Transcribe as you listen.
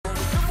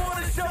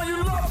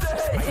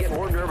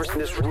more nervous in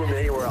this room than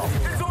anywhere else.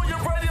 It's on your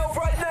radio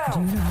right now. Do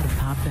you know how to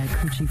pop that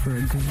coochie for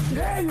a green?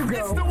 There you go.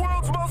 It's the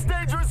world's most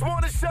dangerous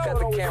morning show. Got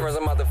the cameras,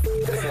 I'm about to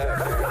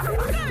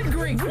Good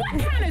grief, what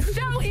kind of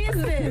show is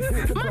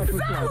this? My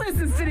son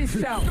listens to this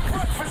show. The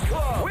Breakfast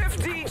Club. With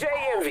DJ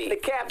Envy, the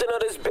captain of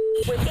this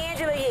With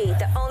Angela Yee,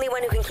 the only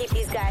one who can keep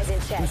these guys in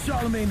check.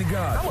 Charlamagne the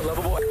God. I'm a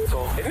lovable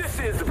asshole. And this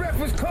is the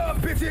Breakfast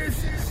Club, bitches.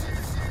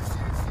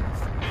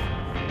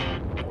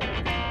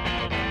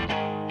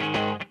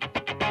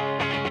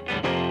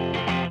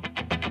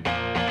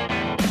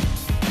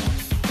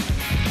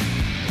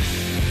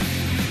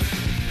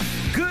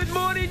 Good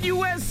morning,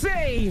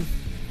 USA.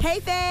 Hey,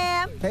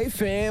 fam. Hey,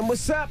 fam.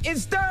 What's up?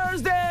 It's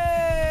Thursday.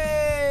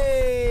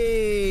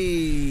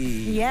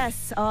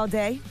 Yes, all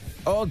day.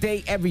 All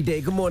day, every day.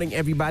 Good morning,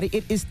 everybody.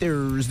 It is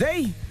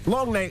Thursday.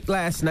 Long night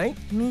last night.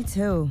 Me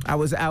too. I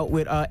was out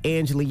with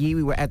Angela Yee.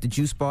 We were at the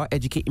Juice Bar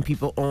educating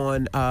people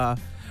on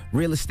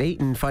real estate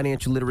and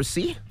financial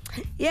literacy.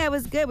 Yeah, it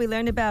was good. We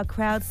learned about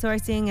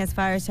crowdsourcing as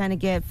far as trying to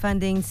get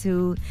funding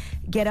to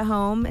get a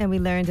home, and we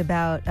learned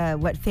about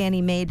what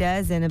Fannie Mae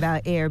does and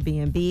about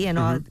Airbnb and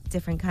all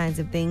different kinds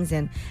of things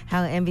and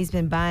how Envy's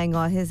been buying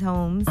all his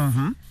homes.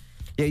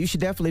 Yeah, you should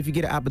definitely, if you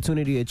get an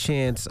opportunity, a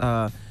chance.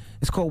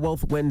 It's called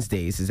Wealth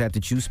Wednesdays. It's at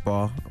the Juice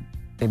Bar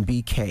in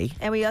BK.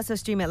 And we also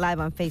stream it live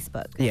on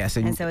Facebook. Yes.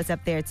 And so it's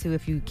up there, too,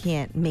 if you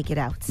can't make it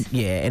out.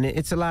 Yeah, and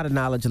it's a lot of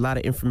knowledge, a lot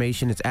of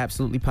information. It's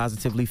absolutely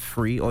positively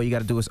free. All you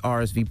got to do is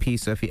RSVP.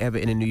 So if you're ever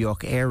in the New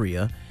York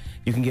area,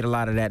 you can get a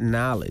lot of that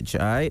knowledge,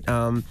 all right?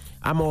 I'm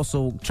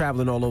also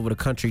traveling all over the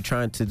country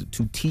trying to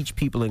teach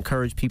people,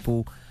 encourage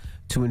people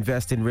to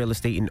invest in real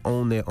estate and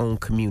own their own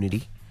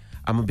community.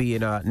 I'm going to be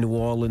in New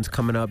Orleans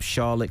coming up,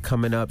 Charlotte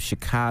coming up,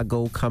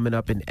 Chicago coming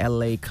up, and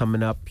LA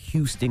coming up,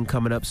 Houston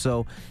coming up.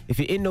 So if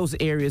you're in those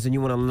areas and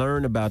you want to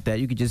learn about that,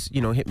 you could just,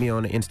 hit me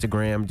on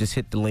Instagram, just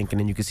hit the link,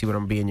 and then you can see what I'm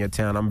going to be in your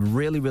town. I'm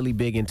really, really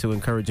big into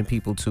encouraging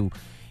people to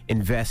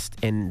invest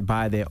and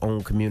buy their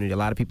own community. A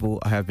lot of people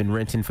have been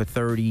renting for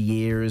 30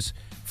 years,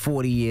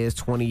 40 years,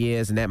 20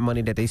 years, and that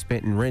money that they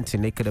spent in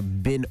renting, they could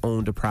have been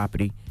owned a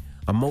property,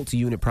 a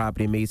multi-unit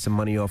property, and made some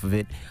money off of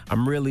it.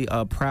 I'm really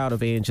proud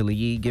of Angela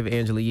Yee. Give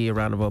Angela Yee a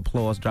round of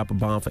applause. Drop a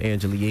bomb for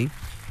Angela Yee.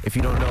 If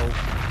you don't know,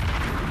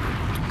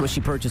 when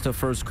she purchased her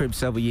first crib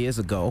several years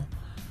ago,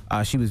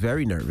 she was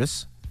very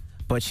nervous,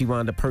 but she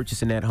wound up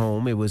purchasing that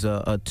home. It was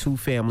a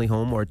two-family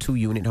home or a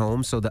two-unit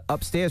home, so the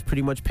upstairs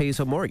pretty much pays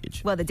her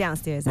mortgage. Well, the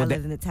downstairs. I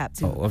live in the top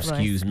two. Oh,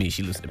 excuse me.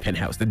 She lives in the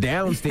penthouse. The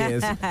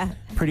downstairs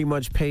pretty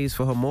much pays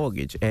for her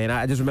mortgage. And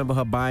I just remember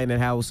her buying that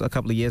house a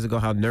couple of years ago,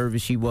 how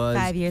nervous she was.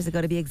 5 years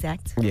ago, to be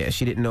exact. Yeah,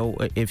 she didn't know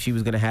if she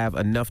was going to have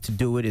enough to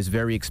do it. It's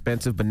very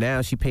expensive. But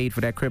now she paid for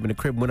that crib, and the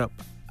crib went up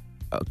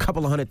a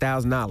couple of $100,000.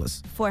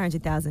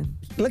 $400,000.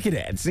 Look at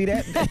that. See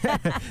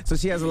that? So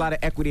she has a lot of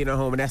equity in her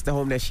home, and that's the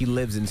home that she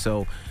lives in.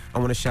 So I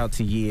want to shout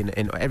to Yee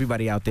and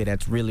everybody out there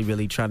that's really,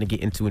 really trying to get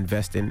into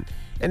investing.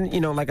 And,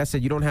 like I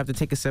said, you don't have to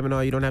take a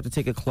seminar. You don't have to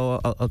take a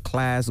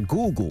class.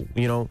 Google,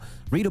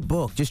 read a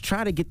book. Just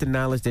try to get the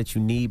knowledge that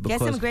you need. Because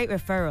get some great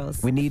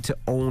referrals. We need to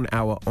own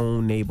our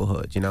own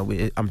neighborhoods.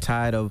 I'm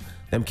tired of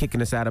them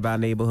kicking us out of our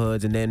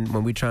neighborhoods, and then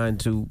when we're trying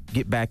to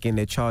get back in,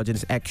 they're charging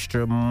us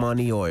extra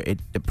money, or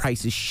the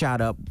price is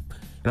shot up.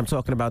 And I'm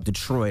talking about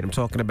Detroit. I'm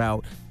talking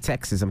about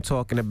Texas. I'm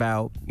talking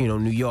about,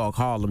 New York,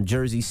 Harlem,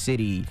 Jersey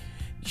City,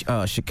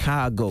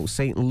 Chicago,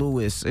 St.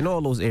 Louis, and all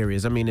those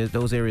areas. I mean,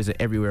 those areas are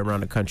everywhere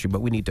around the country,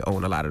 but we need to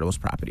own a lot of those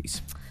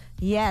properties.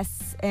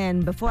 Yes,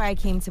 and before I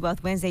came to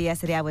Wealth Wednesday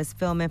yesterday, I was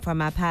filming for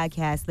my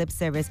podcast, Lip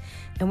Service,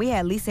 and we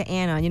had Lisa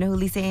Ann on. You know who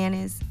Lisa Ann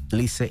is?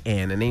 Lisa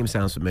Ann. The name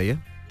sounds familiar.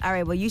 All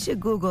right, well, you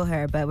should Google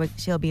her, but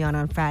she'll be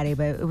on Friday,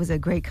 but it was a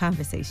great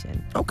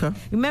conversation. Okay.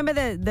 Remember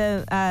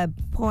the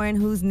porn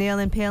Who's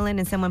Nailing Palin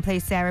and someone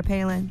plays Sarah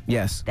Palin?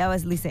 Yes. That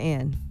was Lisa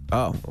Ann.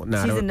 Oh.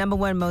 No, she's the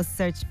 #1 most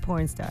searched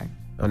porn star.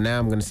 Oh, now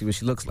I'm going to see what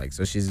she looks like.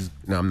 So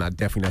I'm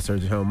definitely not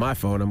searching her on my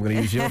phone. I'm going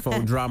to use your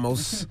phone,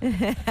 Dramos. You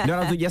know what I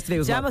was doing yesterday?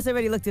 Dramos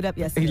already looked it up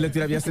yesterday. He looked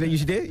it up yesterday? You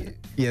did?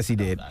 Yes, he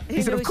did.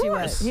 He said, of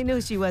course. He knew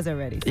who she was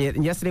already. Yeah,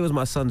 and yesterday was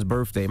my son's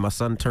birthday. My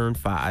son turned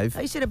 5.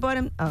 Oh, you should have bought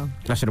him? Oh.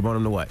 I should have bought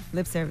him to what?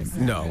 Lip Service.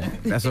 No,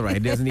 that's all right. He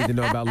doesn't need to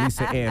know about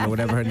Lisa Ann or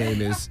whatever her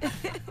name is.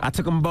 I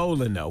took him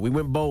bowling, though. We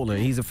went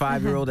bowling. He's a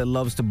 5-year-old that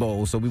loves to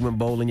bowl, so we went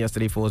bowling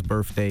yesterday for his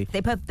birthday.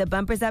 They put the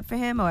bumpers up for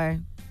him, or?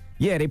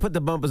 Yeah, they put the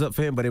bumpers up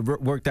for him, but it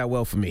worked out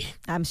well for me.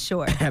 I'm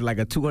sure. I had like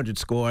a 200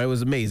 score. It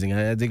was amazing.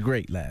 I did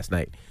great last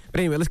night. But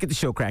anyway, let's get the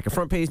show cracking.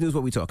 Front page news,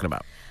 what we talking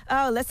about?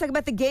 Oh, let's talk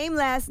about the game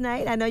last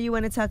night. I know you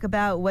want to talk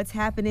about what's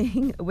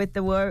happening with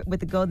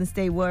the Golden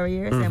State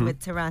Warriors and with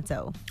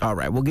Toronto. All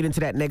right, we'll get into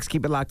that next.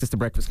 Keep it locked. It's The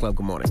Breakfast Club.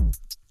 Good morning.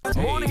 Good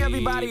morning,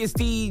 everybody. It's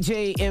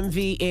DJ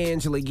MV,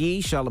 Angela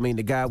Yee, Charlamagne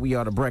the God. We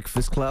are The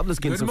Breakfast Club. Let's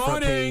get some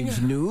front page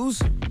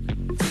news.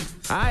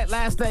 All right,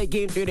 last night,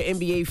 Game 3 of the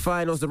NBA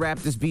Finals, the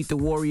Raptors beat the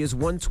Warriors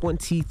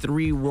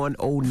 123-109.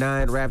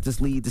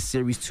 Raptors lead the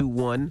series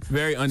 2-1.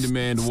 Very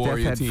undemanded Warrior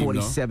Steph had team,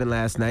 47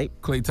 last night.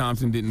 Klay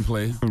Thompson didn't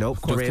play. Nope,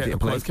 Durant didn't Of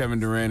play. course, Kevin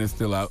Durant is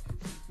still out.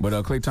 But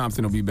Klay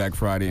Thompson will be back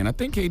Friday. And I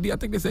think they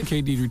said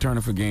KD's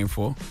returning for Game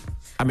 4.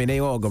 I mean, they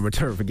all going to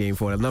return for Game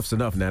 4. Enough's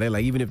enough now. They're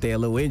like, even if they're a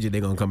little injured,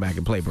 they're going to come back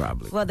and play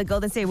probably. Well, the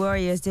Golden State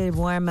Warriors did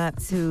warm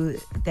up to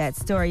that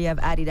Story of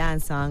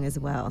Adidas song as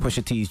well.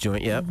 Pusha T's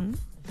joint, yep. Mm-hmm.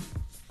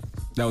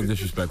 That was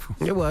disrespectful.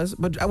 It was.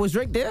 But was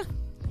Drake there?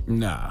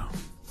 Nah.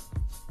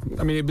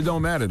 I mean, it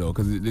don't matter, though,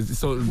 because it's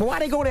so... But why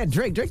they going at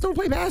Drake? Drake don't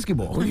play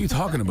basketball. What are you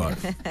talking about?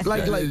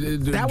 Like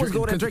that was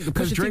going at Drake. The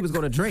Pusha T was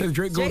going to Drake. Because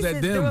Drake goes Jason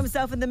at them threw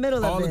himself in the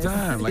middle all of the this.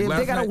 time. Like Yeah,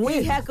 they gotta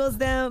win. He heckles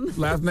them.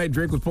 Last night,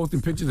 Drake was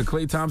posting pictures of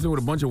Klay Thompson with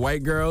a bunch of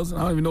white girls.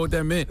 I don't even know what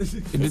that meant.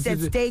 He said,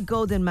 "Stay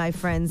golden, my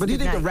friends." But do you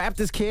Good think night.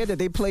 the Raptors cared that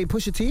they played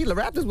Pusha T? The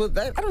Raptors was.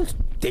 I don't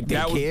think they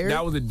cared.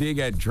 That was a dig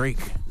at Drake.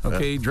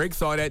 Okay, Drake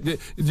saw that.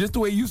 Just the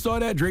way you saw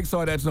that, Drake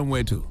saw that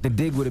somewhere, too. The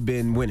dig would have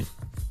been winning.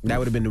 That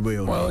would have been the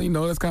real. Well,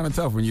 that's kind of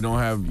tough when you don't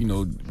have,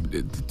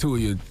 two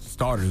of your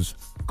starters,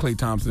 Klay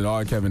Thompson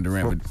or Kevin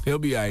Durant. But he'll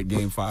be all right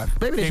Game 5.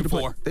 Maybe they Game should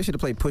 4. They should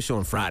have played Push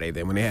on Friday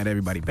then when they had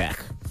everybody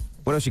back.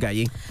 What else you got,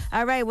 Yee?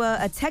 All right, well,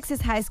 a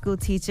Texas high school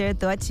teacher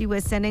thought she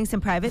was sending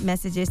some private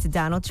messages to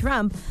Donald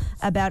Trump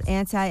about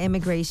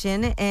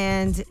anti-immigration,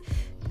 and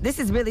this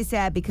is really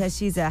sad because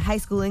she's a high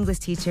school English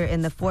teacher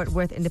in the Fort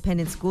Worth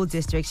Independent School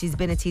District. She's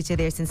been a teacher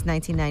there since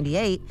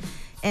 1998,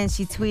 and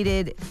she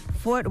tweeted,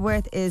 "Fort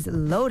Worth is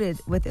loaded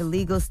with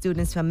illegal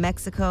students from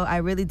Mexico. I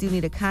really do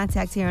need a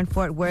contact here in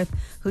Fort Worth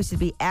who should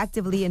be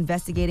actively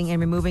investigating and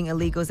removing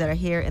illegals that are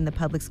here in the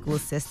public school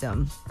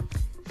system."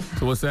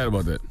 So what's sad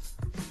about that?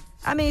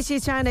 I mean,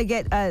 she's trying to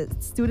get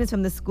students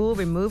from the school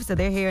removed, so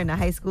they're here in the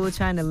high school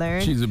trying to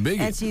learn. She's a bigot.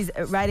 And she's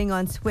writing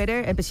on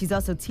Twitter, but she's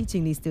also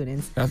teaching these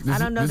students. I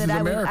don't know that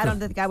I don't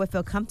think I would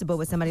feel comfortable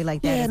with somebody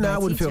like that. Yeah, as no, my I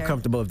wouldn't feel teacher.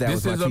 comfortable if that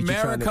This was my is teacher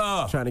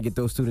America. trying to get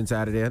those students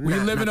out of there. We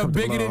live in a comfortable at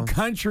bigoted all.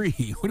 country.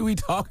 What are we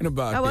talking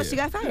about Oh, well, here? she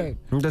got fired.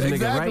 It doesn't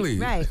Exactly.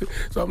 make it right. Right.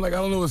 So I'm like, I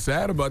don't know what's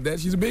sad about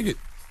that. She's a bigot.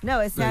 No,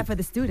 it's sad Like- for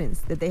the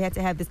students that they had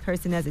to have this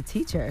person as a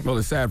teacher. Well,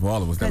 it's sad for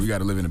all of us that we got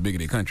to live in a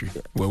bigoted country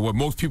where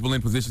most people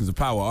in positions of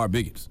power are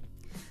bigots.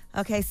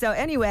 Okay, so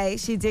anyway,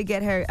 she did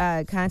get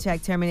her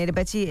contract terminated,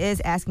 but she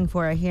is asking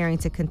for a hearing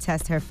to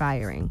contest her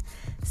firing.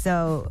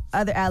 So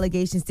other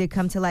allegations did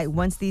come to light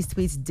once these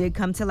tweets did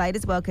come to light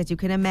as well, because you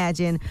can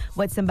imagine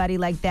what somebody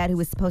like that who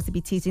was supposed to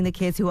be teaching the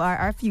kids who are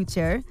our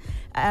future,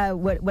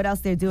 what else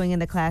they're doing in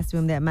the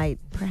classroom that might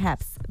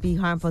perhaps be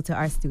harmful to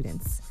our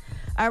students.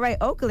 All right,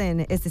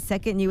 Oakland is the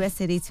second U.S.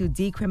 city to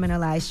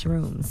decriminalize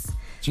shrooms.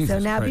 Jesus So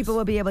now Christ. people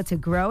will be able to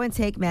grow and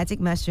take magic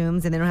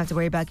mushrooms, and they don't have to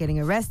worry about getting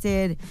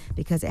arrested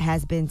because it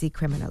has been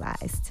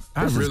decriminalized.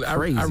 I This is really,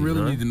 crazy, I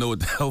really huh? need to know what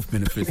the health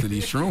benefits of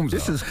these shrooms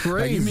This are. is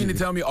Like, you mean to crazy.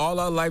 tell me all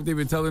our life they've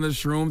been telling us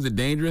shrooms are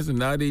dangerous and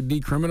now they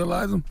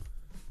decriminalize them?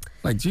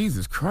 Like,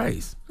 Jesus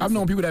Christ. I've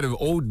known people that have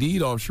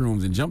OD'd off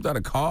shrooms and jumped out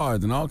of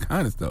cars and all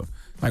kind of stuff.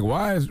 Like,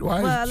 why is Well,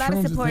 a lot of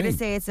shrooms a supporters thing?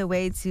 say it's a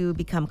way to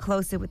become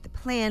closer with the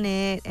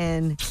planet.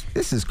 And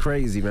This is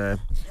crazy, man.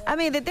 I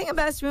mean, the thing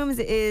about shrooms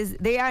is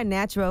they are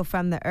natural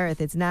from the earth.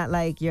 It's not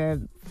like you're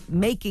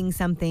making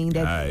something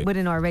that Right.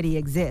 wouldn't already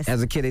exist.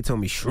 As a kid, they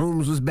told me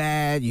shrooms was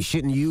bad. You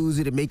shouldn't use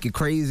it. It make you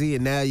crazy.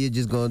 And now you're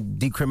just going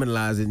to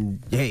decriminalize it. And,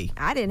 hey.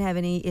 I didn't have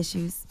any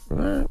issues.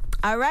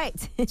 All right.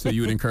 So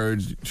you would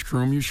encourage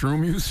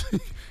shroom use?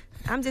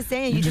 I'm just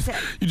saying, You just I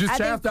think-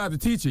 chastised the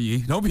teacher, Yee.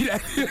 Don't be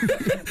that.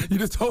 you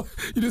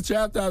just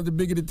chastised the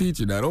bigoted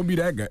teacher. Now, don't be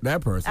that guy,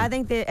 that person. I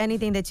think that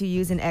anything that you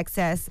use in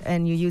excess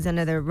and you use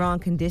under the wrong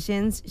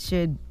conditions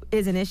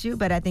is an issue.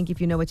 But I think if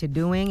you know what you're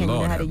doing and you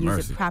Lord know how to have use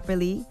mercy. it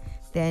properly,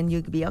 then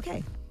you could be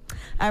okay.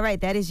 All right,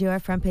 that is your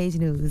front page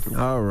news.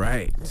 All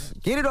right.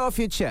 Get it off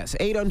your chest.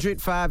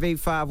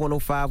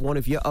 800-585-1051.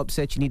 If you're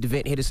upset, you need to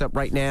vent, hit us up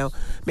right now.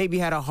 Maybe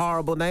you had a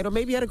horrible night or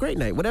maybe you had a great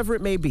night. Whatever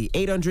it may be.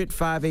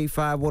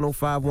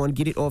 800-585-1051.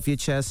 Get it off your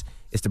chest.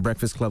 It's The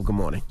Breakfast Club. Good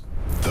morning.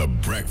 The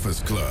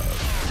Breakfast Club.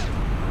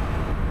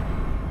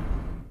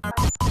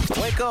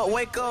 Wake up,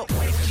 wake up.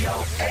 Wake your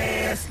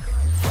ass.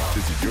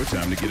 This is your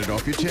time to get it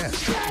off your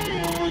chest.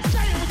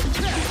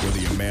 Whether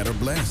you're mad or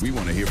blessed, we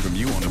want to hear from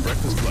you on The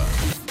Breakfast Club.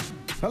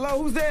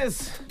 Hello, who's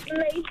this?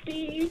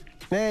 Lacey.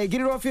 Hey,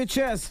 get it off your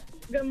chest.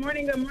 Good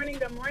morning,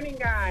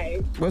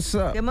 guys. What's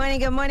up? Good morning,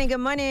 good morning, good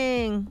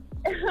morning.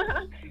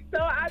 So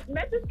I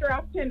met this girl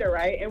off Tinder,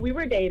 right? And we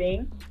were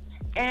dating.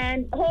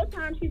 And the whole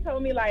time she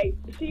told me, like,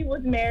 she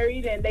was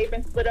married and they've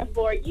been split up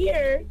for a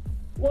year.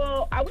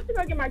 Well, I went to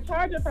go get my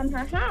charger from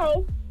her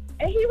house,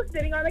 and he was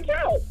sitting on the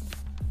couch.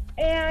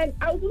 And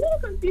I was a little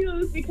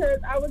confused because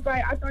I was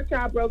like, I thought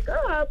y'all broke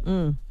up.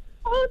 The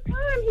whole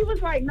time he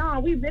was like, nah,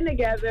 we've been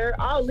together.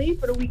 I'll leave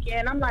for the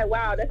weekend. I'm like,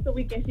 wow, that's the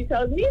weekend she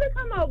tells me to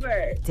come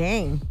over.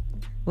 Dang.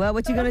 Well,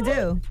 what you gonna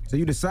do? So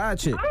you the side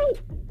chick.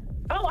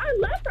 Oh, I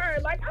left her.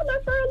 Like, I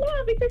left her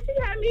alone because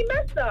she had me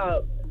messed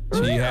up. For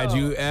She real. had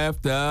you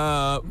effed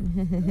up.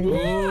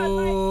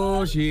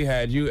 Oh, she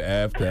had you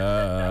effed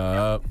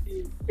up.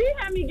 She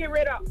had me get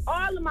rid of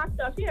all of my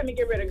stuff. She had me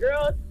get rid of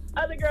girls'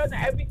 other girls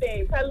and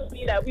everything, telling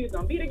me that we was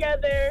gonna be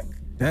together.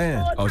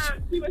 Damn.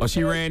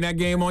 She ran that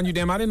game on you?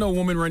 Damn, I didn't know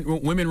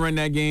women run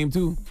that game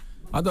too.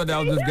 I thought that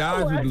was just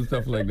guys who do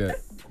stuff like that.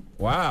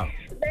 Wow.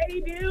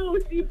 They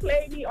do. She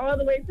played me all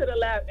the way to the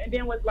left and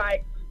then was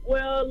like,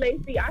 well,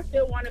 Lacey, I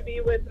still want to be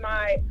with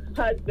my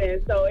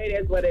husband, so it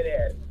is what it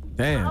is.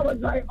 Damn. I was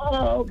like,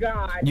 oh,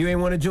 God. You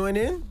ain't want to join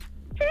in?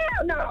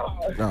 Hell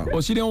no.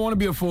 Well, she didn't want to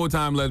be a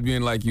full-time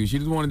lesbian like you. She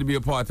just wanted to be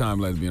a part-time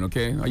lesbian,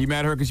 okay? Are you mad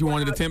at her because she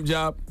wanted a temp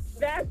job?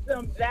 That's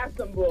some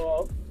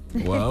bull.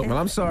 Well,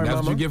 I'm sorry, that's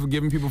Mama. what you get for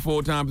giving people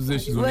full-time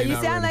positions. Well, you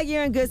sound like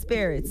you're in good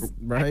spirits.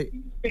 Right.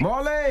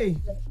 Marley.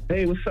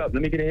 Hey, what's up?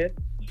 Let me get a hit.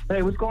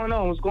 Hey, what's going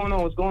on?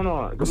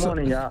 Good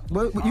morning, y'all.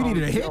 You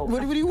needed a hit?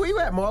 Where you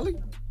at, Marley?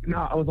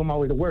 Nah, I was on my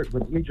way to work,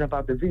 but let me jump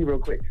out the V real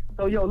quick.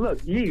 So, yo, look,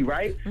 Yee,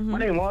 right? My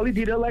name Marley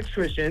D, the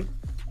electrician.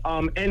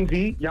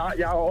 NV,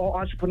 y'all all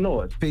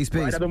entrepreneurs. Peace.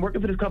 Right? I've been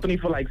working for this company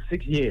for like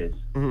 6 years.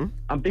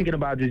 I'm thinking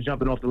about just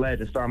jumping off the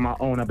ledge and starting my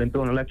own. I've been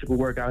doing electrical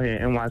work out here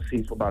in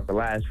NYC for about the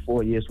last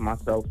 4 years for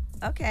myself.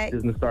 Okay.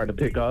 Business starting to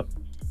pick up.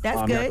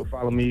 That's You good. can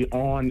follow me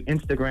on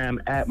Instagram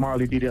at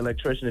Marley D, the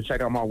electrician, to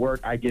check out my work.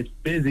 I get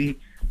busy,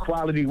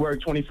 quality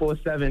work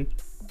 24/7.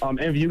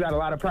 Envy, you got a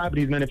lot of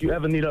properties, man. If you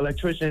ever need an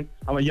electrician,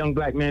 I'm a young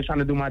black man trying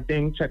to do my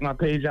thing. Check my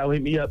page out.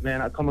 Hit me up,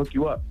 man. I'll come hook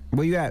you up.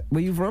 Where you at?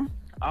 Where you from?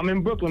 I'm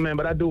in Brooklyn, man,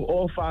 but I do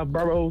all 5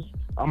 boroughs.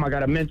 I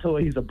got a mentor.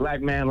 He's a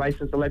black man,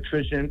 licensed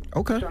electrician.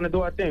 Okay. Trying to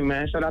do our thing,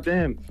 man. Shout out to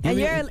him. And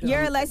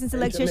you're a licensed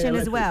electrician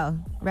as well,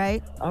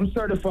 right? I'm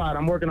certified.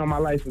 I'm working on my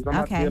license. I'm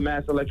about to be a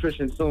master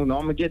electrician soon. though.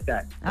 I'm going to get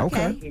that.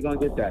 Okay. You're going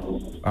to get that.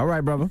 All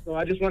right, brother. So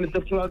I just wanted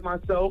to plug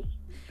myself.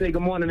 Say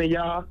good morning to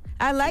y'all.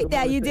 I like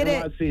that. You did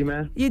it. NYC,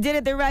 man. You did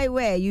it the right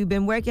way. You've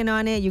been working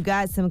on it. You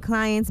got some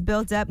clients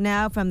built up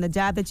now from the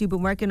job that you've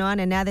been working on.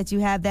 And now that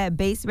you have that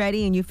base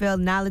ready and you feel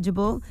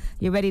knowledgeable,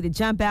 you're ready to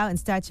jump out and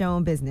start your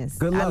own business.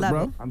 Good luck, I love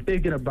bro. It. I'm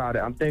thinking about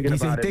it. He's thinking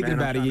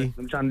about it,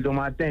 I'm trying to do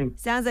my thing.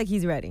 Sounds like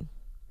he's ready.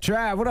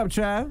 Trav, what up,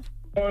 Trav?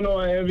 What's going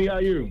on, Envy? How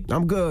you?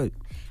 I'm good.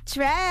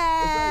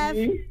 Trav.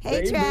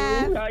 Hey, Boo.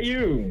 Trav. How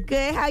you?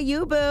 Good. How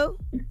you, boo?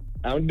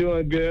 I'm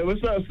doing good.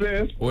 What's up,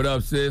 sis? What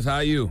up, sis? How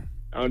you?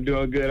 I'm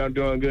doing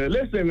good.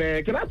 Listen,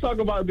 man, can I talk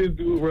about this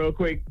dude real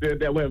quick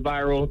that went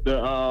viral?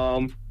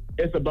 The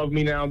It's Above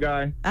Me Now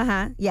guy.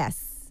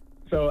 Yes.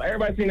 So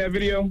everybody seen that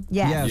video?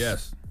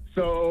 Yes.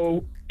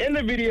 So in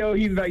the video,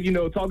 he's like,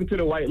 talking to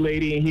the white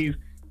lady, and he's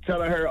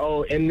telling her,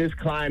 oh, in this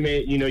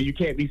climate, you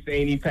can't be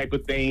saying these type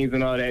of things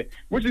and all that,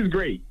 which is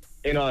great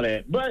and all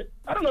that. But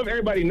I don't know if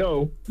everybody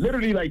know,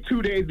 literally like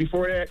 2 days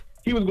before that,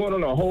 he was going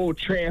on a whole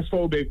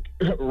transphobic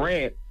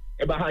rant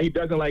about how he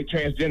doesn't like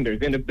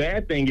transgenders. And the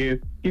bad thing is,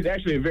 he's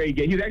actually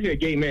a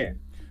gay man.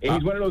 And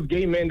he's one of those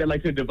gay men that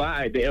like to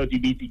divide the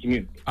LGBT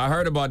community. I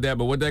heard about that,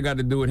 but what that got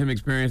to do with him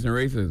experiencing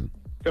racism?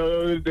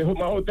 So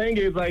my whole thing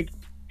is like,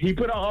 he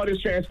put out all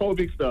this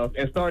transphobic stuff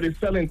and started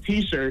selling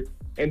T-shirts,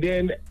 and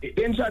then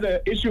tried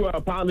to issue an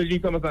apology.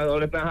 Someone's like, oh,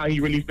 that's not how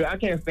he really feels. I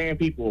can't stand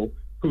people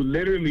who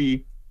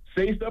literally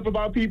say stuff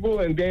about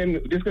people, and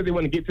then just because they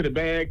want to get to the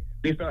bag,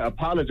 they start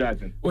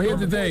apologizing. Well, here's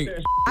the thing.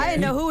 I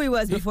didn't know who he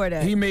was before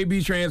that. He may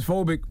be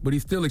transphobic, but he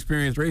still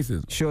experienced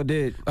racism. Sure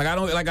did. Like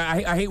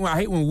I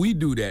hate when we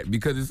do that,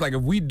 because it's like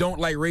if we don't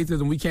like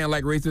racism, we can't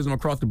like racism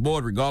across the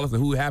board, regardless of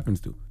who it happens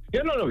to.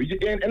 Yeah, no,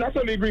 and I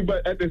totally agree,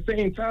 but at the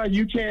same time,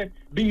 you can't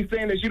be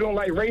saying that you don't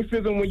like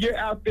racism when you're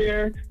out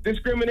there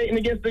discriminating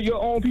against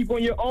your own people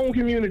in your own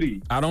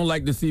community. I don't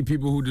like to see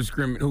people who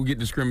get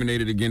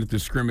discriminated against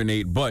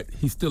discriminate, but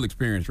he still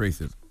experienced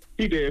racism.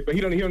 He did, but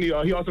he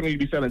also needs to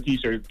be selling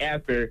T-shirts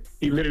after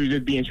he literally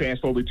just being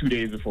transphobic 2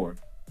 days before.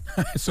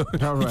 So you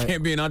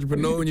can't be an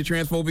entrepreneur when you're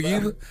transphobic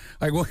either?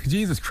 Like, well,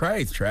 Jesus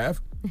Christ, Trav.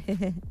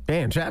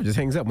 Damn, Trav just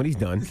hangs up when he's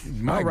done.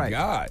 My All right.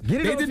 God. Get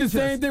it They off did your the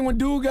same chest. thing when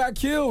dude got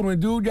killed. When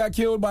dude got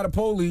killed by the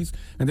police,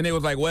 and then they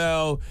was like,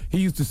 well, he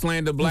used to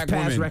slander black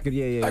past women. record,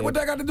 yeah. Like, what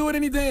that got to do with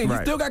anything? Right.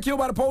 He still got killed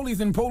by the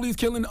police, and police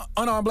killing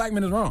unarmed black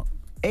men is wrong.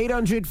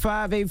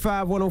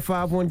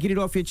 800-585-1051. Get it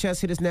off your chest.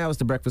 Hit us now. It's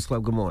The Breakfast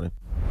Club. Good morning.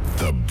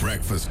 The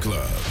Breakfast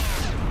Club.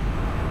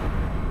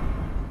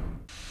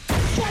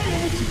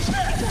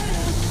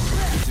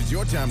 This is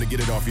your time to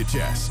get it off your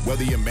chest,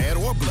 whether you're mad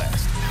or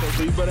blessed.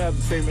 So you better have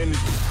the same energy.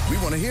 We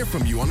want to hear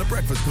from you on The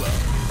Breakfast Club.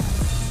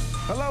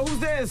 Hello, who's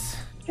this?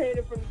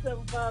 Katie from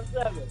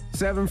 757.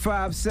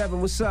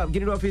 757. What's up?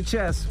 Get it off your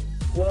chest.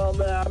 Well,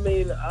 man, I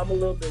mean, I'm a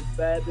little bit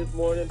sad this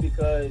morning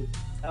because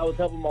I was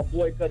helping my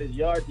boy cut his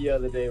yard the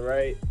other day,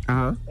 right?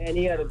 Uh-huh. And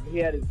he had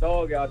his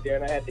dog out there,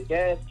 and I had the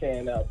gas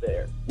can out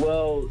there.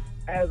 Well,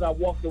 as I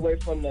walked away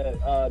from the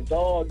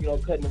dog,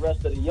 cutting the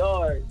rest of the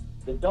yard,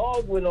 the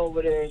dog went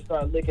over there and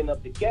started licking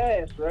up the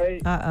gas,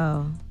 right?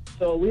 Uh-oh.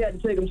 So we had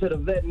to take him to the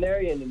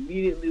veterinarian.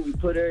 Immediately, we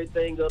put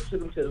everything up,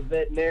 took him to the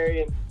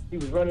veterinarian. He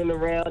was running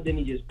around, and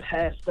he just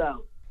passed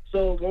out.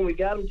 So when we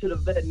got him to the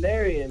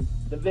veterinarian's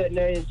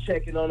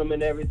checking on him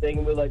and everything,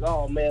 and we're like,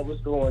 oh, man, what's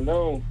going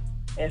on?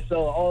 And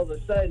so all of a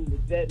sudden, the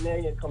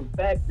veterinarian comes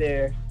back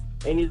there,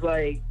 and he's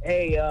like,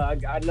 hey,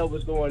 I know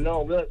what's going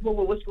on. We're like,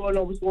 what's going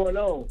on? What's going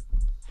on?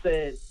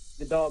 Said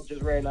the dog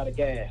just ran out of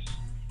gas.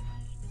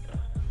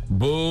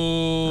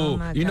 Boo.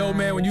 my You know, God.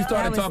 man, when you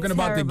started That was talking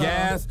about the terrible.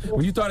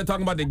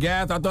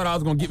 gas, I thought I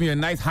was going to get me a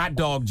nice hot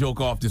dog joke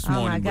off this Oh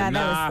morning. my God, but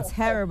nah, that was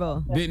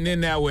terrible. didn't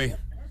end that way.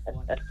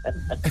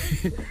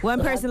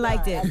 One person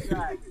liked it. That's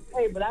right.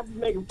 Hey, but I've been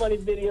making funny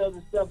videos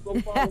and stuff. Go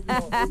follow me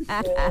on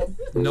Instagram.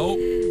 Nope.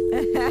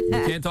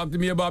 You can't talk to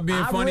me about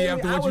being funny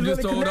after what you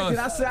just told us.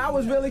 I said I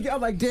was really.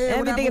 I'm like, damn.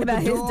 And what be thinking happened about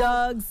with the his dog?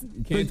 dogs.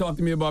 You can't talk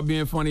to me about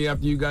being funny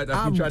after you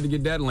tried to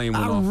get that lame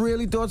one I off.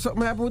 really thought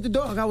something happened with the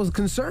dog. I was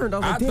concerned. I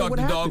was I like, damn, thought what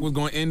the dog happened? was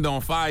going to end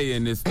on fire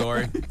in this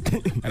story.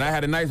 And I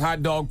had a nice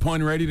hot dog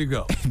pun ready to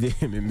go.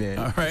 Damn it, man.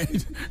 All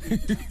right.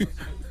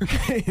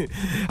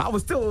 I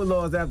was still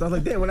lost after. I was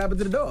like, damn, what happened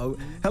to the dog?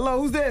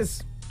 Hello, who's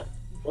this?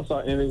 What's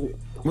up, Andy?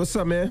 What's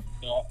up, man?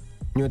 You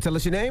want to tell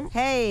us your name?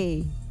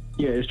 Hey.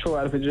 Yeah, it's Troy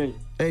out of Virginia.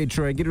 Hey,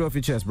 Troy, get it off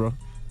your chest, bro.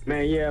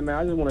 Man,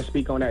 I just want to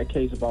speak on that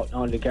case about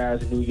the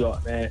guys in New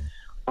York, man.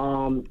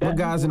 What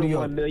guys in New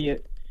York? 1 million,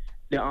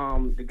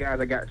 the guys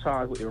that got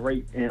charged with the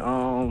rape in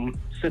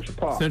Central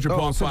Park. Central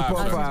Park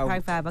 5.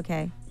 Park 5,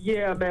 okay.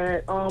 Yeah,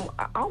 man.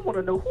 I want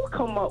to know who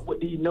come up with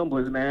these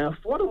numbers, man.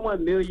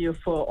 41 million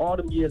for all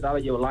them years out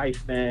of your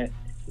life, man.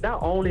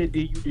 Not only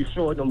did you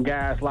destroy them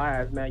guys'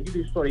 lives, man, you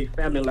destroy their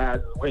family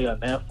lives as well,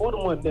 man.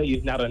 41 million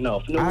is not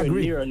enough. Nowhere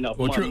near enough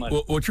money.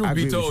 Truth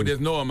be told, there's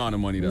no amount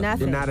of money though.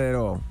 Nothing. Not at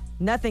all.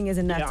 Nothing is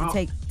enough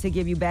to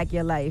give you back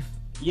your life.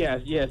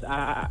 Yes,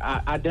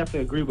 I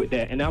definitely agree with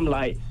that. And I'm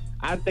like,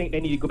 I think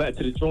they need to go back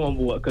to the drawing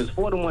board because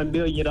 $41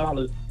 million,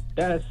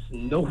 that's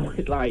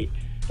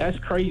that's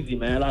crazy,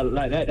 man.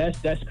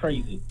 That's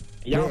crazy.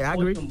 Y'all I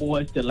agree. Some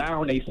boys to lie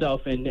on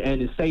themselves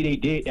and say they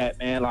did that,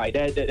 man. Like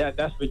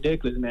that's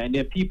ridiculous, man.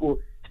 Then people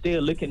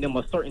still look at them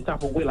a certain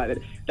type of way, like that.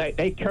 Like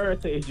their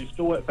character is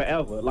destroyed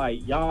forever.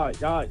 Like y'all,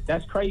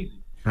 that's crazy.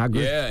 I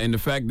agree. Yeah, and the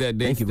fact that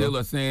they still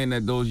are saying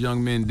that those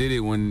young men did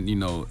it when,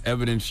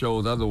 evidence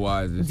shows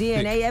otherwise. Is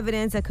DNA sick.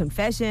 evidence, a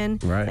confession.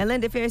 Right. And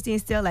Linda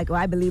Fairstein's still like,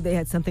 I believe they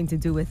had something to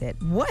do with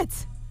it.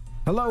 What?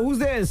 Hello, who's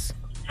this?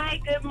 Hi,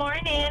 good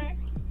morning.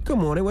 Good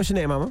morning. What's your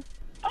name, Mama?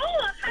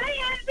 Oh, hi,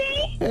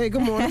 Andy. Hey,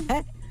 good morning.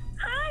 Hi,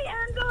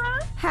 Angela.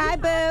 Hi,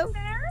 boo.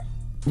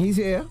 He's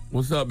here.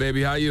 What's up,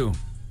 baby? How you?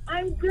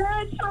 I'm good.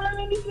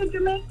 Charlamagne, this is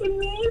Jamaican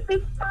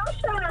music.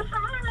 Sasha,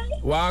 hi.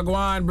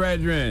 Wagwan,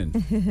 brethren.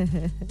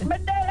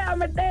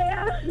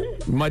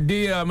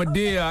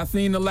 Medea. I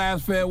seen the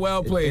last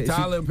farewell play.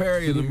 Tyler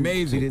Perry is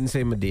amazing. She didn't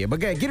say Medea. But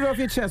get it off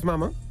your chest,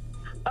 Mama.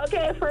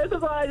 Okay, first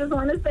of all, I just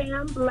want to say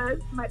I'm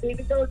blessed. My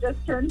baby girl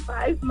just turned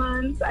 5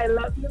 months. I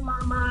love you,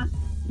 Mama.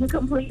 You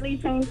completely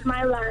changed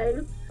my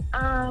life.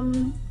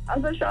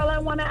 Also, Charlotte, I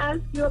want to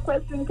ask you a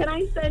question. Can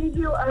I send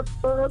you a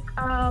book,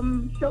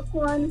 Shook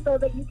One, so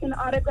that you can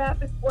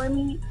autograph it for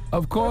me?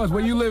 Of course.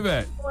 Where you live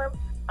at?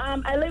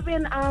 I live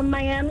in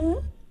Miami.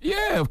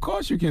 Yeah, of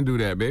course you can do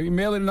that, baby.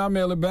 Mail it and I'll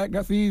mail it back.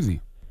 That's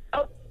easy.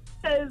 Oh,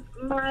 because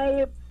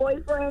my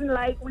boyfriend,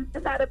 we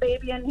just had a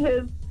baby and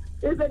his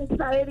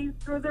anxiety's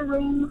through the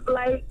roof.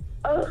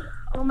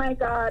 Oh my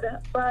God.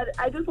 But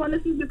I just want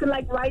to see if you can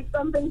write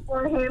something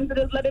for him to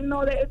just let him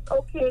know that it's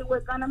okay.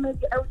 We're going to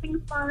make it.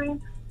 Everything's fine.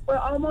 We're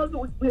almost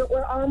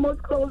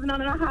closing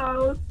on our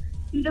house.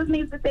 He just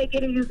needs to take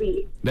it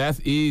easy. That's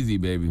easy,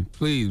 baby.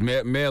 Please,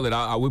 mail it.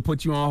 I will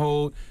put you on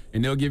hold,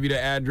 and they'll give you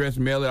the address.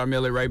 Mail it. I'll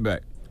mail it right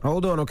back.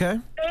 Hold on, okay?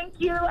 Thank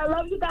you. I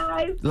love you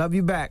guys. Love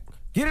you back.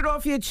 Get it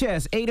off your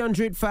chest.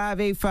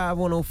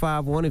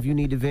 800-585-1051. If you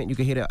need to vent, you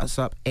can hit us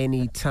up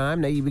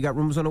anytime. Now, we got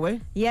rumors on the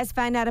way? Yes,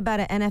 find out about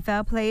an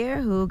NFL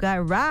player who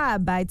got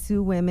robbed by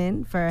 2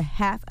 women for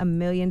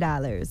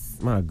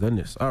 $500,000. My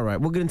goodness. All right,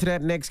 we'll get into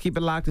that next. Keep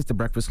it locked. It's The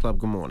Breakfast Club.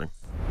 Good morning.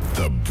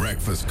 The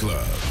Breakfast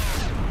Club.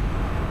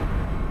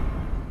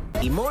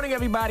 Good morning,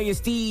 everybody. It's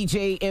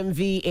DJ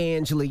MV,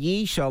 Angela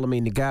Yee,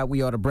 Charlamagne the God.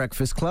 We are The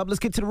Breakfast Club. Let's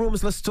get to the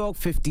rumors. Let's talk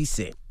 50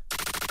 Cent.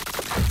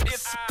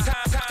 It's time.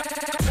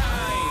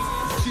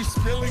 She's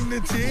spilling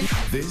the tea.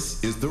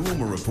 This is The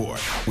Rumor Report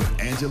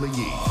with Angela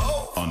Yee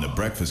on The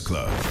Breakfast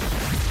Club.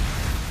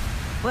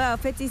 Well,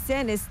 50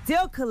 Cent is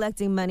still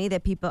collecting money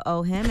that people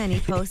owe him, and he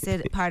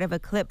posted part of a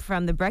clip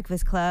from The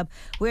Breakfast Club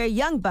where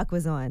Young Buck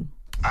was on.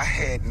 I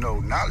had no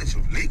knowledge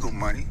of legal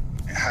money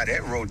and how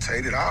that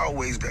rotated. I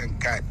always done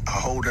got a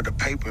hold of the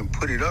paper and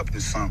put it up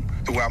in something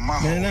throughout my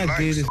whole life.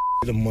 Did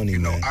the money,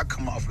 man. I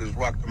come off this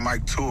Rock the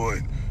Mic tour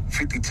and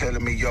 50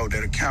 telling me, yo,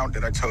 that account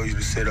that I told you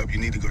to set up, you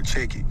need to go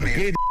check it.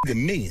 Gave the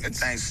millions. And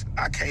thanks,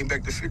 I came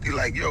back to 50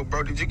 like, yo,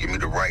 bro, did you give me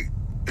the right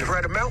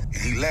amount? And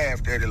he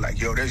laughed at it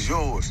like, yo, that's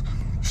yours.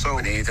 So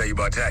But they ain't tell you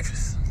about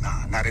taxes.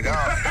 Nah, not at all.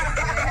 Not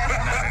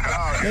at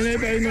all. Man,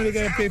 everybody know they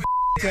gotta pay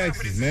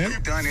taxes, man.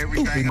 You've done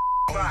everything.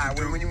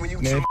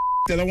 Man,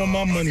 that I want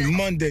my money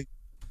Monday.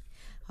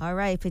 All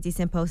right, 50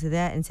 Cent posted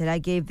that and said, I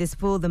gave this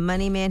fool the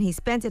money, man. He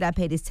spent it. I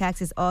paid his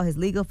taxes, all his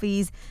legal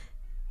fees.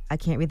 I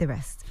can't read the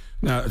rest.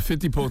 Now,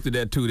 50 posted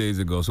that 2 days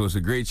ago, so it's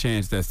a great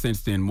chance that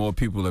since then more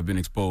people have been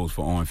exposed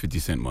for owing 50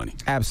 Cent money.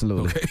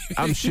 Absolutely. Okay.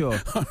 I'm sure.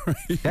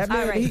 That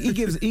man,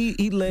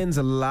 he lends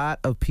a lot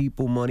of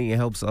people money and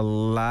helps a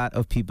lot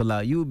of people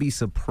out. You would be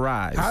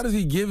surprised. How does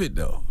he give it,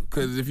 though?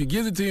 Because if he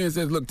gives it to you and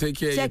says, look, take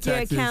care of your Check your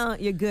taxes.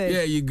 account, you're good.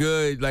 Yeah, you're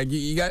good. Like,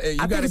 you got to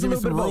give me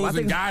some rules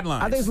and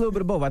guidelines. I think it's a little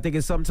bit of both. I think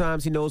it's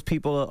sometimes he knows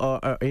people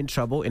are in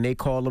trouble and they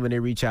call him and they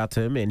reach out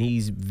to him and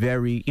he's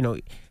very,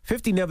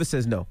 50 never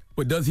says no.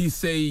 But does he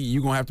say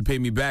you're going to have to pay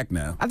me back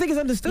now? I think it's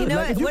understood. You know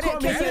Like, if you what call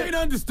me and That say- ain't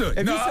understood. if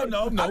you No, say,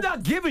 no. I'm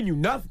not giving you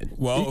nothing.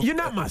 Well, you're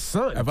not my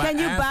son. if I Can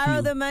you ask borrow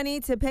you- the money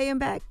to pay him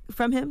back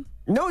from him?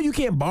 No, you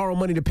can't borrow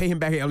money to pay him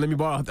back. Hey, let me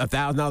borrow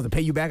 $1,000 to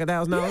pay you back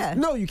 $1,000. Yeah.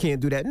 No, you can't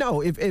do that.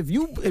 No,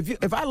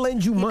 if I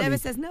lend you money, never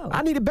says no.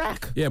 I need it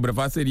back. Yeah, but if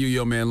I say to you,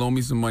 yo, man, loan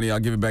me some money, I'll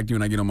give it back to you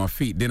when I get on my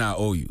feet, then I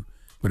owe you.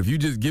 But if you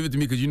just give it to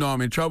me because you know I'm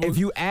in trouble, If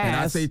you and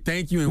I ask, say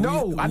thank you, and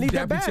we I need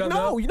dap that each back. other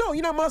No, up,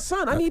 you're not my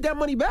son. I need that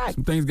money back.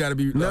 some things got to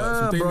be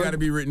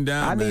written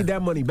down. I man. need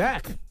that money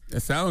back.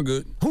 That sound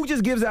good. Who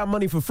just gives out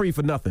money for free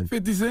for nothing?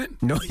 50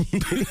 Cent? No. All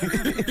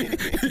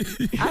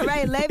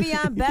right,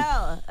 Le'Veon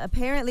Bell.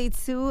 Apparently,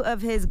 2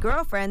 of his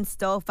girlfriends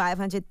stole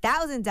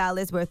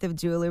 $500,000 worth of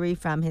jewelry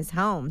from his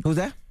home. Who's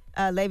that?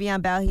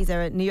 Le'Veon Bell, he's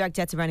a New York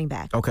Jets running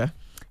back. Okay.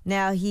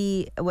 Now,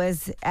 he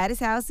was at his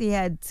house. He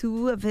had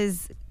 2 of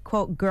his,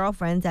 quote,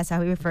 girlfriends, that's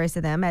how he refers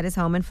to them, at his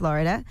home in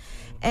Florida.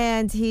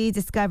 And he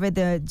discovered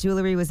the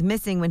jewelry was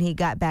missing when he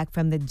got back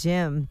from the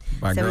gym.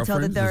 By so he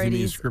told girlfriends? Does he mean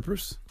authorities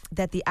strippers?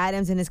 that the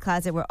items in his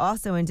closet were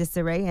also in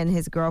disarray and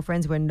his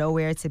girlfriends were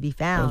nowhere to be Those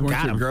found.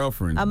 weren't your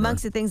girlfriends.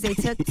 Amongst bro. the things they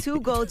took, 2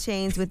 gold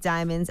chains with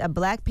diamonds, a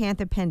Black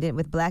Panther pendant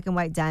with black and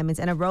white diamonds,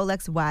 and a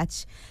Rolex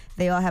watch.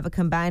 They all have a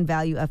combined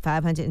value of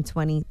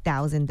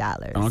 $520,000.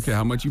 I don't care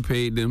how much you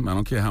paid them. I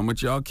don't care how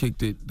much y'all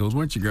kicked it. Those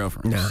weren't your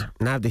girlfriends. Nah,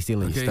 not if they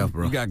stealing your stuff,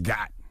 bro. You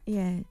got.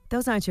 Yeah,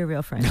 those aren't your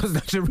real friends. Those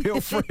not your real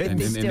friends.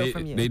 They steal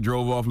from you. They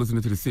drove off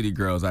listening to the City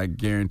Girls. I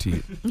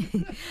guarantee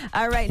it.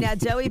 All right, now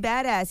Joey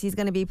Badass, he's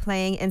going to be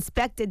playing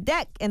Inspector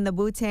Deck in the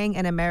Wu-Tang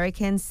and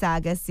American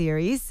Saga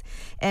series.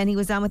 And he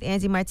was on with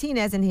Angie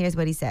Martinez, and here's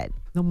what he said.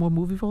 No more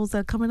movie roles that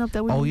are coming up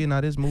that we Oh, yeah,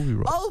 not his movie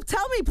role. Oh,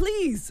 tell me,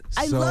 please.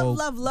 I So,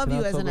 love can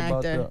you I as an talk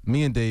about actor.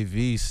 Me and Dave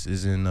East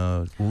is in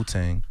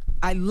Wu-Tang.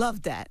 I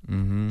love that.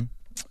 Mm-hmm.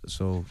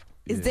 So,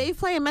 Is Dave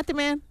playing Method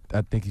Man?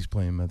 I think he's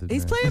playing Method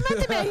He's Man. playing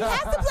Method Man. He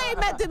has to play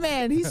Method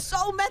Man. He's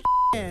so Method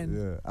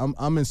Man. Yeah,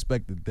 I'm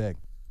Inspector Deck.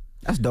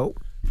 That's dope.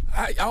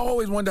 I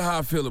always wonder how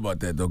I feel about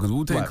that, though, because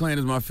Wu-Tang What? Clan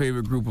is my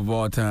favorite group of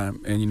all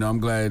time. And, I'm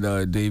glad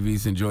Dave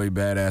East and Joey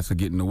Badass are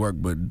getting to work.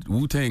 But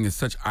Wu-Tang is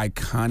such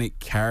iconic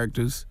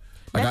characters.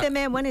 Like Method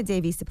Man wanted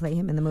Dave East to play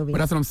him in the movie. But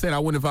that's what I'm saying. I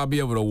wonder if I'll be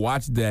able to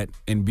watch that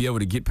and be able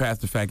to get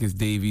past the fact it's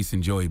Dave East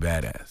and Joey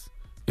Badass.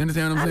 You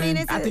understand what I'm saying?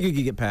 I think you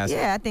could get past it.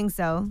 Yeah, I think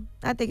so.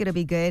 I think it'll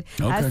be good.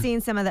 Okay. I've seen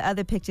some of the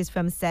other pictures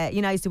from set.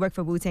 I used to work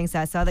for Wu-Tang, so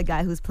I saw the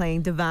guy who's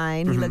playing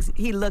Divine.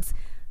 He looks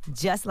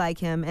just like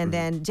him. And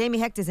then Jamie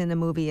Hector's in the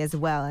movie as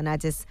well. And I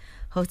just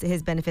hosted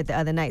his benefit the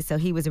other night. So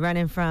he was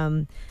running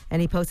from,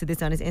 and he posted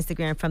this on his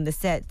Instagram, from the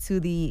set to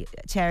the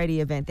charity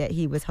event that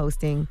he was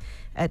hosting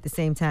at the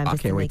same time. I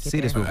just can't to wait make to it see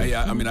this there. movie.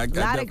 A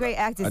lot of great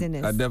actors in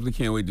this. I definitely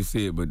can't wait to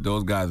see it, but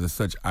those guys are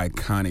such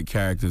iconic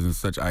characters and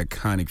such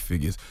iconic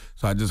figures.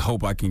 So I just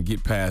hope I can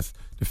get past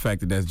the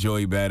fact that that's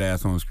Joey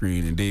Badass on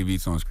screen and Dave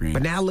East on screen.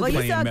 But now look Well,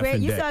 at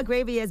you saw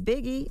Gravy as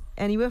Biggie,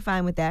 and you were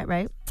fine with that,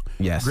 right?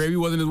 Yes. Gravy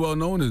wasn't as well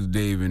known as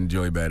Dave and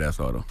Joey Badass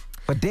are, though.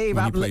 But Dave,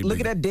 When he I'm played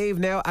looking Biggie. at Dave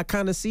now. I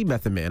kind of see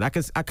Method Man. I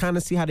kind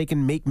of see how they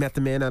can make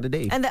Method Man out of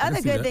Dave. And the I can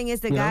other see good that. thing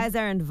is the You know? guys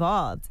are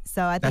involved.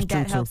 So I think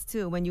That's that true, helps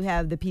too when you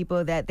have the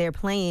people that they're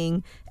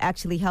playing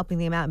actually helping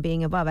them out and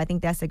being involved. I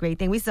think that's a great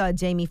thing. We saw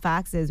Jamie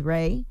Foxx as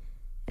Ray,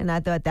 and I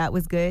thought that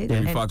was good.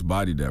 Jamie And- Foxx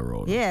bodied that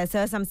role. though. Yeah, so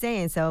that's what I'm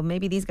saying. So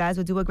maybe these guys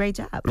will do a great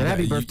job. And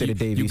happy birthday to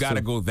Dave You East, got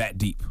to too. go that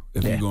deep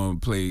if you're going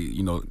to play,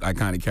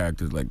 iconic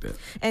characters like that.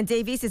 And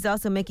Dave East is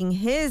also making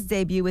his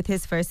debut with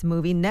his first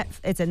movie.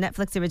 It's a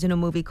Netflix original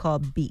movie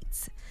called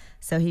Beats.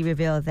 So he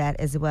revealed that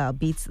as well.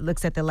 Beats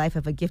looks at the life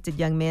of a gifted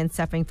young man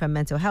suffering from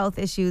mental health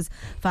issues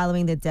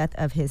following the death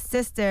of his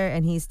sister,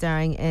 and he's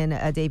starring in,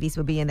 Dave East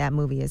will be in that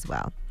movie as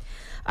well.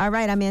 All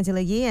right, I'm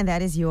Angela Yee, and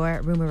that is your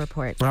Rumor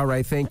Report. All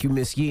right, thank you,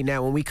 Miss Yee.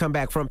 Now, when we come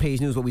back, front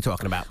page news, what we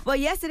talking about? Well,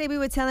 yesterday we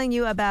were telling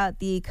you about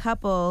the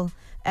couple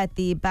at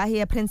the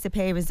Bahia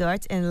Principe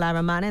Resort in La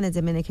Romana in the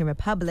Dominican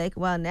Republic.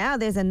 Well, now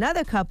there's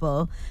another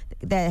couple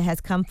that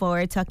has come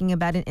forward talking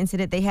about an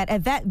incident they had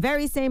at that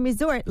very same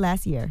resort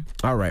last year.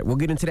 All right, we'll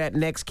get into that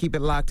next. Keep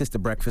it locked. It's The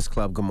Breakfast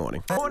Club. Good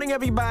morning. Morning,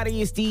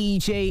 everybody. It's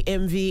DJ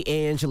MV,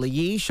 Angela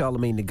Yee,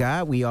 Charlamagne the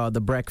God. We are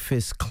The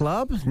Breakfast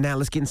Club. Now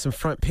let's get in some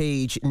front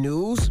page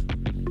news.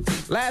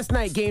 Last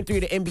night, Game 3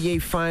 of the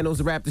NBA Finals,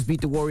 the Raptors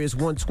beat the Warriors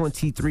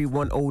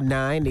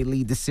 123-109. They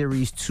lead the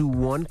series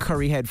 2-1.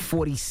 Curry had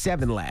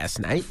 47 last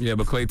night. Yeah,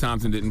 but Klay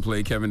Thompson didn't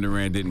play. Kevin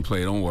Durant didn't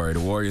play. Don't worry. The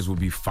Warriors will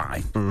be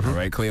fine. All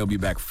right? Klay will be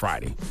back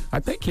Friday. I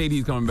think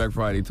KD's coming back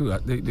Friday, too.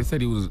 They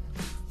said he was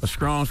a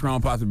strong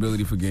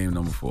possibility for game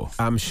number 4.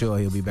 I'm sure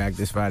he'll be back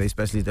this Friday,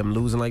 especially them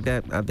losing like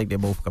that. I think they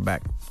both come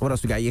back. What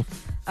else we got, you?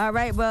 All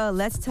right, well,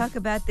 let's talk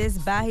about this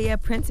Bahia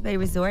Principe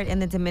Resort in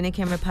the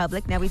Dominican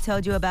Republic. Now, we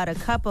told you about a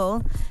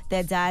couple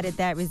that died at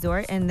that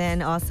resort, and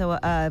then also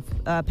a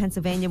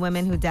Pennsylvania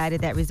woman who died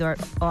at that resort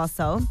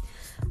also.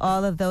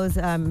 all of those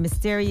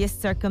mysterious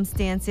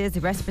circumstances,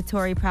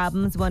 respiratory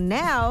problems. Well,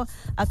 now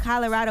a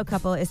Colorado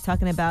couple is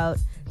talking about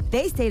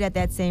they stayed at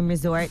that same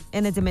resort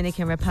in the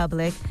Dominican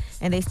Republic,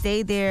 and they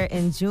stayed there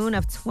in June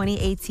of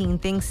 2018.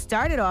 Things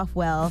started off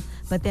well,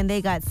 but then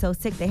they got so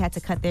sick they had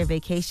to cut their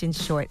vacation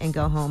short and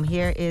go home.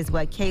 Here is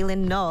what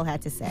Kaylin Knoll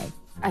had to say.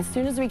 As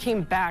soon as we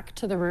came back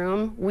to the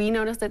room, we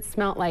noticed it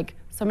smelled like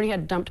somebody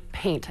had dumped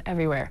paint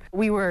everywhere.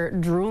 We were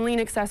drooling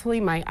excessively.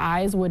 My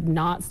eyes would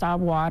not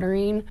stop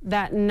watering.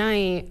 That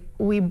night,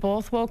 we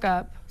both woke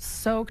up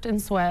soaked in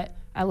sweat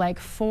at like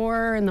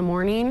 4 in the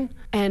morning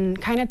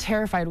and kind of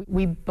terrified.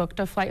 We booked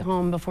a flight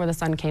home before the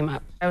sun came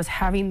up. I was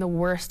having the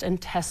worst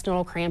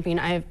intestinal cramping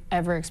I've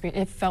ever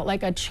experienced. It felt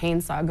like a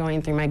chainsaw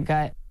going through my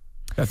gut.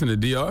 That's in the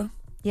DR?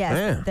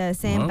 Yes, the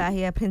San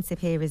Bahia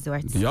Principe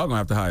Resort. Y'all gonna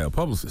have to hire a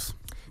publicist.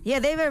 Yeah,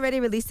 they've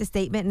already released a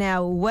statement.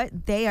 Now,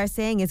 what they are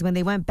saying is when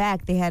they went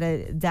back, they had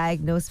a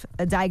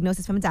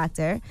diagnosis from a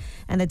doctor,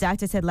 and the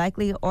doctor said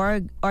likely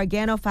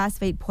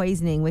organophosphate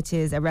poisoning, which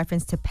is a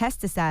reference to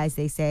pesticides,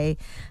 they say,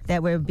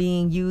 that were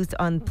being used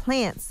on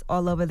plants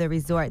all over the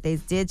resort. They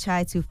did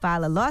try to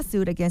file a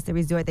lawsuit against the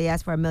resort. They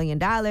asked for $1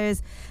 million,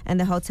 and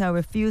the hotel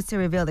refused to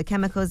reveal the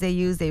chemicals they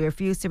used. They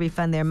refused to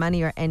refund their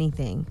money or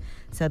anything.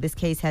 So this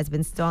case has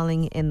been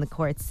stalling in the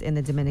courts in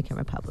the Dominican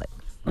Republic.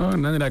 Oh,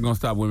 none of that gonna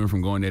stop women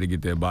from going there to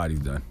get their bodies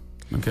done.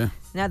 Okay.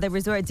 Now, the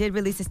resort did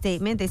release a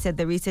statement. They said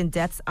the recent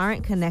deaths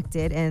aren't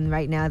connected, and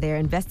right now they're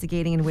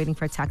investigating and waiting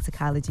for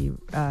toxicology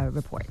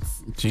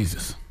reports.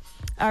 Jesus.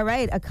 All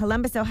right, a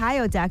Columbus,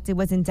 Ohio doctor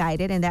was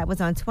indicted, and that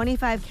was on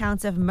 25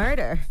 counts of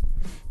murder.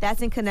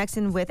 That's in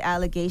connection with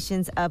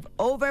allegations of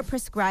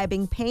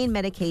overprescribing pain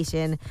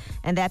medication,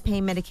 and that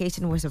pain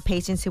medication was for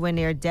patients who were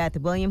near death.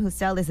 William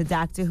Hussell is a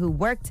doctor who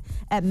worked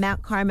at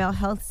Mount Carmel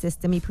Health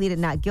System. He pleaded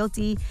not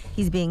guilty.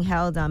 He's being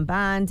held on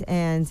bond,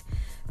 and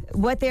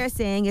what they're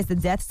saying is the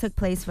deaths took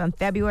place from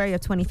February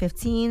of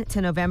 2015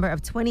 to November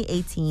of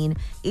 2018.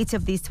 Each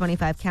of these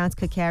 25 counts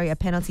could carry a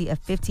penalty of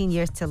 15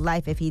 years to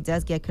life if he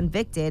does get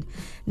convicted.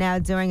 Now,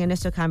 during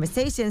initial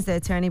conversations, the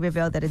attorney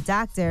revealed that a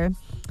doctor,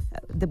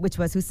 which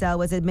was Hussell,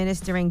 was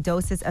administering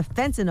doses of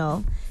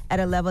fentanyl at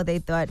a level they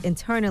thought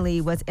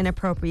internally was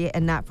inappropriate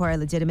and not for a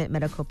legitimate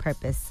medical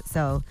purpose.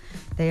 So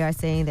they are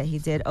saying that he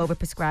did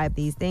overprescribe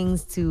these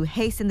things to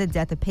hasten the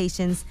death of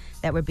patients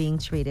that were being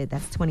treated.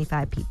 That's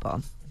 25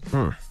 people.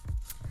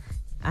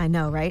 I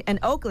know, right? And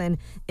Oakland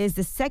is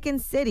the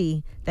second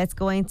city that's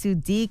going to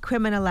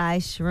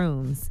decriminalize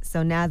shrooms.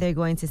 So now they're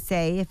going to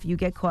say if you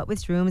get caught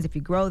with shrooms, if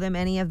you grow them,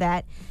 any of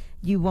that,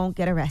 you won't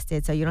get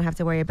arrested. So you don't have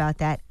to worry about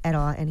that at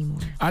all anymore.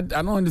 I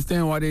don't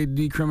understand why they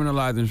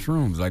decriminalizing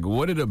shrooms. Like,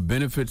 what are the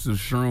benefits of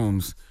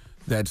shrooms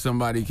that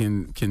somebody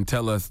can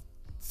tell us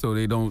so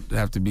they don't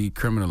have to be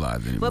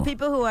criminalized anymore? Well,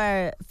 people who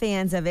are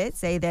fans of it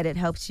say that it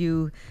helps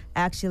you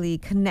actually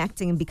connect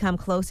and become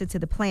closer to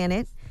the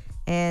planet.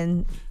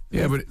 And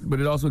yeah, but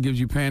it also gives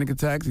you panic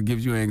attacks. It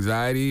gives you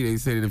anxiety. They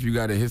say that if you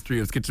got a history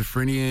of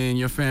schizophrenia in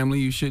your family,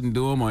 you shouldn't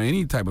do them, or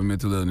any type of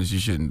mental illness, you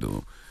shouldn't do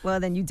them.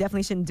 Well, then you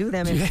definitely shouldn't do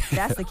them if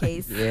that's the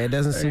case. Yeah, it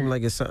doesn't seem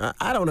like it's.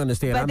 I don't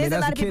understand. But I mean, there's a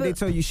as lot a of kid, people- they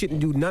tell you shouldn't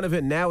do none of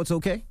it. Now it's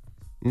okay.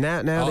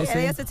 Now they They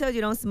say. also told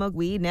you don't smoke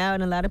weed. Now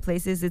in a lot of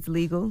places it's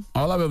legal.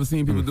 All I've ever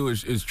seen people do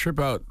is trip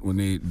out when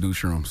they do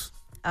shrooms.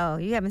 Oh,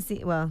 you haven't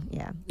seen? Well,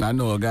 yeah. I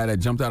know a guy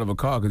that jumped out of a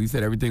car because he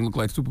said everything looked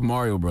like Super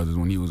Mario Brothers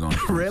when he was on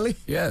shrooms. Really?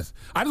 Yes.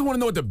 I just want to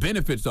know what the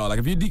benefits are. Like,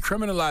 if you're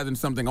decriminalizing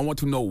something, I want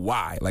to know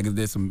why. Like, is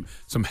there some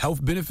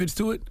health benefits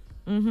to it?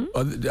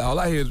 Mm-hmm. All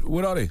I hear is,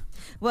 what are they?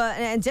 Well,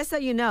 and just so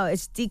you know,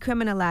 it's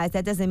decriminalized.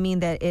 That doesn't mean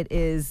that it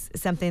is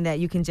something that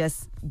you can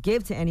just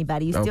give to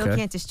anybody. You still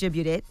can't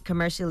distribute it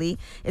commercially.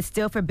 It's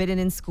still forbidden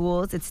in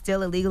schools. It's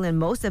still illegal in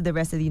most of the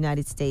rest of the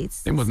United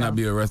States. They must not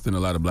be arresting a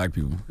lot of black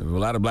people. If a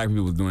lot of black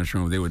people was doing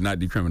shrooms, they would not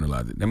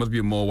decriminalize it. There must be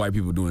more white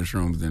people doing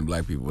shrooms than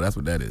black people. That's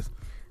what that is.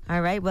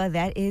 All right, well,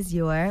 that is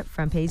your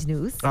front page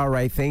news. All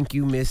right, thank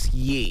you, Miss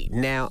Yee.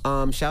 Now,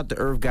 shout out to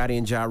Irv Gotti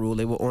and Ja Rule.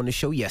 They were on the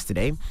show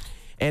yesterday.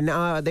 And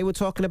they were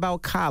talking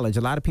about college.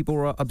 A lot of people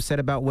were upset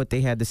about what they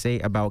had to say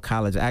about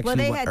college.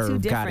 Actually, what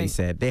Irv Gotti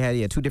said. They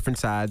had, two different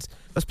sides.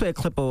 Let's play a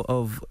clip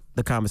of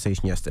the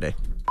conversation yesterday.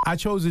 I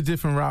chose a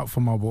different route for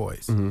my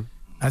boys.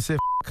 I said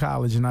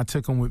college, and I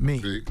took them with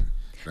me.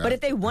 But if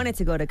they wanted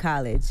to go to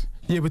college.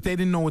 Yeah, but they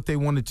didn't know what they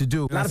wanted to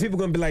do. A lot of people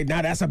going to be like,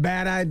 nah, that's a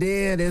bad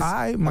idea.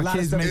 My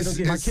kids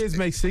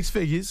make 6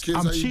 figures.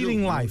 I'm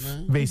cheating life,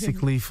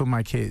 basically, for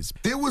my kids.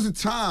 There was a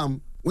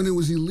time when it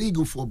was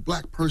illegal for a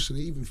black person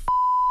to even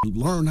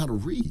learn how to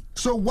read.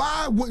 So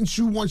why wouldn't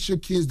you want your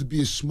kids to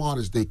be as smart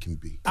as they can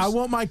be? I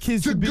want my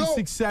kids to be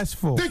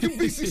successful. They can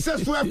be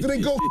successful after they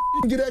go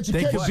get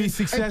education. They can be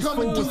successful and come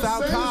and do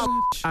without the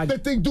same college.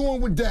 that they doing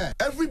with that.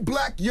 Every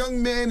black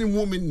young man and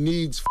woman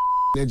needs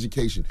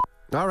education.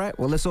 All right,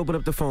 well, let's open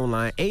up the phone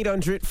line.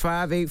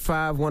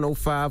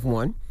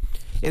 800-585-1051.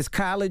 Is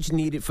college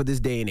needed for this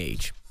day and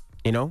age?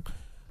 You know?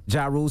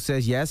 Ja Rule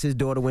says yes, his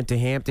daughter went to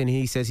Hampton.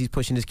 He says he's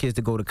pushing his kids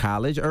to go to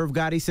college. Irv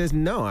Gotti says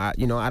no. I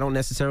don't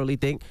necessarily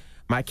think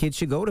my kids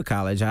should go to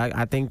college.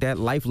 I think that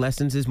life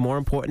lessons is more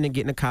important than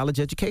getting a college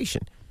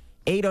education.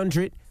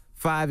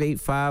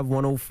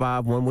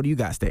 800-585-1051. What do you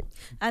guys think?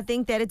 I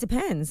think that it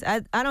depends.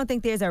 I don't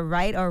think there's a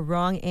right or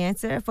wrong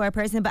answer for a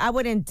person, but I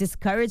wouldn't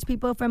discourage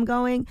people from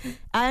going.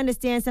 I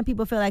understand some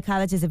people feel like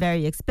college is a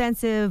very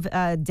expensive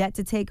debt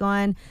to take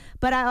on,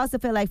 but I also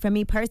feel like for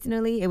me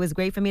personally, it was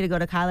great for me to go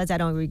to college. I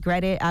don't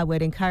regret it. I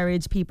would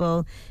encourage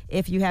people,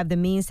 if you have the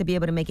means to be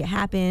able to make it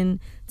happen,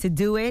 to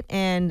do it.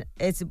 And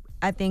it's,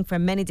 I think, for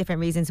many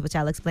different reasons, which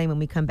I'll explain when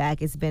we come back,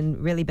 it's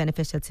been really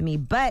beneficial to me.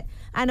 But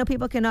I know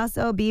people can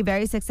also be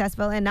very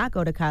successful and not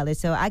go to college.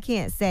 So I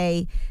can't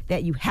say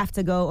that you have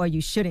to go or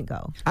you shouldn't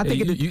go. I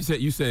think you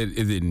said,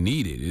 is it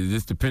needed? Is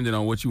this dependent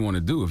on what you want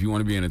to do? If you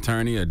want to be an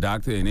attorney, a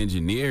doctor, an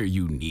engineer,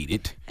 you need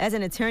it. As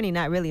an attorney,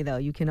 not really, though.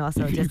 You can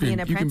also just be an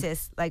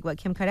apprentice, like what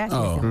Kim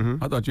Kardashian is doing.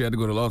 I thought you had to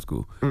go to law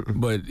school.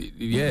 But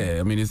yeah,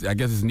 I mean, I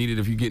guess it's needed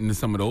if you get into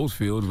some of those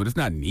fields, but it's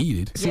not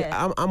needed.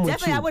 Yeah, I'm with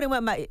definitely. you. I wouldn't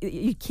want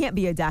you can't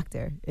be a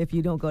doctor if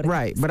you don't go to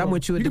Right, school. but I'm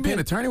with you. You can be an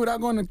attorney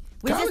without going to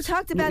We college? just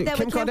talked about that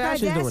Kim with Kim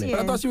Kardashian's Kardashian. doing it. But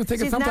I thought she was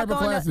taking She's some not type of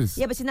going classes.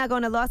 Yeah, but she's not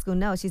going to law school.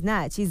 No, she's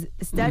not. She's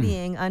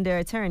studying under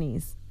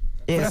attorneys.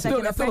 Yeah, It's like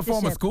an That's still a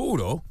form of apprenticeship. school,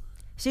 though.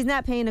 She's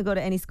not paying to go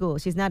to any school.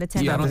 She's not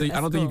attending. Yeah, I don't a think you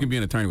school. can be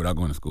an attorney without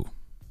going to school.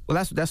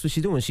 Well, that's what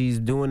she's doing. She's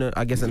doing,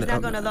 I guess, She's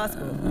not going to law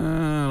school.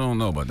 I don't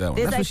know about that one.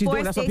 There's That's like what she's 4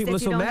 doing. That's why states people are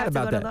that you so don't mad have to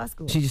about go to law that.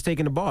 school. She's just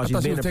taking the bar. I She's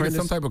thought she being was an taking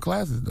apprentice. some type of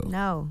classes, though.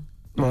 No.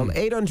 Well,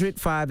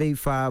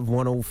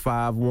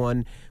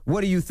 800-585-1051.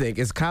 What do you think?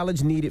 Is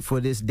college needed for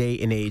this day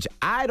and age?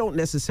 I don't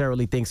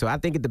necessarily think so. I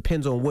think it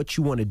depends on what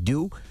you want to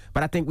do,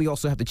 but I think we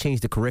also have to change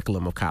the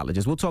curriculum of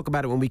colleges. We'll talk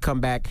about it when we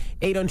come back.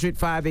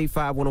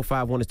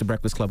 800-585-1051 is The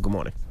Breakfast Club. Good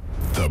morning.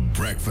 The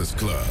Breakfast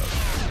Club.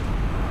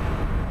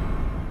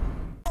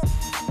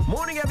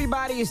 Morning,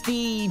 everybody. It's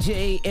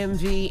DJ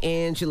MV,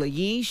 Angela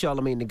Yee,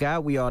 Charlamagne the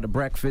God. We are The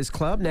Breakfast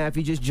Club. Now, if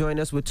you just joined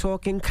us, we're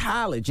talking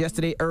college.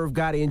 Yesterday, Irv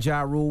Gotti and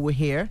Ja Rule were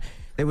here.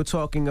 They were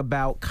talking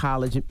about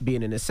college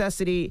being a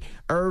necessity.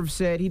 Irv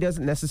said he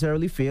doesn't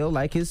necessarily feel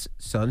like his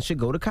son should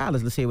go to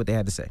college. Let's hear what they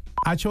had to say.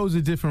 I chose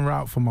a different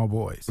route for my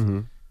boys.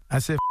 I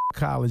said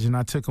college, and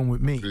I took them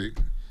with me.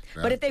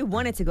 But if they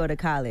wanted to go to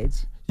college,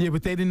 Yeah,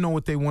 but they didn't know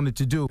what they wanted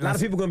to do. A lot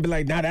of people going to be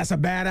like, nah, that's a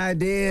bad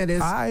idea.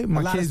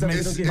 My kids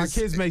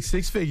make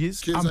 6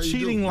 figures. Kids, I'm how you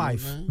cheating doing,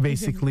 life, man?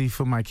 basically,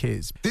 for my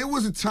kids. There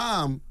was a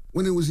time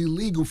when it was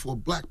illegal for a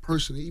black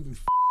person to even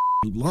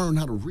learn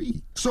how to read.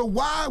 So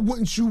why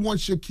wouldn't you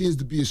want your kids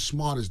to be as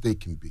smart as they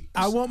can be?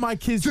 I want my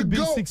kids to be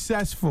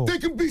successful. They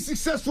can be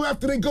successful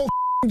after they go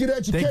get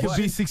education. They could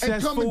be and come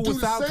successful and do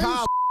without the same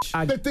college.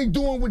 that they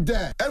doing with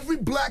that. Every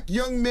black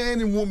young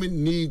man and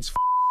woman needs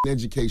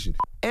education.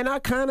 And I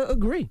kind of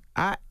agree.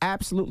 I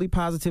absolutely,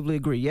 positively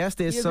agree. Yes,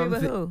 there's You some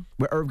agree with who?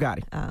 with Irv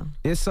Gotti. Oh.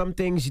 There's some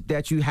things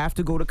that you have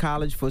to go to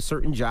college for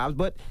certain jobs,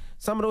 but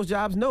some of those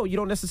jobs, no, you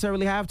don't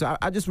necessarily have to.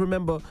 I just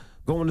remember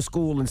going to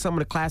school and some of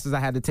the classes I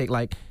had to take,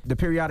 like the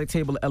periodic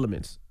table of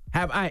elements.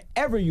 Have I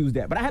ever used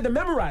that? But I had to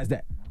memorize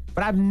that.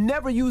 But I've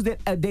never used it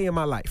a day in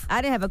my life.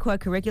 I didn't have a core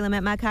curriculum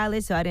at my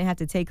college, so I didn't have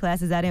to take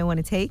classes I didn't want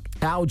to take.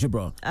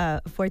 Algebra.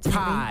 Fortunately.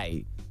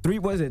 Pi.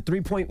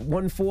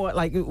 3.14?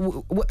 Like,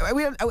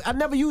 I've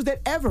never used that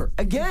ever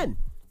again.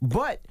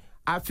 But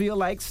I feel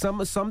like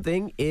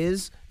something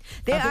is.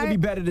 I think it'd be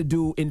better to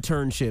do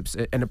internships,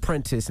 an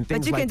apprentice, and things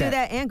But you like can that. do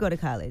that and go to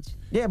college.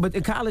 Yeah, but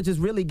in college is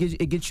really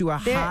it gets you a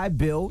high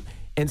bill.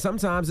 And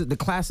sometimes the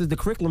classes, the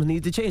curriculum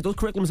needs to change. Those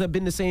curriculums have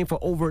been the same for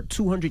over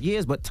 200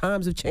 years, but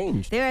times have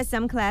changed. There are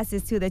some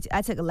classes, too, that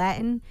I took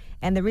Latin.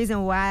 And the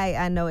reason why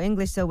I know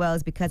English so well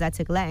is because I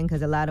took Latin,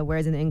 because a lot of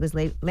words in the English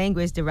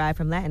language derive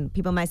from Latin.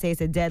 People might say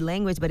it's a dead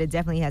language, but it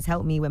definitely has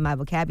helped me with my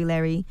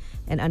vocabulary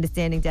and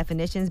understanding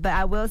definitions. But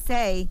I will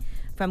say,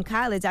 from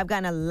college, I've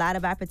gotten a lot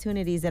of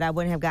opportunities that I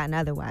wouldn't have gotten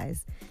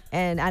otherwise.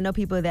 And I know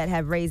people that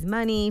have raised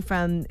money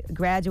from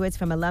graduates,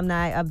 from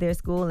alumni of their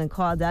school, and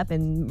called up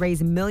and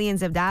raised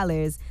millions of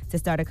dollars to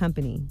start a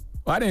company.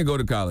 Well, I didn't go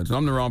to college, so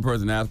I'm the wrong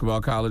person to ask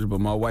about college, but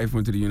my wife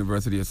went to the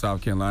University of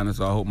South Carolina,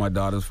 so I hope my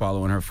daughters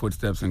follow in her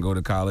footsteps and go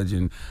to college.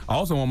 And I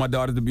also want my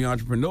daughters to be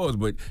entrepreneurs,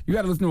 but you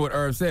got to listen to what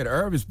Irv said.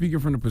 Irv is speaking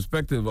from the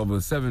perspective of a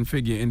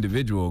 7-figure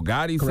individual.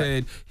 Gotti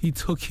said he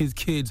took his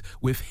kids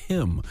with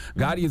him.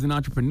 Gotti is an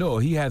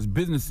entrepreneur. He has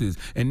businesses,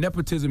 and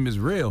nepotism is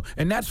real,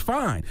 and that's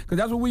fine, because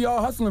that's what we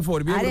all hustling for,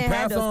 to be able to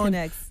pass on,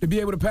 to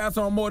be able to pass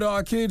on more to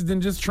our kids than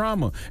just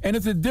trauma. And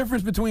it's a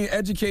difference between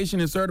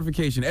education and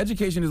certification.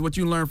 Education is what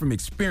you learn from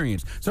experience.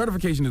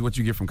 Certification is what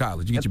you get from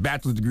college. You get your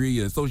bachelor's degree,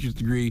 your associate's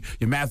degree,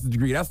 your master's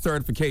degree. That's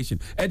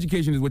certification.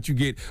 Education is what you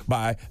get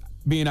by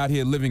being out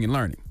here living and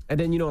learning. And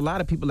then, a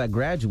lot of people that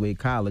graduate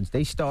college,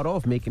 they start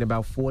off making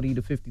about $40,000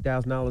 to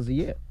 $50,000 a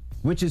year,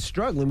 which is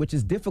struggling, which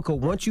is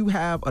difficult. Once you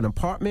have an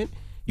apartment,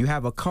 you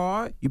have a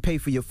car, you pay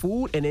for your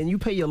food, and then you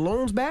pay your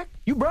loans back,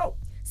 you broke.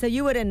 So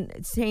you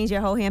wouldn't change your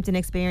whole Hampton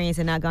experience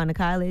and not gone to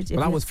college?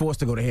 Well, I was forced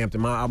to go to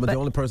Hampton. I was the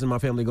only person in my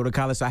family to go to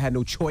college, so I had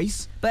no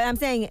choice. But I'm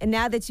saying,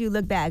 now that you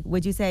look back,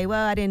 would you say,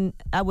 well,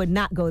 I would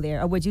not go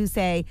there? Or would you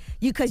say,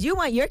 because you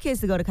want your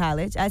kids to go to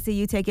college. I see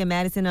you taking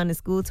Madison on the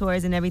school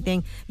tours and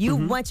everything. You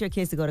want your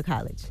kids to go to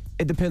college.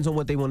 It depends on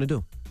what they want to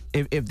do.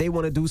 If they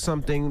want to do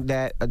something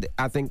that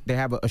I think they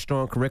have a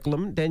strong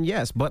curriculum, then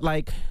yes. But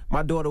like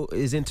my daughter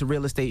is into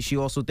real estate. She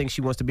also thinks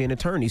she wants to be an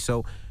attorney.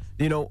 So,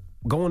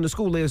 going to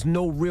school, there's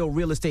no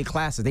real estate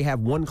classes. They have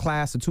one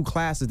class or two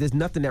classes. There's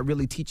nothing that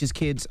really teaches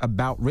kids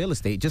about real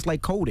estate, just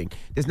like coding.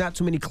 There's not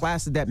too many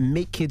classes that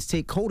make kids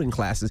take coding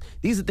classes.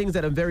 These are things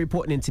that are very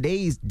important in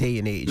today's day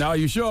and age. Now, are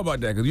you sure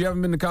about that? Because you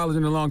haven't been to college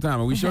in a long time.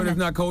 Are we sure there's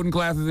not coding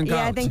classes in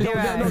college? Yeah, I think there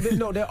are.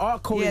 No, there are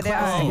coding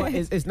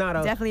classes, but it's not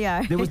a... Definitely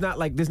are.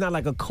 There's not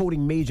like a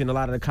coding major in a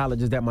lot of the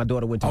colleges that my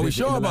daughter went to. Are we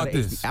sure about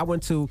this? I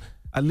went to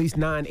at least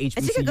 9 HBCUs.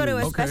 And she could go to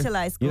a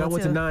specialized school, I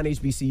went to 9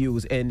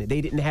 HBCUs, and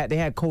they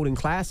had coding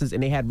classes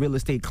and they had real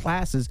estate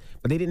classes,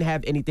 but they didn't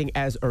have anything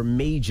as a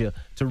major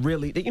to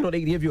really, they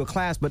give you a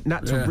class, but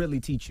not to really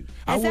teach you.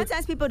 And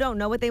sometimes people don't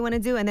know what they want to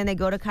do, and then they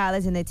go to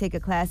college and they take a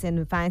class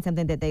and find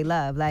something that they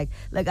love. Like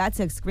I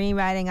took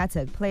screenwriting, I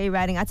took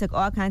playwriting, I took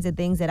all kinds of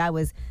things that I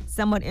was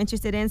somewhat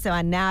interested in, so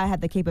I now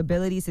have the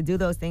capabilities to do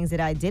those things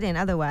that I didn't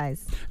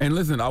otherwise. And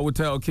listen, I would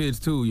tell kids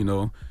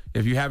too,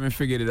 if you haven't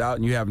figured it out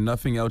and you have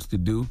nothing else to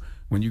do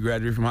when you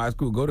graduate from high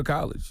school, go to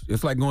college.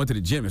 It's like going to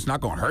the gym. It's not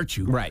going to hurt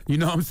you. Right. You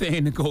know what I'm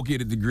saying? To go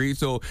get a degree.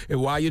 So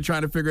while you're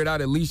trying to figure it out,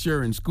 at least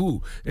you're in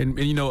school. And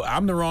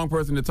I'm the wrong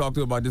person to talk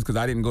to about this because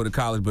I didn't go to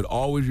college, but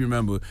always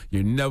remember,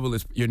 you're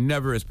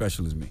never as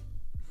special as me.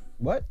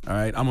 What? All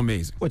right? I'm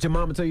amazing. What, your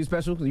mama tell you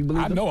special? You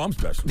believe I know I'm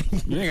special. You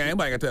ain't got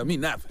anybody can tell me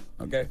nothing,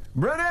 okay?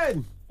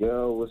 Brennan!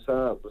 Yo, what's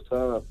up? What's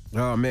up?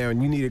 Oh, man,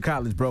 you needed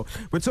college, bro.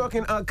 We're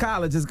talking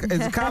college. Is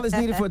college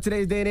needed for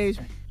today's day and age?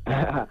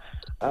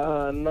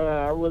 No,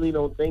 I really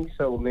don't think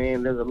so,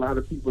 man. There's a lot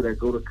of people that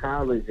go to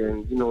college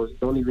and,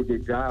 don't even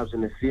get jobs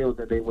in the field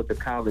that they went to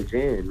college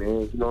in,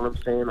 man. You know what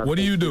I'm saying? What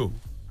do you do?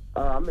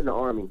 I'm in the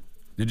Army.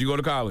 Did you go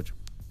to college?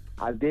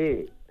 I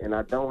did, and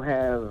I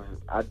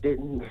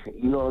didn't,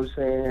 you know what I'm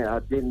saying? I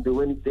didn't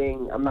do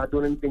anything. I'm not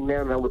doing anything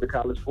now that I went to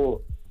college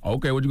for.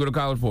 Okay, what'd you go to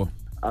college for?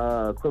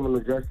 Criminal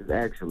justice,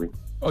 actually.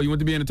 Oh, you went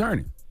to be an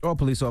attorney? Or a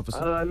police officer?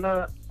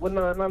 Not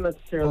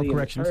necessarily an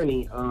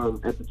attorney.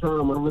 At the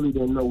time, I really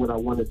didn't know what I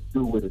wanted to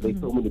do with it. They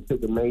told me to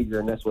pick a major,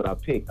 and that's what I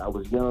picked. I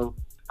was young.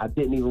 I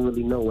didn't even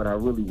really know what I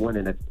really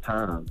wanted at the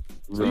time.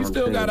 So you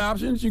still got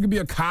options. You could be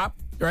a cop,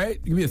 right?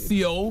 You could be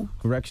a CO.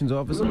 Corrections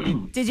officer.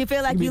 Did you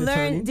feel like you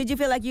learned? Did you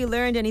feel like you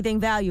learned anything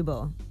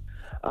valuable?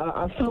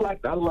 I feel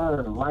like I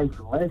learned life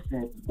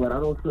lessons, but I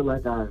don't feel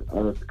like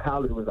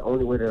college was the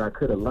only way that I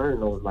could have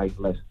learned those life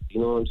lessons.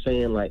 You know what I'm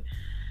saying? Like,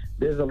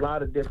 there's a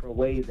lot of different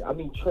ways. I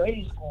mean,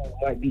 trade school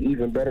might be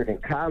even better than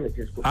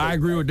colleges. I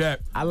agree with that.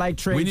 I like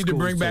trade schools. We need to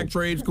bring back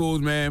trade schools,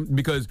 man,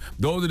 because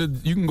those are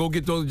you can go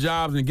get those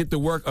jobs and get to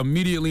work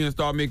immediately and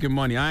start making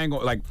money. I ain't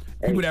gonna,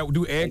 people that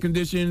do air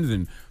conditions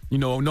and,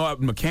 know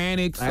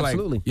mechanics.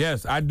 Absolutely.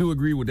 Yes, I do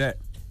agree with that.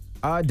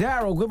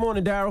 Daryl, good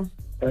morning, Daryl.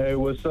 Hey,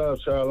 what's up,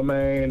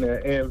 Charlamagne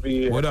and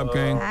Envy? What up,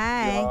 King?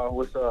 Hi.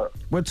 What's up?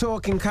 We're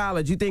talking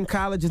college. You think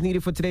college is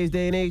needed for today's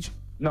day and age?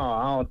 No,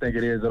 I don't think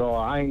it is at all.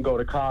 I ain't go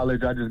to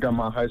college. I just got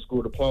my high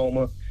school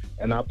diploma,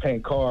 and I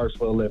paint cars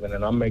for a living,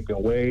 and I'm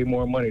making way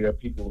more money than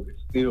people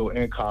still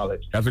in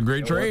college. That's a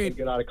great trade. Once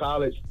they get out of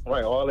college,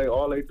 right?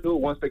 All they do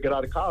once they get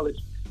out of college,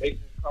 they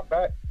just come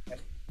back and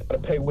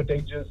gotta pay what they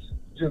just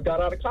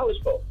got out of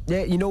college for.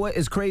 Yeah, you know what?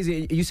 It's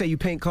crazy. You say you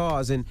paint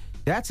cars, and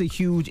that's a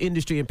huge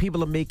industry, and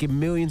people are making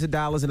millions of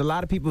dollars, and a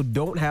lot of people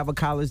don't have a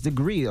college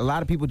degree. A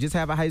lot of people just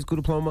have a high school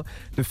diploma.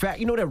 The fact,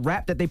 that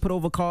wrap that they put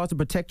over cars to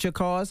protect your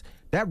cars,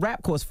 that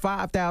wrap costs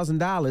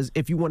 $5,000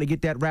 if you want to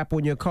get that wrap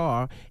on your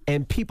car,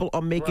 and people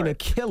are making a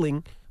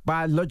killing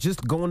by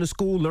just going to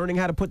school, learning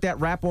how to put that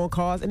wrap on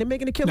cars, and they're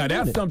making a killing. Now,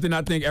 that's something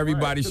I think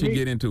everybody should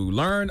get into.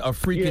 Learn a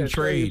freaking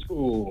trade.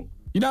 School.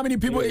 You know how many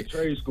people?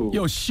 Trade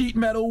school. Sheet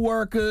metal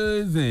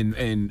workers and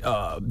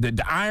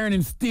the iron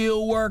and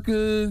steel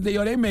workers.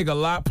 They make a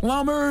lot.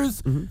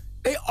 Plumbers. Mm-hmm.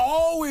 They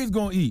always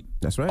gonna eat.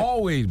 That's right.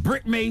 Always.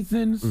 Brick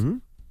masons.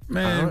 Mm-hmm.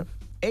 Man.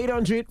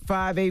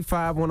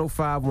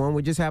 800-585-1051.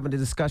 We're just having a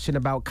discussion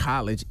about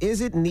college.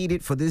 Is it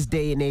needed for this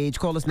day and age?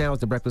 Call us now.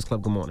 It's The Breakfast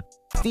Club. Good morning.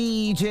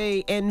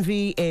 DJ,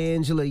 Envy,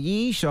 Angela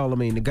Yee,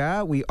 Charlamagne the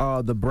God. We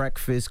are The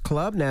Breakfast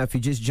Club. Now, if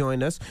you just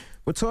joined us,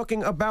 we're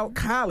talking about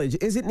college.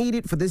 Is it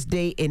needed for this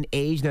day and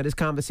age? Now, this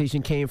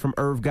conversation came from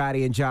Irv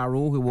Gotti and Ja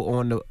Rule, who were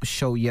on the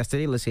show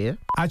yesterday. Let's hear.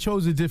 I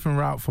chose a different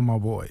route for my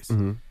boys.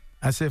 Mm-hmm.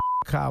 I said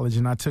college,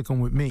 and I took them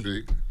with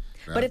me.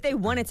 But if they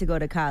wanted to go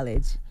to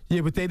college. Yeah,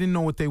 but they didn't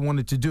know what they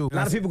wanted to do. A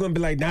lot of people going to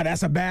be like, nah,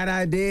 that's a bad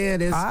idea.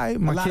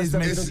 My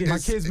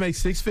kids make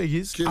six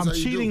figures. I'm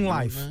cheating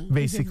life,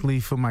 basically,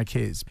 for my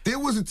kids. There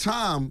was a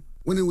time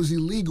when it was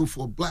illegal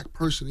for a black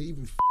person to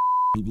even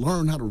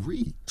learn how to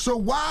read. So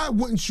why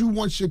wouldn't you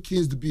want your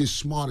kids to be as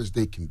smart as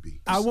they can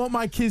be? I want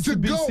my kids to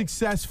be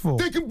successful.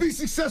 They can be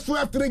successful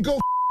after they go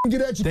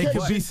get education. They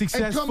can be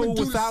successful and come and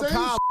do without the same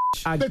college.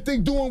 that they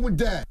doing with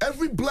that.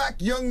 Every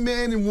black young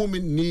man and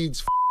woman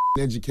needs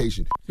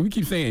education. We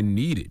keep saying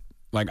needed.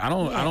 Like I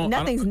don't.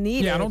 Nothing's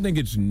needed. Yeah, I don't think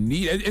it's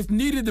needed. It's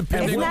needed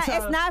depending.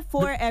 It's not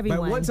for everyone.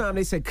 But one time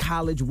they said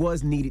college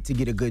was needed to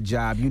get a good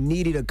job. You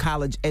needed a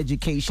college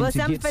education to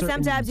get certain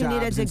sometimes you need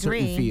a jobs in certain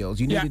degree. fields.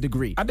 You need a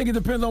degree. I think it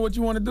depends on what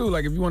you want to do.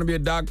 Like if you want to be a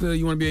doctor,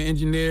 you want to be an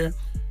engineer,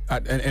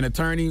 an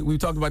attorney. We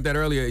talked about that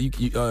earlier.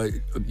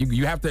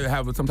 You have to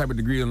have some type of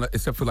degree,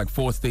 except for like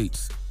 4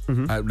 states.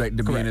 Like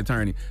to be an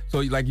attorney. So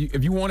like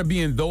if you want to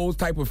be in those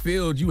type of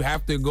fields, you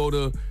have to go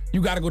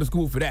to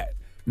school for that.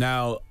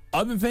 Now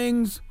other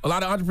things, a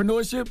lot of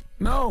entrepreneurship,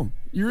 no,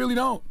 you really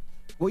don't.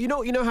 Well, you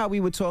know how we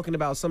were talking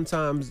about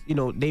sometimes,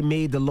 they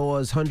made the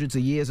laws hundreds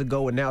of years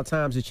ago and now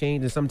times have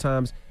changed and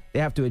sometimes they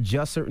have to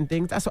adjust certain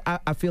things. That's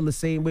what I feel the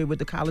same way with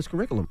the college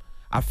curriculum.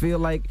 I feel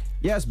like,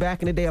 yes,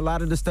 back in the day, a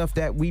lot of the stuff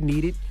that we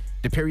needed,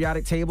 the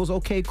periodic tables,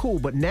 okay, cool.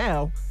 But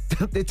now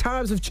the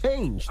times have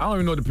changed. I don't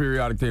even know what the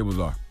periodic tables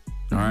are.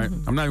 All right,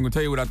 I'm not even gonna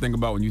tell you what I think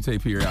about when you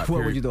take periodic.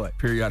 What would you do it?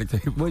 Periodic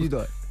table. What would you do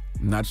it?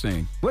 Not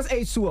saying. What's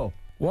H2O?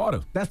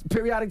 Water. That's the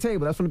periodic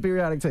table. That's from the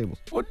periodic tables.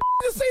 What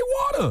just say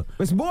water?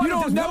 It's more. You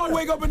don't never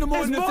wake up in the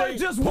morning and say,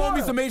 just pour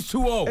me some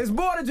H2O. It's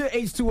more than just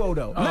H2O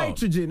though. Oh.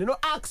 Nitrogen and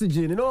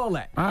oxygen and all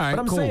that. All right, but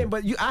I'm cool.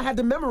 saying, I had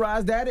to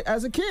memorize that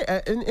as a kid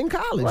in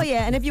college. Well,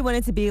 yeah, and if you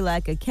wanted to be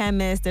like a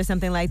chemist or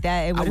something like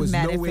that, it would have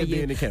mattered for you.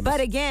 Being a chemist.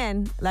 But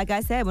again, like I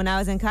said, when I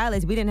was in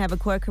college, we didn't have a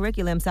core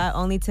curriculum, so I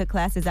only took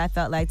classes I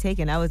felt like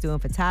taking. I was doing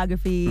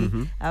photography,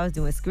 I was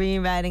doing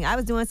screenwriting, I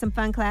was doing some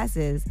fun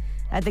classes.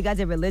 I think I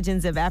did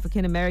religions of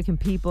African American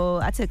people.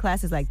 I took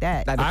classes like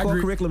that. Like the core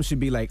curriculum should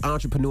be like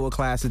entrepreneur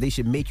classes. They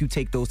should make you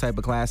take those type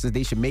of classes.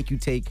 They should make you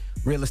take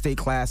real estate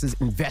classes,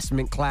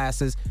 investment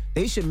classes.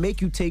 They should make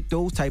you take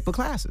those type of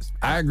classes.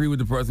 I agree with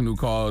the person who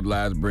called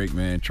last break,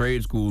 man.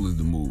 Trade school is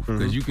the move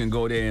because you can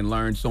go there and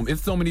learn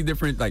it's so many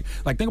different like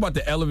think about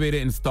the elevator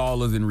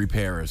installers and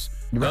repairers.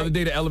 The other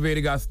day the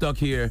elevator got stuck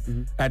here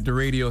at the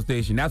radio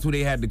station. That's what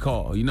they had to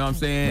call. You know what I'm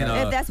saying?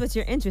 If that's what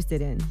you're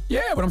interested in.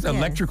 Yeah, but I'm saying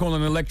electrical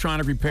and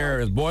electronic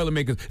repairers, boiler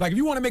makers. Like if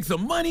you want to make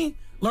some money,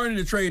 learning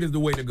the trade is the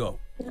way to go.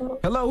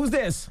 Hello, who's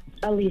this?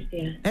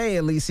 Alicia. Hey,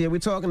 Alicia. We're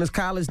talking, is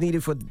college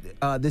needed for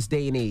this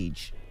day and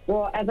age?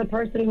 Well, as a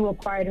person who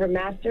acquired her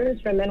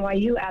master's from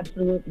NYU,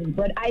 absolutely.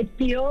 But I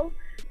feel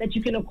that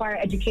you can acquire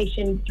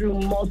education through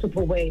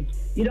multiple ways.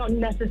 You don't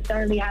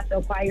necessarily have to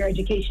acquire your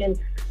education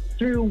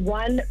through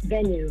one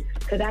venue.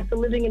 Because after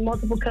living in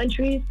multiple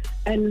countries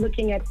and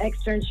looking at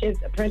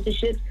externships,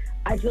 apprenticeships,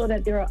 I feel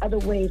that there are other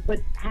ways. But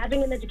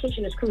having an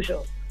education is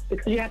crucial,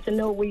 because you have to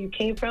know where you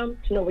came from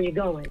to know where you're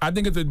going. I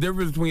think it's a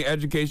difference between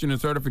education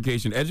and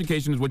certification.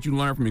 Education is what you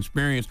learn from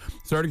experience.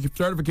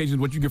 Certification is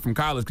what you get from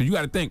college. Because you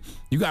got to think,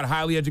 you got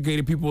highly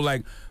educated people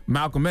like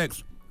Malcolm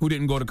X who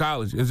didn't go to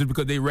college. It's just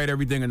because they read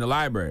everything in the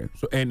library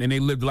and they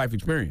lived life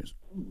experience.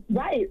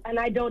 Right, and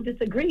I don't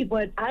disagree,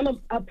 but I'm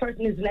a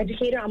person who's an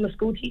educator. I'm a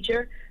school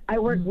teacher. I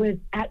work with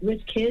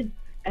at-risk kids,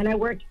 and I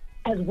work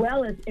as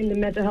well as in the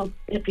mental health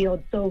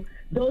field. So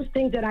those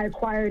things that I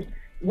acquired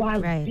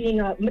while being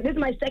this is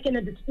my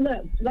second,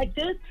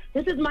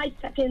 this is my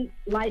second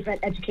life at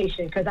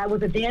education, because I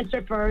was a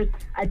dancer first,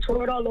 I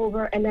toured all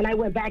over, and then I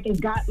went back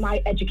and got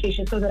my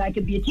education so that I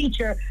could be a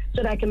teacher,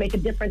 so that I could make a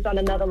difference on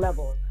another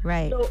level.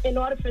 Right. So in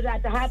order for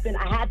that to happen,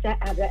 I had to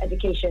have that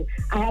education.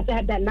 I had to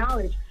have that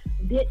knowledge.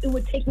 It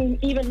would take me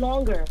even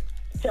longer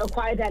to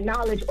acquire that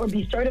knowledge or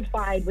be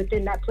certified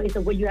within that place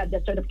of where you have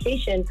that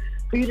certification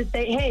for you to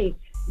say, hey,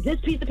 this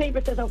piece of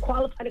paper says I'm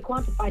qualified and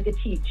quantified to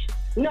teach.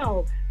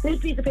 No,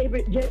 this piece of paper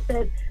just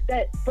says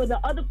that for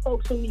the other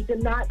folks who need to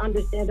not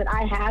understand that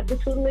I have the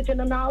tutelage and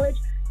the knowledge,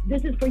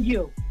 this is for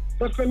you.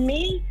 But for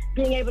me,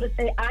 being able to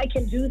say I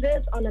can do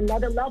this on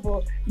another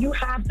level, you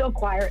have to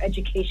acquire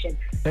education.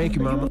 Thank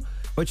you, Mama.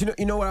 But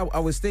you know what I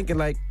was thinking,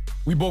 like,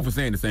 we both were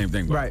saying the same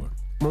thing. Right.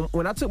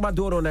 When I took my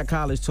daughter on that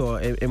college tour,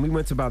 and we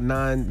went to about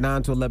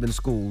 9 to 11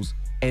 schools,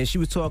 and she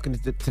was talking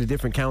to the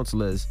different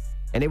counselors,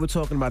 and they were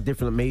talking about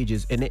different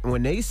majors, and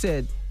when they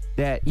said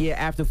that, yeah,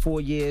 after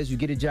 4 years you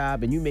get a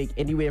job and you make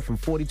anywhere from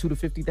 $42,000 to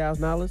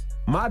 $50,000,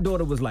 my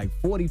daughter was like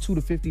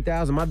 $42,000 to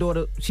 $50,000. My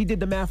daughter, she did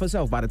the math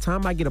herself. By the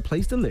time I get a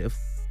place to live,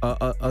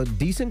 a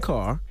decent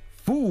car,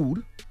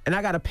 food, and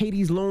I got to pay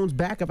these loans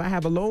back if I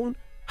have a loan,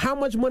 how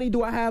much money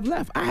do I have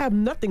left? I have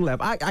nothing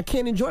left. I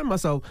can't enjoy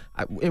myself.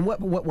 And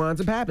what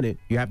winds up happening?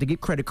 You have to get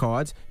credit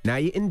cards. Now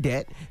you're in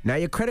debt. Now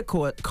your credit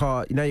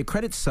now your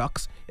credit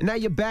sucks. And now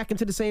you're back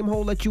into the same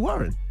hole that you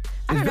were in.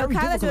 I don't know,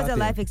 college was a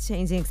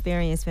life-changing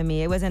experience for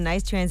me. It was a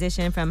nice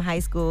transition from high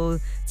school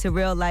to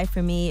real life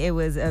for me. It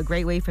was a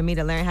great way for me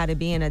to learn how to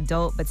be an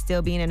adult, but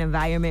still be in an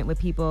environment with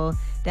people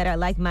that are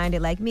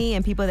like-minded like me,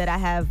 and people that I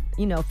have,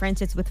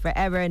 friendships with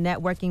forever,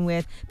 networking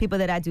with, people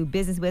that I do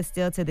business with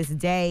still to this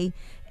day.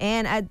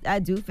 And I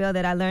do feel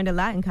that I learned a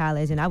lot in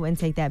college, and I wouldn't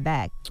take that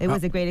back. It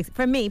was a great,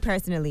 for me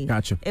personally,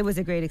 Gotcha. It was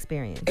a great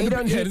experience.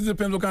 Yeah, this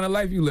depends what kind of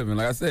life you live in.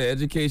 Like I said,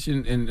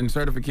 education and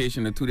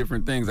certification are two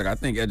different things. Like I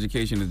think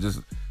education is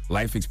just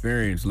life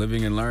experience,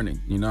 living and learning.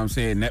 You know what I'm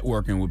saying?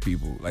 Networking with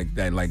people like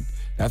that. Like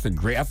that's a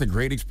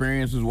great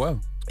experience as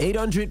well.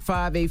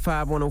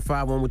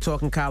 800-585-1051. We're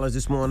talking college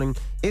this morning.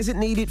 Is it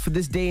needed for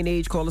this day and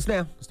age? Call us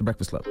now. It's The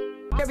Breakfast Club.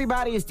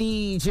 Everybody, it's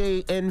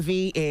DJ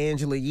NV,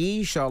 Angela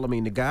Yee,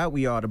 Charlamagne the God.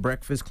 We are the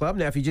Breakfast Club.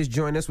 Now, if you just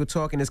joined us, we're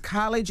talking, is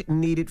college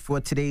needed for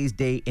today's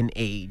day and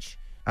age?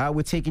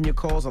 We're taking your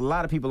calls. A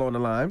lot of people on the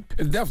line.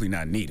 It's definitely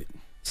not needed.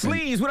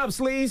 Sleaze, what up,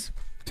 Sleaze?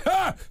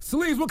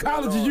 Sleaze, what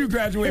college did you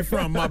graduate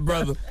from, my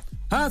brother?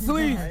 Huh,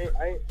 Sleaze?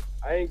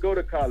 I ain't go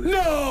to college.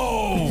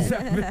 No!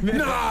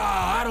 Nah,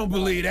 I don't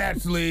believe that,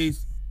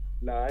 Sleaze.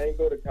 Nah, I ain't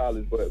go to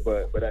college, but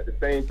at the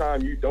same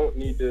time, you don't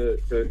need to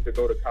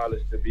go to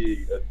college to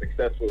be a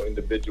successful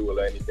individual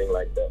or anything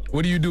like that.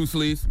 What do you do,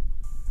 Sleaze?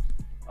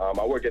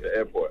 I work at the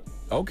airport.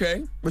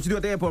 Okay. What you do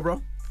at the airport,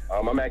 bro?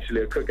 I'm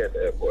actually a cook at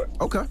the airport.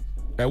 Okay.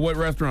 At what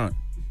restaurant?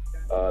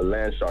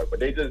 Landshark, but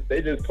they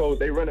just closed.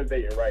 They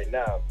renovating right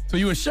now. So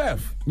you a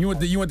chef? You went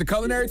to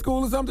culinary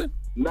school or something?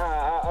 Nah,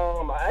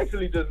 I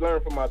actually just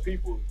learned from my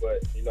peoples, but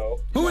you know.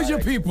 Who is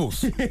your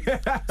peoples?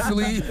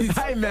 Sleaze.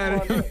 I ain't mad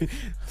at you.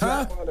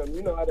 Huh?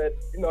 You know how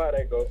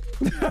that goes.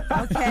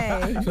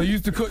 Okay. So you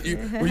used to cook.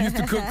 We used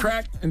to cook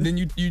crack, and then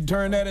you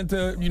turn that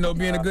into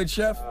being a good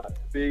chef.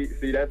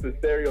 See, that's a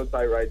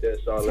stereotype right there,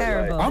 Charlotte.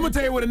 Terrible. I'm gonna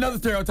tell you what another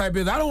stereotype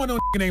is. I don't want no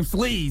named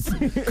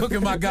Sleaze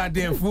cooking my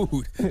goddamn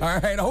food. All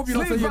right, I hope you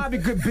don't say Sleaze probably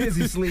good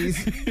busy,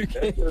 Sleaze.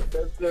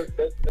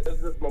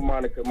 That's just my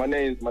moniker. My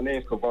name's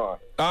Kavan.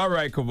 All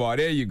right, Kavar,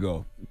 there you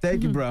go.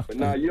 Thank you, bro. But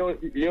nah, you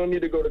don't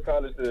need to go to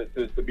college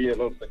to be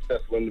an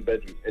unsuccessful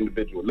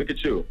individual. Look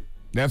at you.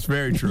 That's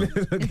very true.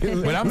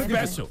 But I'm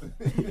special.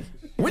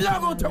 When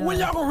y'all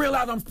gonna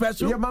realize I'm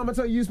special? Your mama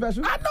told you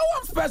special? I know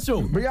I'm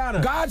special.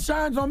 Brianna. God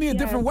shines on me a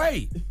different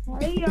way.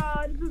 Hey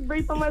y'all, this is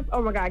Bree from West.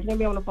 Oh my God, I can't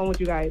be on the phone with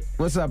you guys.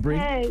 What's up, Bree?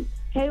 Hey,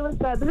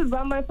 what's up? This is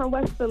Bummer from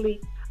West Philly.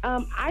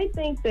 I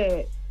think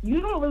that you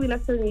don't really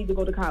necessarily need to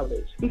go to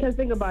college because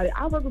think about it.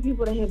 I work with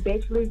people that have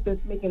bachelors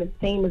that's making the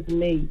same as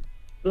me.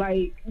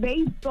 Like,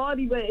 they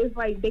salty, but it's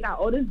like they got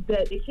all this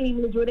debt. They can't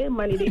even enjoy their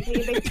money. They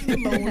can't make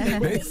loans.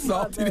 They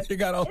salty, they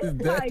got all this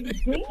debt. Like,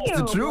 damn.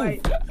 It's the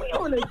truth. Like, we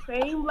on the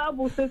same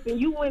level, sis, and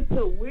you went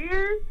to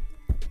where?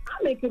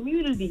 I'm in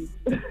community.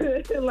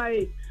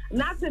 Like,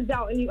 not to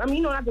doubt any. I mean,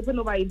 you don't have to put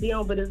nobody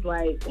down, but it's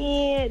like,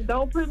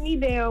 don't put me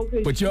down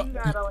because you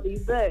got all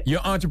these debts. Your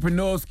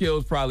entrepreneurial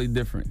skills probably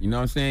different. You know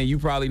what I'm saying? You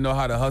probably know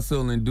how to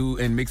hustle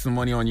and make some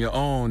money on your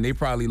own. They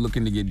probably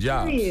looking to get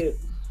jobs. Period.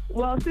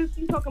 Well, since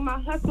you're talking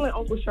about hustling,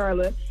 Uncle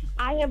Charlotte,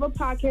 I have a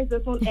podcast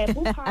that's on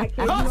Apple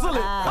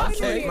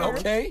Podcasts.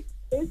 Okay.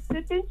 It's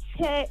Sip and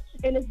Chat,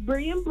 and it's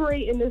Bree and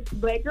Bree, and it's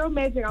Black Girl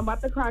Magic. I'm about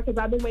to cry because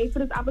I've been waiting for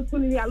this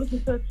opportunity. I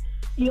listen to,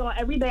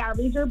 every day. I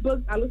read your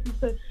books. I listen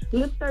to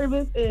Lip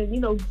Service and,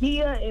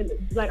 Gia, and,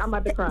 I'm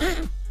about to cry.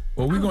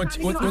 Well, what's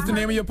the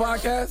name of your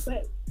podcast?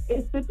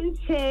 It's Sip and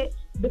Chat.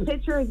 The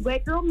picture is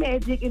Black Girl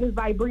Magic, and it's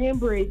by Bree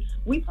and Bree.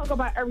 We talk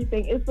about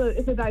everything. It's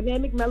a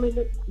dynamic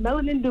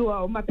melanin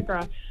duo. I'm about to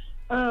cry.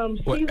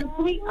 She's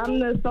sweet. I'm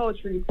the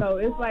sultry. So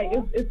it's like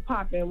it's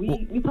popping.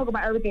 We talk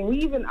about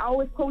everything. I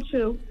always coach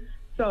you.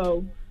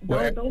 So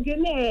don't get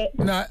mad.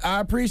 No, I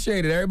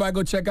appreciate it. Everybody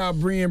go check out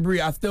Bree and Bree.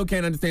 I still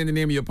can't understand the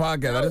name of your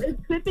podcast.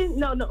 It's Sippin'.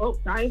 No.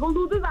 I ain't gonna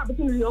lose this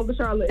opportunity, Uncle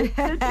Charlotte. It's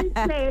Sip and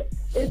Chat.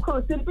 It's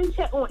called Sip and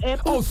Chat on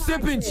Apple. Oh,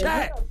 Sip and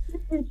Chat.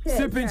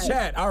 Sip and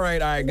Chat. All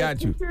right,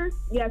 got you.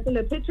 Yes, and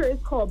the picture is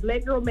called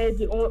Black Girl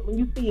Magic when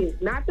you see it.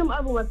 Not them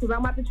other ones, because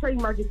I'm about to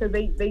trademark it because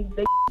they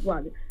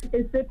want it.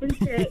 It's Sip and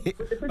Chat.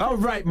 All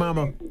right,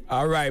 mama.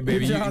 All right,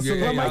 baby.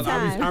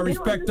 I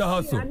respect the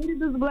hustle. I needed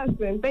this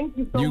blessing. Thank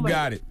you so much. You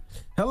got it.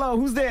 Hello,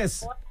 who's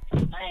this?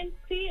 I'm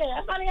Tia.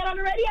 I finally got on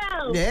the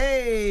radio.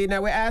 Hey,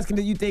 now we're asking,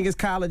 do you think is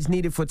college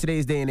needed for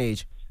today's day and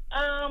age?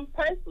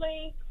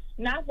 Personally,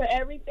 not for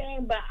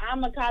everything, but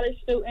I'm a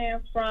college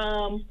student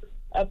from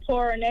a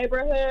poorer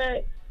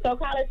neighborhood, so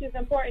college is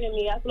important to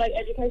me. I feel like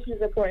education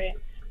is important.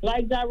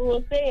 Like Ja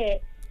Rule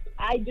said,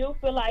 I do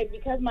feel like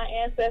because my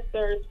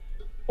ancestors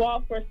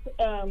fought for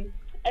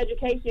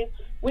education,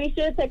 we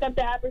should take up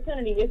the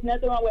opportunity. There's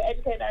nothing wrong with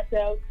educating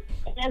ourselves.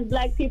 And as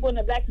Black people in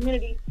the Black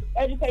community,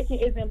 education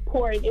is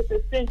important. It's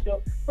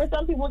essential. For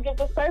some people, it gives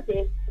us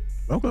purpose.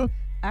 Okay. All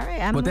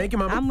right. Thank you,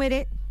 Mama. I'm with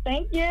it.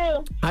 Thank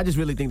you. I just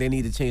really think they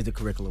need to change the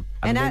curriculum.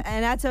 And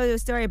I told you a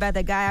story about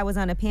the guy I was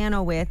on a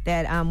panel with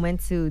that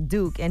went to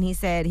Duke, and he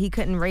said he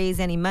couldn't raise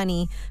any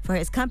money for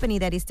his company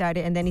that he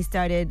started, and then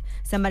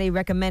somebody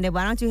recommended,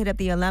 why don't you hit up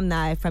the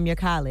alumni from your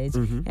college?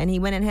 Mm-hmm. And he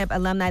went and hit up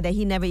alumni that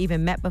he never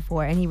even met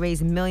before, and he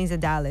raised millions of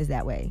dollars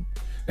that way,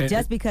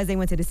 just because they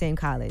went to the same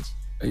college.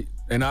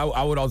 And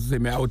I would also say,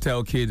 man, I would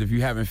tell kids, if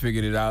you haven't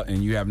figured it out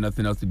and you have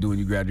nothing else to do when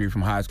you graduate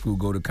from high school,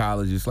 go to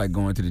college. It's like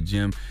going to the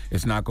gym.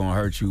 It's not going to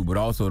hurt you. But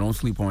also, don't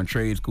sleep on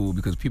trade school,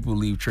 because people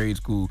leave trade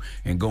school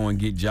and go and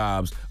get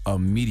jobs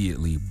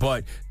immediately.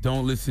 But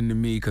don't listen to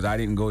me, because I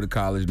didn't go to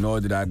college,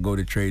 nor did I go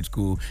to trade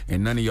school,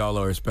 and none of y'all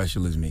are as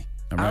special as me.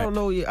 Right? I don't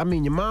know. I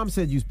mean, your mom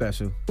said you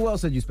special. Who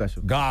else said you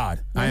special? God.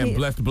 I am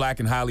blessed, Black,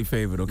 and highly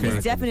favored, okay?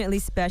 He's definitely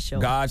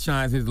special. God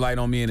shines his light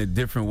on me in a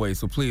different way.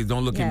 So please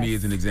don't look at me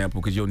as an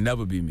example, because you'll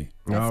never be me.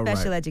 That's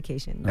special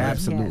education.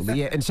 Absolutely. Yes.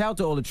 Yeah. And shout out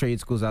to all the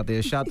trade schools out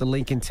there. Shout out to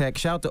Lincoln Tech.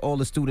 Shout out to all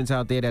the students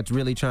out there that's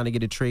really trying to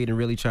get a trade and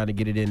really trying to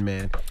get it in,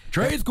 man.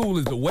 Trade school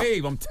is the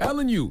wave. I'm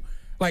telling you.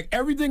 Like,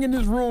 everything in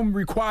this room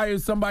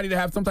requires somebody to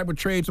have some type of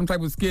trade, some type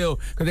of skill,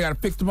 because they got to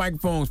fix the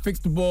microphones, fix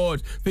the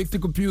boards, fix the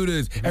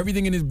computers,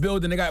 everything in this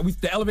building.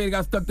 The elevator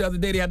got stuck the other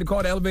day. They had to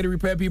call the elevator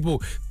repair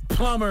people,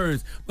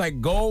 plumbers.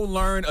 Like, go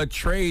learn a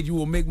trade. You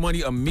will make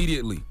money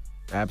immediately.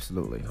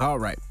 Absolutely. All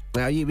right.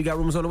 Now, we got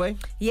rumors on the way?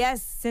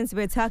 Yes, since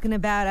we're talking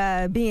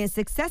about being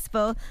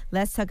successful,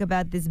 let's talk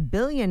about this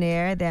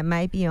billionaire that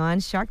might be on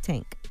Shark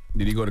Tank.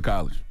 Did he go to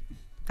college?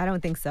 I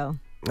don't think so.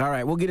 All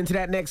right, we'll get into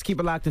that next. Keep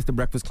it locked. It's The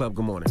Breakfast Club.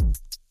 Good morning.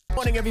 Good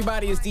morning,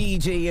 everybody. It's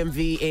DJ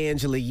MV,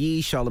 Angela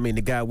Yee, Charlamagne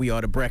the Guy. We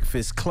are The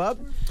Breakfast Club.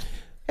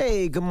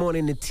 Hey, good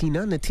morning,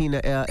 Natina.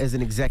 Natina is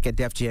an exec at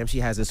Def Jam. She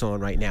has us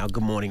on right now.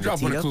 Good morning, Drop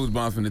Natina. one of the clues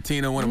bombs from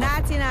Natina.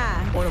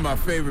 One of my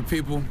favorite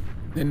people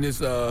in this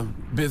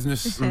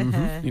business.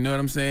 You know what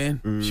I'm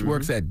saying? She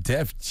works at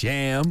Def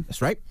Jam.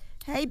 That's right.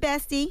 Hey,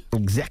 bestie.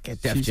 Exec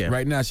at Def Jam.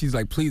 Right now, she's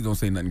like, please don't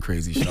say nothing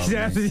crazy,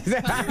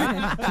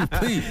 Charlamagne.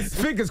 Please.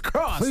 Fingers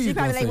crossed. She's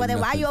probably like, well, then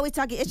why nothing. you always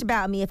talking ish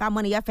about me if I'm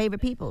one of your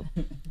favorite people?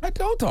 I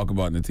don't talk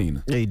about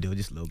Natina. Yeah, you do,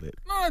 just a little bit.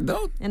 No, I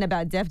don't. And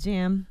about Def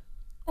Jam.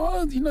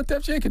 Well, you know,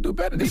 Def Jam can do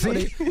better.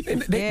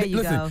 There you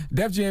listen, go.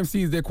 Def Jam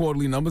sees their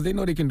quarterly numbers. They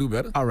know they can do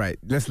better. All right,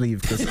 let's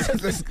leave. You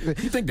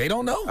think they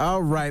don't know?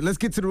 All right, let's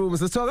get to the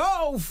rumors. Let's talk.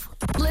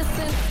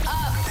 Listen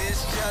up.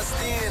 This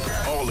just in.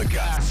 All the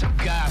gossip.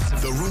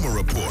 The Rumor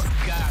Report.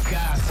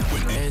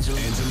 With Angela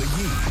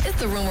Yee. It's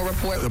the Rumor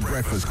Report. The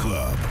Breakfast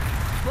Club.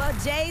 Well,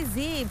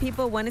 Jay-Z,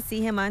 people want to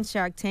see him on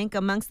Shark Tank.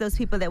 Amongst those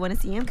people that want to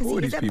see him, because Who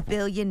are he's these a people?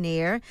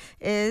 billionaire,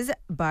 is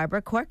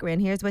Barbara Corcoran.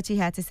 Here's what she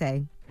had to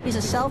say. He's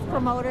a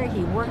self-promoter.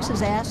 He works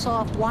his ass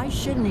off. Why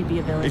shouldn't he be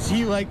a billionaire? Is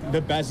he like the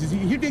best?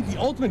 He'd be the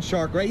ultimate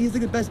shark, right? He's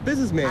like the best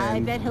businessman. I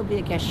bet he'll be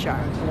a guest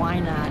shark. Why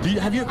not?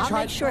 Have you ever I'll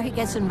tried? make sure he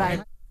gets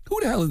invited. Who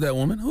the hell is that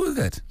woman? Who is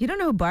that? You don't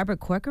know who Barbara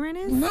Corcoran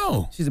is?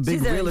 No. She's a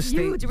big real estate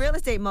huge real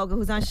estate mogul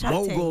who's on Shark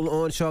Tank. mogul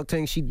on Shark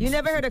Tank. You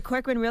never heard of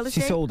Corcoran Real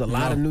Estate? She sold a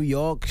lot of New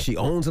York. She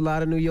owns a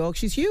lot of New York.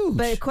 She's huge.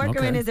 But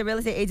Corcoran is a real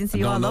estate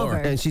agency all over.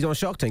 And she's on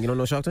Shark Tank. You don't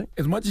know Shark Tank?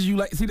 As much as you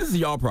like, see, this is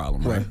y'all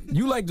problem, right?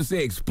 You like to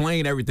say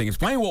explain everything,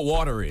 explain what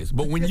water is.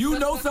 But when you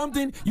know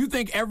something, you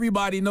think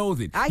everybody knows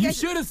it. You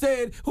should have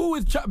said, who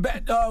is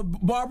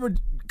Barbara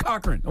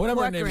Corcoran, or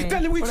whatever her name is.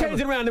 Then we change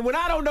it around. And when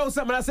I don't know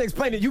something, I say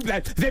explain it. You be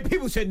like, then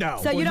people should know.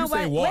 So you don't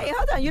watch? Wait,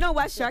 hold on. You don't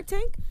watch Shark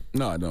Tank?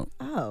 No, I don't.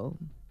 Oh,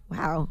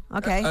 wow.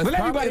 Okay. But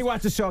everybody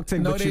watches Shark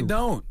Tank. No, but they you.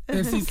 don't.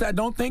 And see, I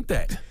don't think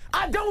that.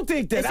 I don't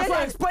think that. That's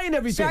why I explain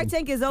everything. Shark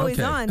Tank is always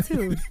Okay. on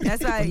too.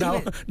 That's why.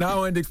 Now I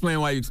want to explain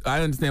why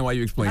I understand why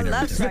you explain I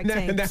love everything.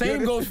 Shark Tank.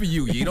 Same goes for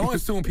you. You don't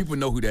assume people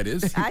know who that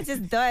is. I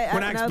just thought.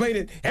 When I explain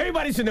it,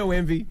 everybody should know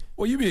Envy.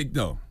 Well, you be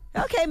no.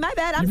 Okay, my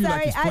bad. I'm You sorry.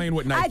 like explain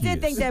what Nike I did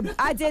is. think that.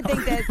 I did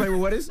think that. Wait,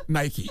 what is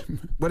Nike?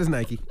 What is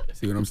Nike?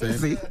 See what I'm saying?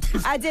 See?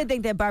 I did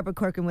think that Barbara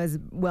Corcoran was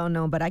well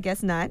known, but I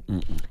guess not.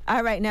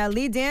 All right, now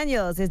Lee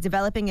Daniels is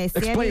developing a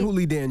Explain who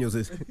Lee Daniels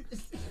is.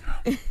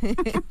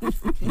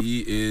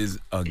 He is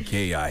a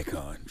gay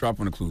icon. Drop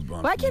on the clues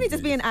bomb. Why can't he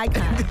just be an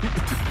icon?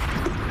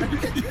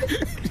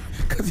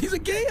 Because he's a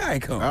gay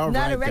icon. All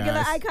Not right, a regular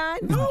guys. icon?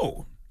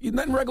 No. He's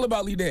nothing regular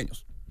about Lee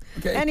Daniels.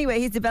 Okay. Anyway,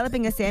 he's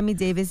developing a Sammy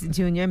Davis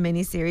Jr.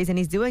 miniseries, and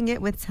he's doing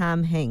it with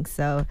Tom Hanks.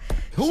 So,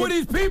 Who are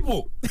these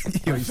people?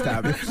 Yo, you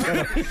stop it. Shut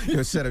up.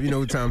 Yo, shut up. You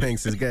know who Tom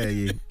Hanks is.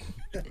 Gay.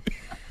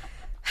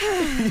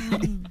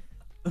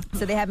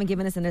 so they haven't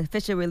given us an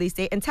official release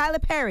date. And Tyler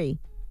Perry.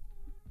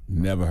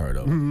 Never heard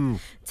of him.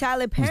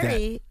 Tyler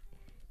Perry,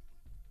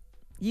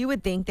 you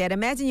would think that,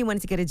 imagine you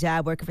wanted to get a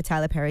job working for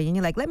Tyler Perry, and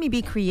you're like, let me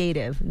be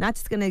creative. Not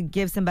just going to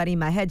give somebody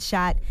my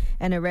headshot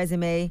and a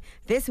resume.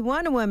 This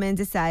one woman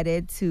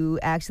decided to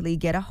actually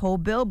get a whole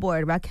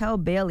billboard. Raquel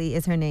Bailey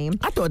is her name.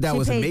 I thought that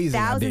was She paid amazing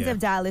thousands idea. of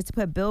dollars to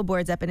put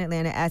billboards up in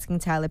Atlanta asking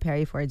Tyler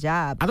Perry for a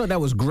job. I thought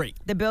that was great.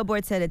 The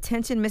billboard said,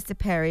 attention, Mr.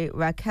 Perry,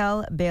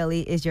 Raquel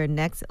Bailey is your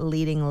next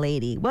leading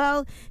lady.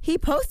 Well, he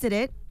posted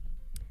it,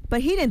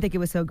 but he didn't think it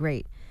was so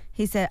great.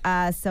 He said,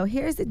 so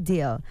here's the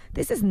deal.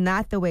 This is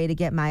not the way to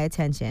get my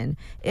attention.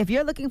 If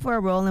you're looking for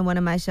a role in one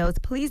of my shows,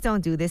 please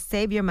don't do this.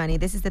 Save your money.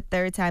 This is the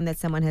third time that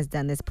someone has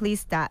done this. Please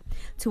stop.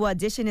 To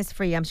audition is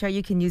free. I'm sure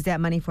you can use that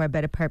money for a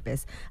better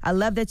purpose. I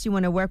love that you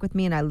want to work with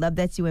me, and I love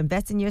that you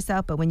invest in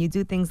yourself, but when you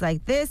do things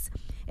like this,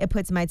 it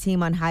puts my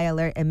team on high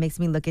alert and makes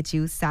me look at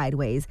you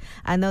sideways.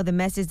 I know the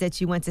message that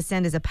you want to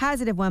send is a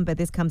positive one, but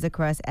this comes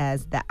across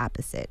as the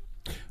opposite.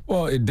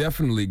 Well, it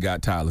definitely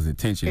got Tyler's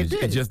attention. It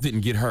did. It just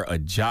didn't get her a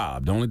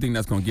job. The only thing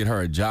that's going to get her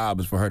a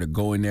job is for her to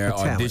go in there, The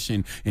talent.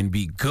 audition, and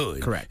be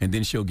good. Correct. And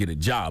then she'll get a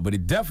job. But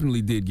it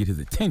definitely did get his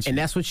attention. And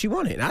that's what she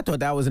wanted. And I thought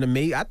that was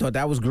I thought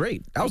that was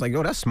great. I was like,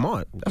 yo, that's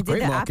smart. That's She did great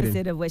the marketing.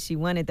 opposite of what she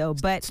wanted, though.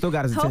 But Still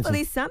got his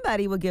hopefully attention.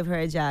 somebody will give her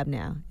a job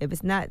now. If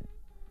it's not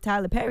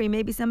Tyler Perry,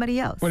 maybe somebody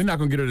else. Well, they're not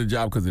going to get her the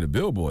job because of the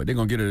billboard. They're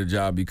going to get her the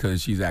job because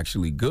she's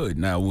actually good.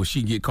 Now, will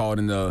she get called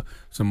into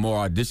some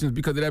more auditions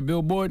because of that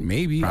billboard?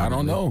 Maybe. I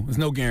don't know. There's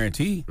no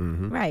guarantee.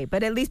 Right,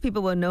 but at least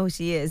people will know who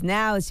she is.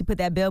 Now, she put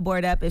that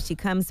billboard up. If she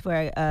comes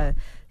for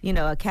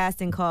a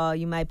casting call,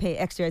 you might pay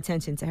extra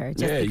attention to her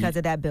just because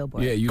of that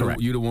billboard. Yeah,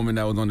 you the woman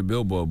that was on the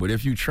billboard. But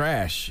if you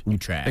trash, they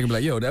can be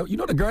like, yo,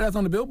 the girl that's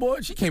on the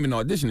billboard, she came in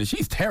audition and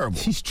she's terrible.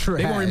 She's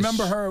trash. They're going to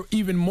remember her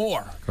even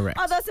more. Correct.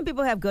 Although some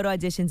people have good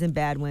auditions and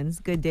bad ones.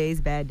 Good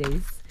days, bad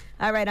days.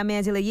 All right, I'm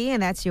Angela Yee,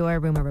 and that's your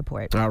rumor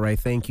report. All right,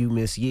 thank you,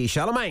 Miss Yee.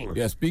 Charlamagne.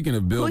 Yeah, speaking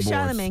of billboards. Who's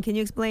Charlamagne? Can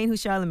you explain who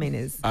Charlamagne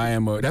is? I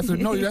am. That's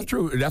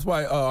true. That's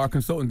why our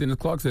consultant, Dennis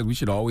Clark, says we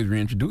should always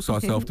reintroduce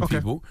ourselves to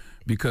people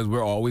because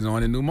we're always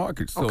on in new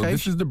markets. So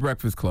this is The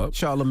Breakfast Club.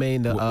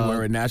 Charlamagne.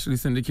 We're a nationally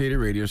syndicated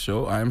radio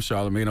show. I am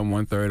Charlamagne. I'm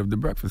 1/3 of The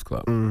Breakfast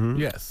Club. Mm-hmm.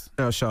 Yes.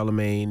 Now,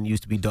 Charlamagne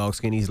used to be dark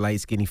skinny. He's light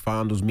skinny.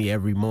 Fondles me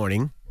every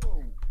morning.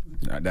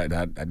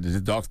 This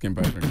dark skin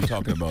person you're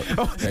talking about.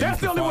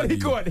 That's the only one he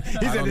caught.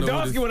 He said the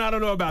dark skin one I don't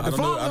know about.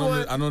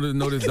 I don't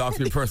know this dark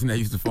skin person that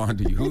used to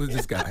fondle you. Who is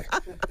this guy?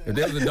 If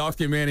there's a dark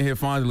skinned man in here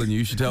fondling you,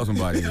 you should tell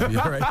somebody.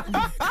 All right?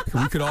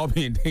 We could all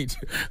be in danger.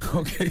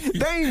 Okay.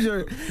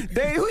 Danger.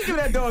 Who you give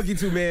that doggy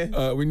to,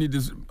 man? We need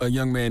a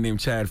young man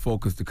named Chad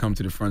Focus to come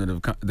to the front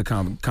of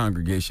the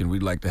congregation.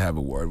 We'd like to have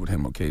a word with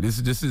him. Okay. This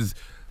is.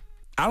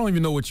 I don't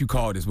even know what you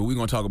call this, but we're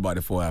going to talk about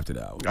it for after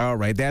the hour. All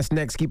right, that's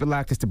next. Keep it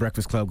locked. It's The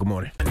Breakfast Club. Good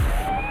morning. It's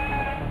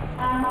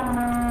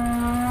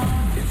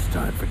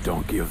time for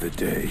Donkey of the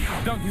Day.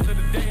 Donkeys of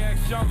the Day,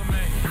 ask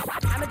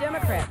Charlamagne. I'm a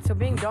Democrat, so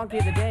being Donkey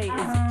of the Day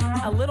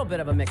is a little bit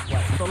of a mixed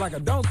blessing. So like a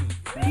donkey.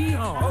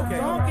 Yeehaw. Okay.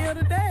 Donkey of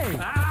the Day.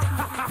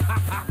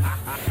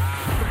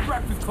 The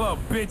Breakfast Club,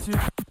 bitches.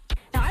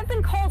 Now, I've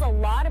been called a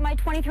lot in my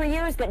 23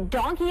 years, but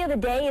Donkey of the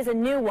Day is a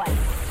new one.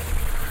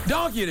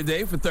 Donkey of the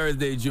Day for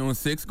Thursday, June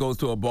 6th goes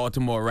to a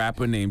Baltimore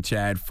rapper named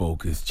Chad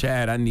Focus.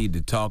 Chad, I need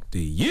to talk to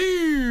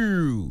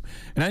you.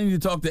 And I need to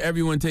talk to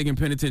everyone taking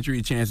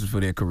penitentiary chances for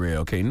their career,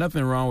 okay?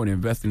 Nothing wrong with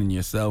investing in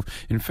yourself.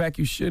 In fact,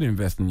 you should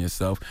invest in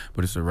yourself,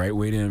 but it's the right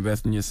way to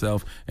invest in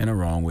yourself and a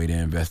wrong way to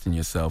invest in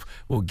yourself.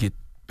 We'll get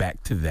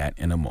back to that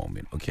in a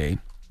moment, okay?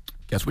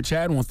 Guess what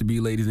Chad wants to be,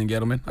 ladies and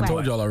gentlemen? I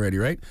told y'all already,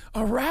 right?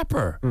 A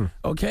rapper,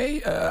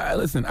 okay?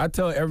 Listen, I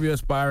tell every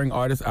aspiring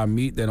artist I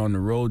meet that on the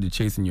road to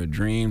chasing your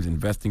dreams,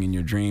 investing in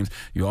your dreams,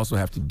 you also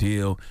have to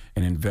deal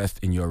and invest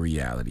in your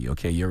reality,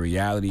 okay? Your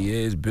reality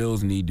is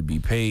bills need to be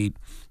paid.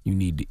 You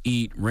need to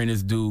eat, rent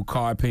is due,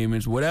 car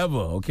payments, whatever,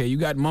 okay? You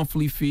got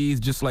monthly fees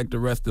just like the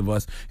rest of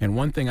us. And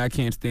one thing I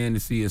can't stand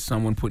to see is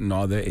someone putting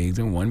all their eggs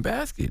in one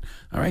basket,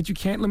 all right? You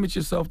can't limit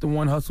yourself to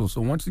one hustle.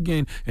 So once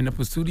again, in the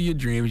pursuit of your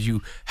dreams,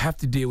 you have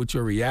to deal with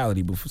your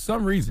reality. But for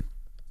some reason,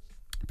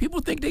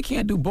 people think they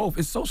can't do both.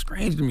 It's so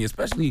strange to me,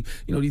 especially,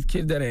 these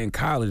kids that are in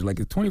college.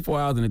 Like, it's 24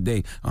 hours in a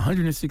day,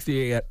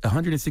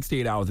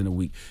 168 hours in a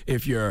week.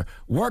 If you're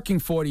working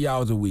 40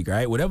 hours a week, all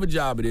right, whatever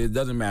job it is,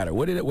 doesn't matter.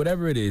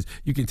 Whatever it is,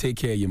 you can take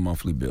care of your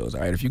monthly bills,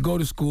 all right? If you go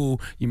to school,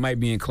 you might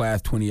be in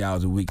class 20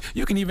 hours a week.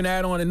 You can even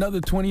add on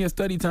another 20 of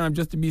study time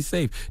just to be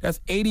safe.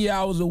 That's 80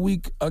 hours a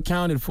week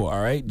accounted for,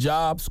 all right?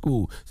 Job,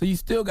 school. So you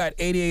still got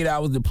 88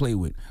 hours to play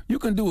with. You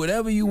can do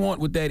whatever you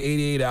want with that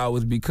 88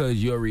 hours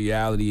because your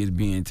reality is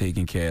being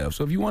taken care of.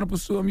 So if you want to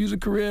pursue a music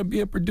career,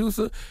 be a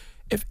producer,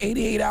 if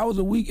 88 hours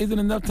a week isn't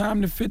enough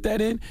time to fit that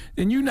in,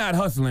 then you're not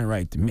hustling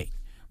right to me.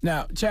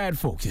 Now, Chad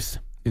Focus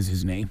is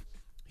his name.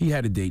 He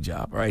had a day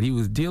job, all right? He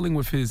was dealing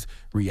with his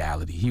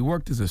reality. He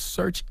worked as a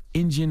search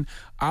engine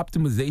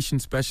optimization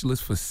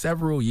specialist for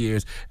several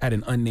years at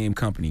an unnamed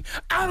company.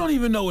 I don't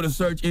even know what a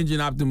search engine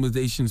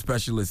optimization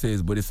specialist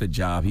is, but it's a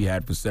job he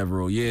had for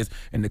several years,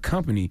 and the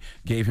company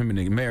gave him an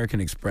American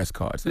Express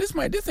card. So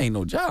this ain't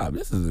no job.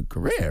 This is a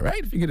career,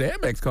 right? If you get an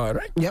Amex card,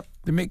 right? Yep.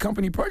 To make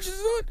company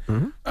purchases on?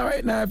 Mm-hmm. All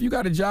right, now, if you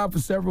got a job for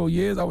several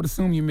years, I would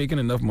assume you're making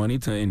enough money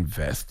to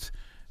invest.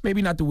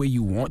 Maybe not the way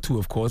you want to,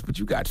 of course, but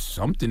you got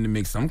something to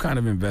make some kind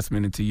of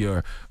investment into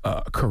your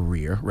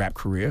rap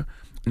career.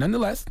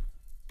 Nonetheless,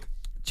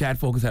 Chad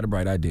Focus had a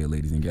bright idea,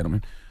 ladies and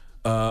gentlemen.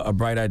 A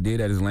bright idea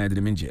that has landed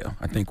him in jail.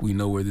 I think we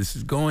know where this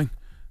is going.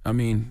 I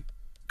mean,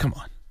 come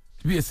on.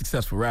 To be a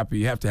successful rapper,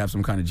 you have to have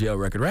some kind of jail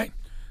record, right?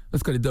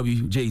 Let's go to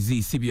WJZ,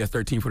 CBS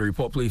 13 for the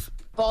report, please.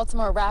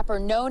 Baltimore rapper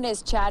known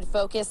as Chad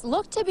Focus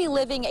looked to be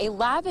living a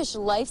lavish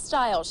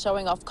lifestyle,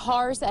 showing off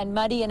cars and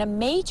money and a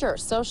major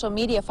social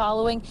media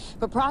following,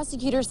 but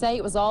prosecutors say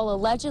it was all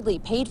allegedly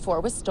paid for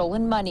with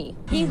stolen money.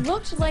 He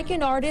looked like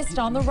an artist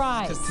on the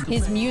rise.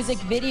 His music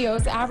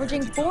videos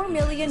averaging 4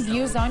 million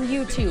views on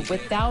YouTube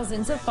with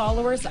thousands of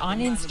followers on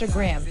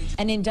Instagram.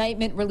 An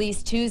indictment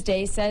released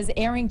Tuesday says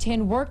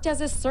Arrington worked as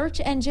a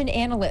search engine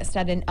analyst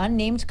at an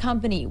unnamed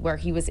company where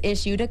he was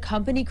issued a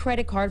company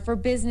credit card for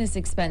business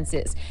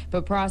expenses.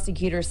 But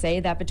prosecutors say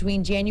that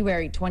between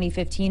January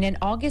 2015 and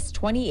August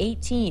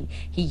 2018,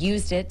 he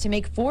used it to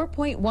make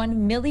 $4.1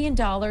 million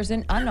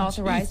in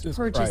unauthorized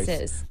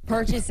purchases.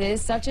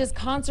 Purchases such as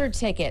concert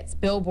tickets,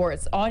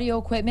 billboards, audio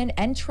equipment,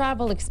 and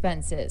travel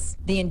expenses.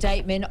 The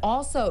indictment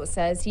also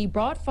says he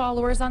brought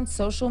followers on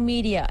social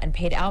media and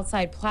paid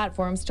outside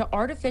platforms to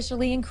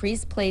artificially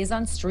increase plays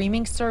on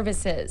streaming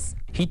services.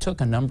 He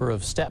took a number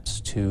of steps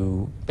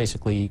to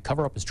basically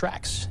cover up his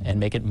tracks and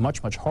make it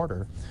much, much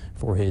harder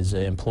for his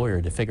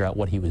employer to figure out out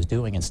what he was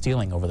doing and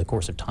stealing over the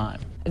course of time.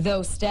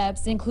 Those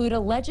steps include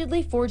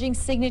allegedly forging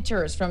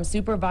signatures from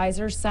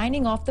supervisors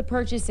signing off the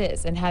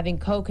purchases and having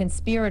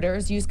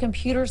co-conspirators use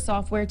computer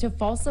software to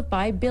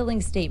falsify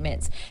billing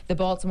statements. The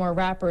Baltimore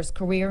rapper's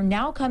career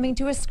now coming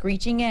to a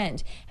screeching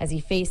end as he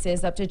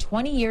faces up to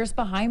 20 years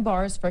behind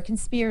bars for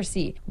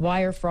conspiracy,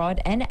 wire fraud,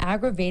 and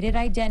aggravated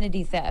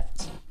identity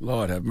theft.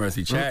 Lord have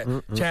mercy. Chad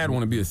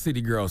want to be a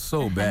city girl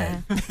so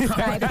bad.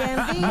 My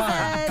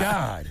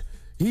God.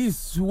 He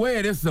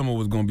swear this summer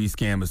was going to be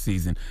scammer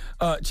season.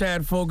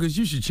 Chad Focus,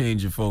 you should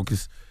change your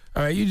focus.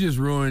 All right, you just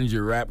ruined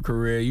your rap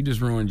career. You just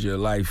ruined your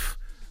life,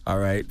 all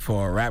right,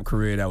 for a rap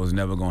career that was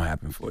never going to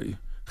happen for you.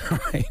 All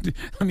right,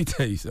 let me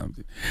tell you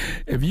something.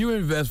 If you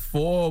invest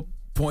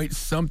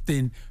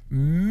 $4-point-something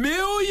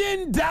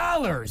million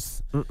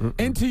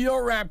into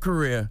your rap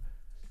career,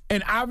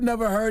 and I've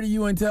never heard of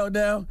you until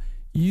now,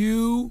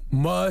 you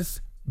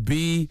must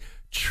be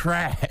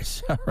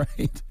trash, all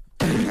right?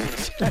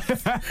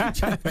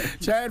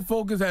 Chad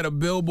Focus had a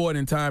billboard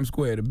in Times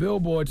Square. The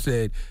billboard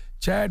said,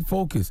 Chad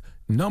Focus,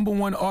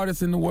 #1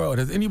 artist in the world.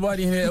 Has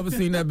anybody in here ever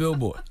seen that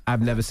billboard?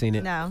 I've never seen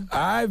it. No.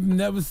 I've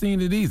never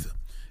seen it either.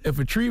 If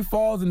a tree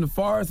falls in the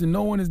forest and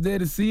no one is there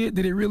to see it,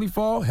 did it really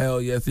fall? Hell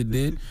yes, it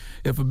did.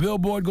 If a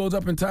billboard goes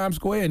up in Times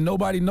Square and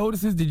nobody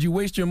notices, did you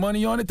waste your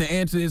money on it? The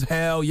answer is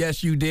hell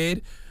yes, you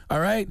did. All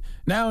right?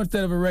 Now,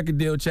 instead of a record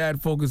deal,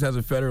 Chad Focus has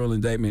a federal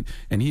indictment,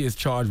 and he is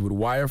charged with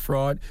wire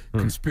fraud,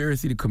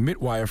 conspiracy to commit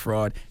wire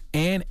fraud,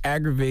 and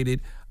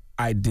aggravated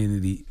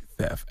identity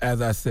theft. As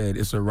I said,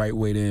 it's a right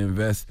way to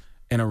invest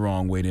and a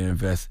wrong way to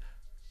invest.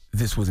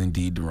 This was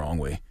indeed the wrong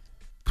way.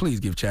 Please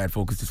give Chad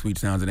Focus the sweet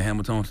sounds of the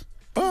Hamiltons.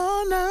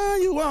 Oh, now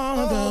you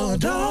are the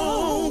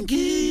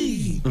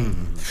donkey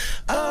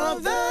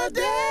of the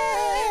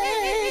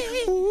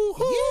day.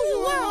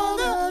 You are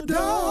the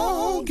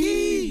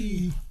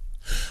donkey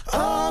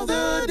of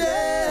the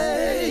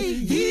day.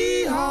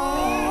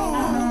 Yee-haw.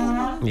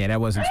 Yeah,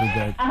 that wasn't too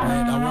good.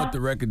 And I want the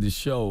record to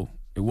show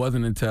it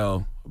wasn't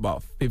until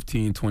about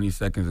 15, 20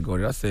 seconds ago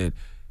that I said,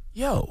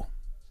 yo,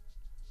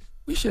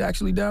 we should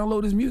actually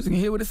download his music and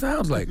hear what it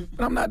sounds like.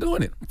 But I'm not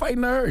doing it. I'm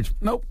fighting the urge.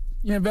 Nope.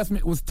 Your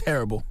investment was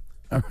terrible.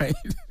 All right?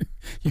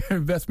 Your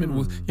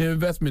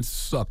investment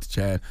sucked,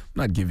 Chad. I'm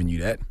not giving you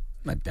that.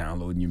 I'm not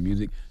downloading your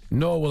music.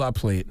 Nor will I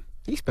play it.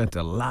 He spent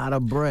a lot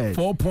of bread.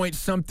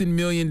 $4-point-something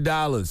million.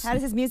 How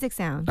does his music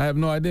sound? I have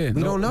no idea.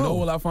 We don't know. Nor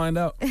will I find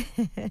out.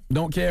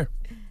 Don't care.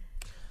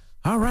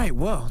 All right,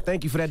 well,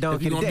 thank you for that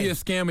donkey If you're today. going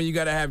to be a scammer, you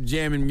got to have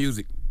jamming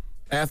music.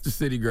 Ask the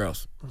city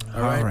girls.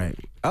 All right.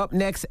 Up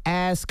next,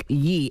 Ask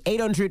Yee.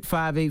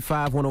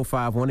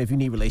 800-585-1051. If you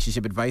need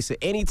relationship advice or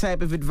any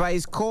type of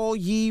advice, call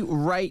Yee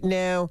right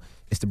now.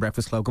 It's The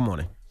Breakfast Club. Good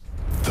morning.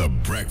 The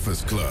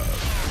Breakfast Club.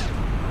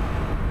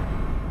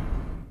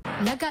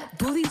 I got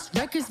booties,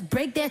 records,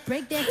 break that.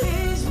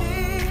 Tease me,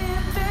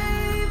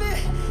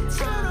 baby.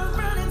 Turn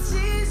around and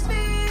tease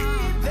me,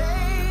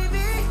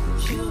 baby.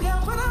 You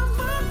got what I'm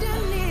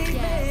underneath,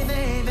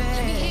 baby.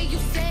 Let me hear you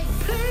say,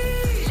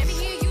 please. Let me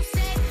hear you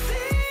say,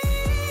 please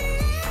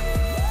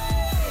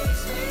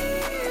me,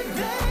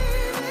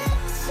 baby.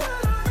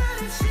 Turn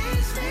around and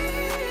tease me,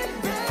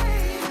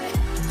 baby.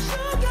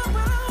 You got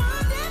what I'm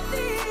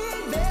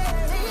underneath, baby.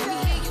 Let me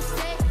hear you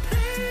say,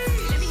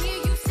 please. Let me hear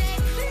you say,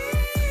 please.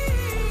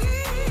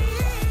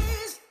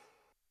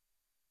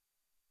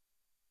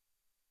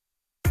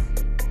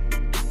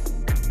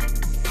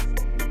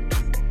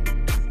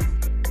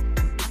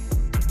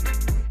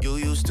 You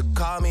used to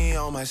call me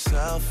on my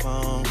cell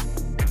phone.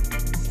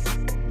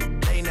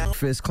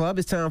 Breakfast Club.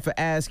 It's time for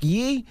Ask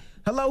Yee.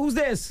 Hello, who's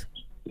this?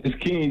 It's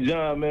King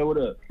John, man. What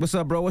up? What's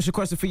up, bro? What's your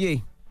question for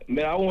Yee?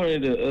 Man, I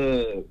wanted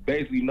to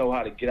basically know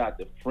how to get out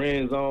the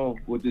friend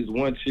zone with this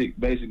one chick.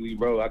 Basically,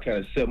 bro, I kind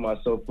of set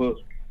myself up,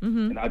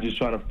 and I'm just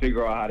trying to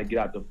figure out how to get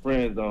out the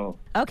friend zone.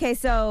 Okay,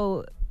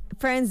 so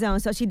friend zone,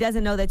 so she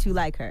doesn't know that you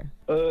like her.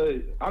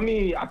 I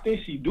mean, I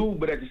think she do,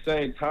 but at the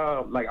same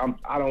time, like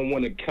I don't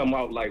want to come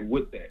out like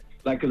with that,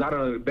 like, cause I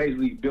done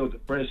basically built a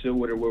friendship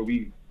with her where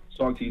we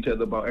talk to each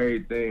other about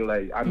everything.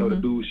 Like I know the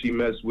dudes she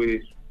mess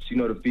with, she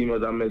know the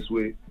females I mess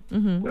with, but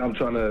I'm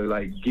trying to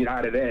like get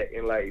out of that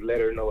and like let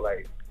her know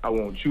like I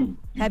want you.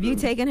 Have you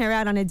taken her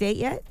out on a date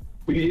yet?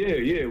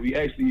 Yeah. We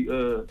actually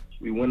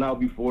we went out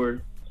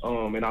before,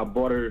 and I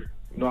bought her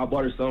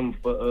something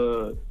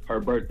for her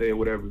birthday or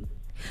whatever.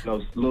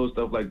 Little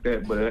stuff like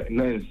that, but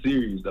nothing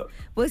serious though.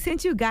 Well,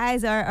 since you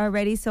guys are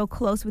already so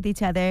close with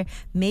each other,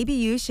 maybe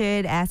you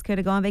should ask her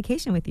to go on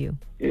vacation with you.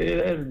 Yeah,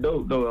 that's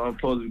dope though. I'm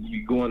supposed to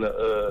be going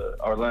to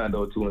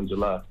Orlando too in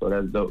July, so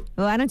that's dope.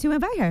 Well, why don't you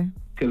invite her?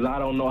 Cause I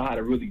don't know how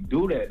to really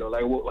do that though.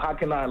 Like, how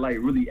can I like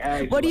really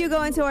ask? What are you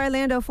going to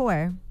Orlando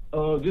for?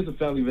 Just a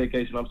family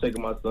vacation. I'm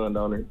taking my son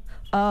down there.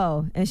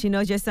 Oh, and she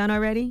knows your son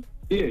already?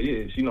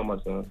 Yeah, she know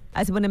my son.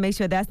 I just want to make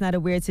sure that's not a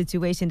weird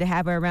situation to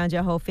have her around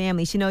your whole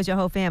family. She knows your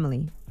whole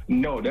family.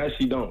 No, that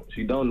she don't.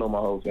 She don't know my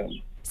whole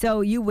family.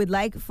 So you would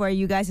like for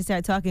you guys to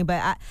start talking,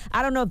 but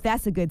I don't know if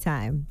that's a good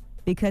time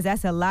because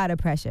that's a lot of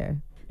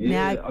pressure.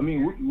 Yeah, now, I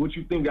mean, what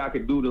you think I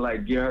could do to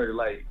like get her to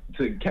like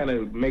to kind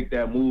of make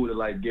that move to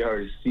like get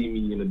her to see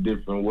me in a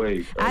different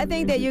way. I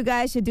think that you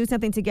guys should do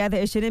something together.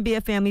 It shouldn't be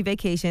a family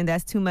vacation.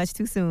 That's too much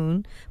too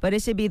soon. But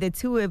it should be the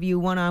two of you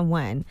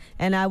one-on-one.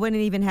 And I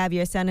wouldn't even have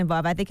your son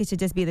involved. I think it should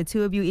just be the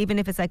two of you, even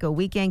if it's like a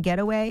weekend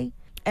getaway.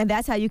 And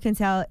that's how you can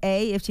tell,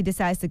 A, if she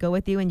decides to go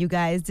with you and you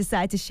guys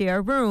decide to share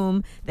a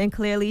room, then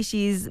clearly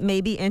she's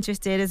maybe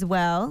interested as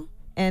well.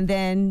 And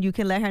then you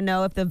can let her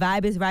know if the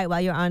vibe is right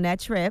while you're on that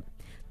trip,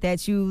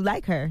 that you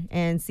like her,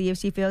 and see if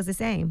she feels the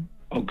same.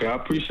 Okay, I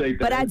appreciate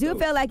that. But I do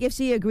feel like if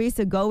she agrees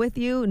to go with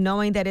you,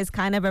 knowing that it's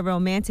kind of a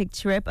romantic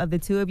trip of the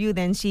two of you,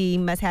 then she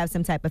must have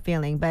some type of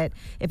feeling. But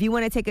if you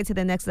want to take it to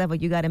the next level,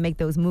 you got to make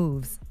those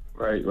moves.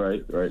 Right.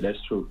 That's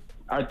true.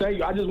 All right, thank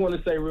you. I just want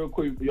to say real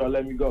quick before y'all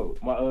let me go.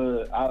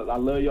 I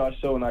love y'all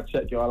show, and I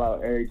check y'all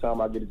out every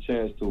time I get a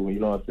chance to, you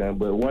know what I'm saying?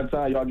 But one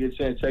time y'all get a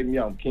chance, check me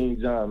out. I'm King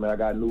John, man. I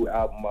got a new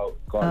album out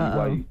called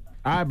EYE.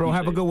 All right, bro.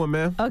 Have a good one,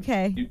 man.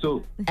 Okay. You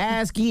too.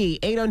 Ask Yee,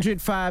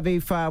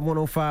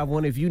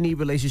 800-585-1051. If you need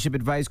relationship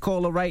advice,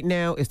 call her right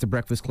now. It's The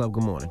Breakfast Club.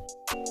 Good morning. All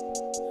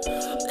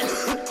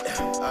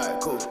right,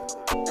 cool.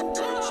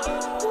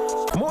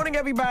 Morning,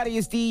 everybody.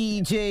 It's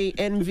DJ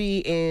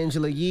Envy,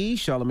 Angela Yee,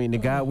 Charlamagne the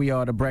Guy. We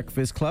are The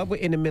Breakfast Club. We're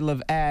in the middle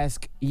of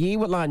Ask Yee.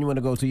 What line you want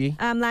to go to, Yee?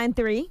 Line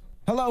 3.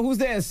 Hello, who's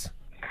this?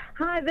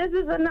 Hi, this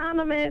is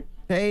Anonymous.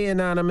 Hey,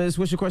 Anonymous.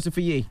 What's your question for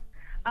Yee?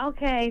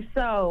 Okay,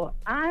 so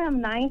I am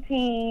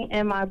 19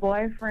 and my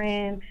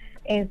boyfriend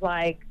is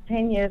like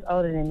 10 years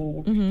older than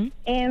me. Mm-hmm.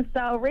 And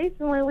so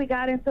recently we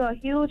got into a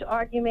huge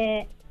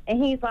argument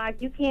and he's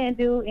like, you can't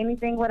do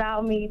anything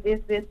without me,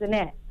 this, and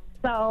that.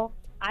 So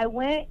I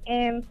went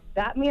and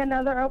got me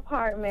another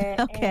apartment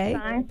and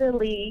signed the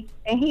lease,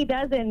 and he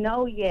doesn't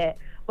know yet.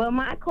 But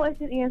my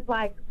question is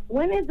like,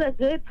 when is a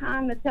good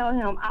time to tell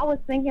him? I was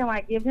thinking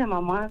like give him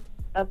a month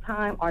of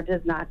time or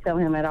just not tell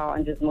him at all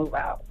and just move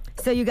out.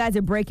 So you guys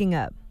are breaking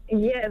up?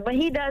 Yeah, but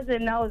he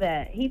doesn't know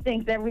that. He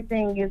thinks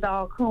everything is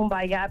all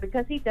kumbaya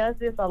because he does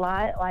this a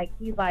lot. Like,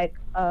 he's like,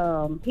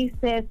 he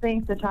says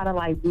things to try to,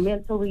 like,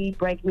 mentally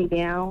break me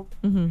down.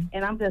 Mm-hmm.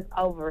 And I'm just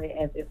over it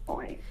at this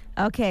point.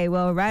 Okay,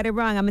 well, right or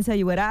wrong, I'm going to tell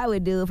you what I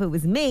would do if it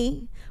was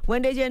me.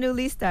 When did your new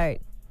lease start?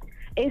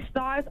 It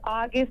starts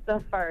August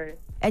the 1st.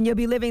 And you'll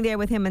be living there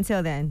with him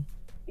until then?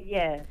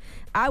 Yes.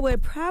 I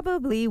would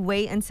probably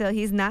wait until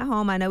he's not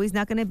home. I know he's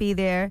not going to be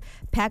there.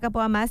 Pack up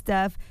all my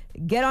stuff,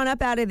 get on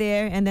up out of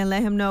there, and then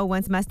let him know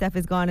once my stuff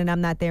is gone and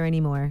I'm not there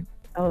anymore.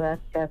 Oh,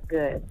 that's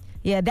good.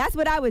 Yeah, that's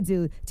what I would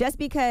do. Just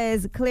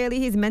because clearly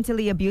he's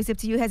mentally abusive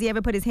to you. Has he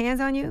ever put his hands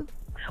on you?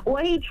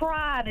 Well, he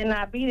tried, and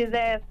I beat his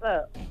ass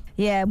up.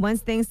 Yeah,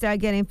 once things start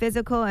getting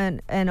physical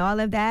and all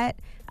of that,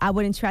 I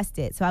wouldn't trust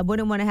it. So I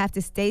wouldn't want to have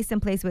to stay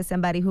someplace with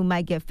somebody who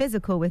might get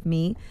physical with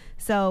me.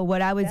 So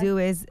what I would do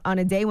is on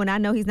a day when I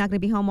know he's not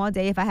going to be home all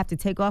day, if I have to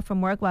take off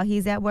from work while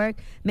he's at work,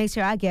 make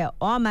sure I get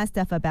all my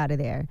stuff up out of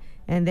there.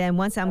 And then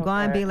once I'm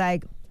gone, be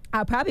like,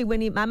 I probably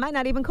wouldn't even, I might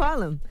not even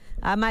call him.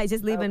 I might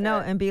just leave a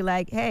note and be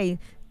like, hey,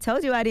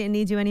 told you I didn't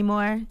need you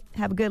anymore.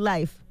 Have a good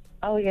life.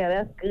 Oh, yeah,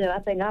 that's good. I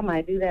think I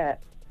might do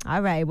that.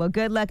 All right. Well,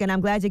 good luck, and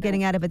I'm glad you're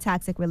getting out of a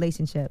toxic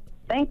relationship.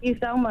 Thank you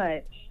so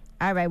much.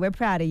 All right. We're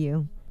proud of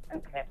you.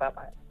 Okay,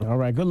 bye-bye. All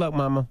right, good luck,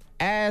 mama.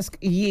 Ask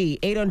Yee,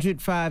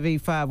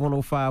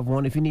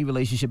 800-585-1051. If you need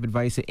relationship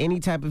advice or any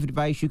type of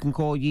advice, you can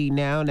call Yee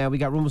now. Now we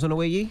got rumors on the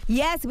way, Yee?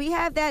 Yes, we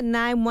have that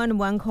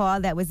 911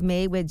 call that was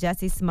made with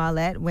Jussie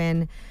Smollett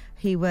when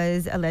he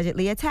was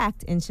allegedly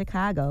attacked in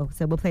Chicago.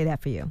 So we'll play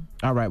that for you.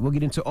 All right, we'll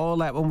get into all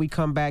that when we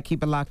come back.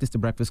 Keep it locked. It's The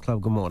Breakfast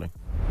Club. Good morning.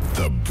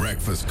 The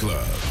Breakfast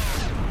Club.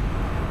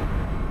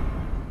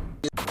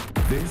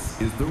 This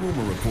is The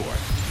Rumor Report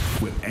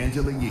with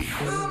Angela Yee.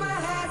 On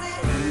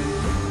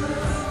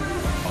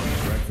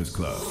The Breakfast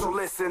Club. So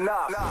listen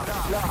up.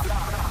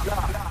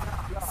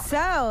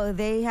 So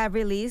they have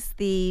released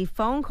the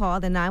phone call,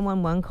 the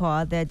 911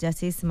 call that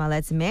Jussie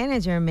Smollett's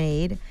manager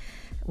made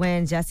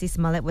when Jussie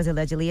Smollett was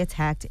allegedly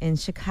attacked in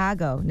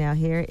Chicago. Now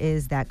here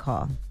is that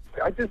call.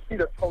 I just see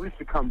the police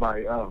to come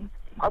by.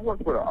 I work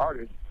with an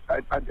artist. I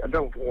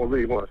don't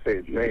really want to say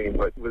his name,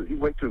 but he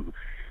went to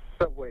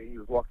Subway. He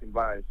was walking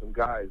by, and some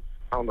guys,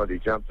 I don't know, they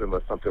jumped him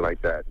or something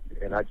like that.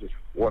 And I just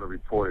want to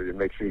report it and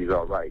make sure he's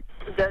all right.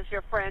 Does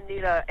your friend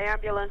need an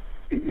ambulance?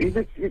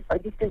 I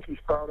just think he's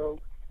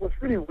startled. What's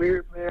really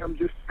weird, ma'am,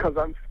 just because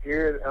I'm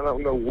scared, I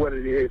don't know what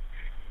it is.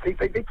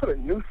 They put a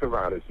noose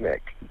around his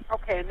neck.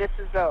 Okay, and this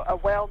is a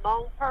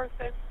well-known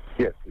person?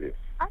 Yes, it is.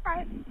 All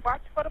right,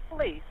 watch for the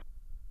police.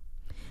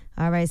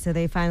 All right, so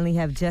they finally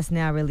have just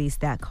now released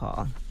that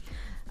call.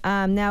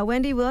 Now,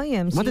 Wendy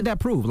Williams. What did that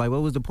prove? Like,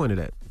 what was the point of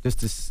that?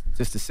 Just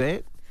to say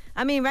it?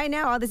 I mean, right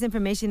now, all this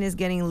information is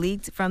getting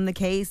leaked from the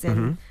case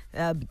and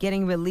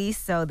getting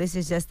released. So this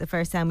is just the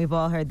first time we've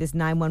all heard this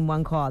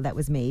 911 call that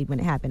was made when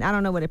it happened. I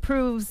don't know what it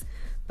proves,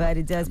 but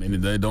it does. I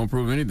mean, it don't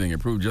prove anything. It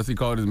proved Jussie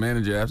called his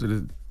manager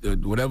after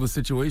whatever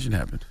situation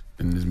happened.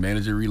 And his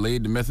manager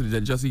relayed the message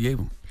that Jussie gave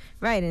him.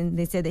 Right, and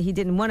they said that he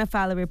didn't want to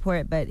file a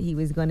report, but he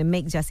was going to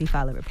make Jussie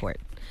file a report.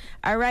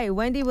 All right,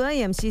 Wendy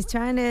Williams, she's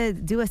trying to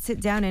do a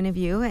sit-down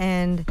interview,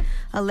 and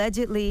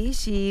allegedly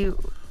she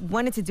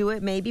wanted to do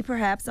it maybe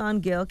perhaps on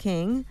Gayle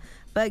King,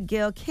 but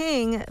Gayle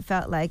King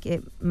felt like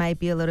it might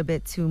be a little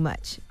bit too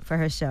much for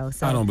her show.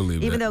 So I don't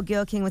believe even that. though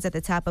Gayle King was at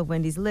the top of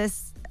Wendy's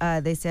list,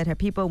 they said her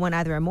people want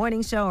either a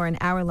morning show or an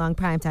hour-long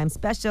primetime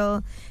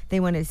special. They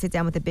wanted to sit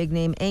down with a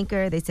big-name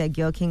anchor. They said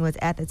Gayle King was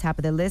at the top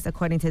of the list,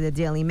 according to the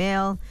Daily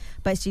Mail,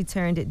 but she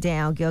turned it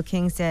down. Gayle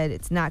King said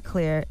it's not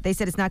clear. They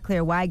said it's not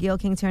clear why Gayle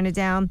King turned it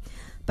down,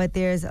 but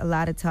there's a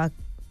lot of talk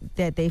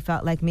that they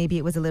felt like maybe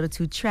it was a little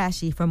too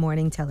trashy for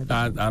morning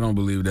television. I don't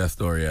believe that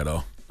story at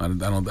all. I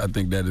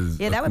think that is.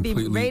 Yeah, that would be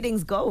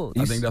ratings gold.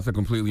 I think that's a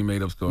completely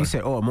made up story. You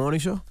said, a morning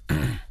show?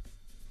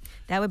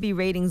 That would be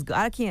ratings gold.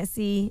 I can't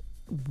see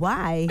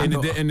why.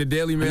 In the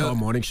Daily Mail, a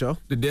morning show.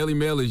 The Daily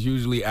Mail is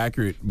usually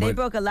accurate. They But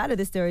broke a lot of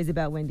the stories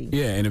about Wendy.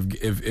 yeah, and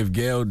if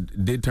Gayle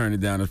did turn it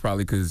down, it's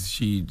probably because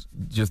she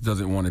just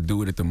doesn't want to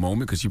do it at the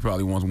moment because she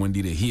probably wants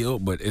Wendy to heal.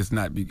 But it's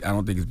not. I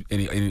don't think it's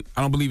any.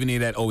 I don't believe any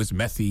of that. Oh, it's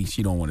messy.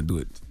 She don't want to do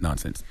it.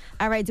 Nonsense.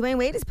 All right, Dwayne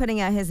Wade is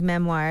putting out his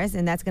memoirs,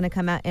 and that's going to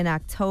come out in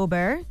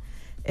October.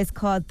 It's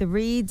called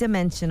 3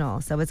 Dimensional,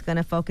 so it's going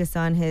to focus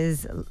on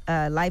his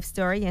life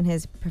story and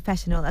his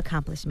professional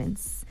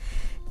accomplishments.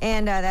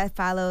 And that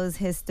follows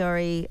his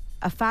story,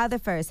 A Father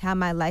First, How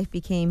My Life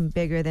Became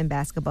Bigger Than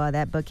Basketball.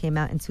 That book came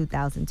out in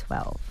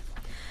 2012.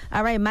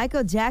 All right,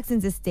 Michael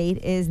Jackson's estate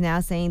is now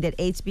saying that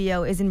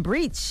HBO is in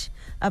breach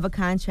of a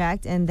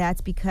contract, and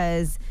that's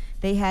because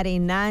they had a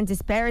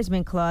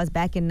non-disparagement clause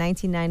back in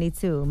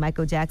 1992.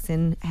 Michael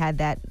Jackson had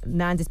that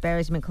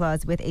non-disparagement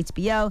clause with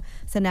HBO,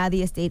 so now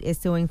the estate is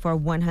suing for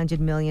 $100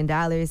 million,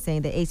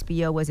 saying that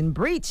HBO was in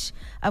breach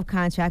of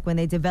contract when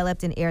they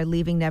developed and aired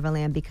Leaving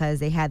Neverland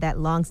because they had that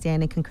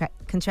long-standing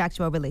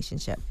contractual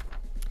relationship.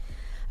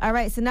 All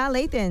right, so now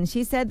Lathan,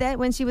 she said that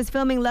when she was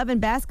filming Love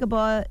and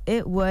Basketball,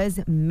 it was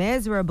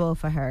miserable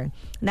for her.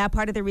 Now,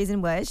 part of the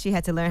reason was she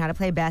had to learn how to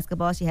play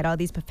basketball. She had all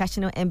these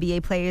professional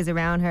NBA players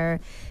around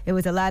her. It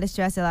was a lot of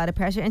stress, a lot of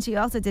pressure, and she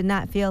also did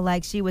not feel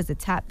like she was the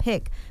top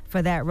pick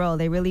for that role.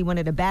 They really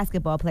wanted a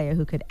basketball player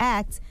who could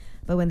act,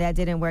 but when that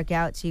didn't work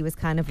out, she was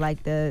kind of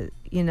like the,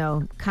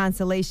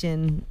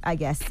 consolation, I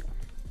guess.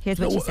 Here's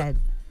what she said.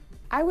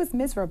 I was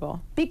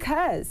miserable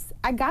because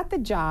I got the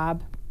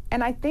job,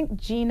 and I think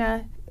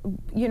Gina,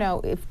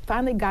 it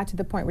finally got to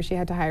the point where she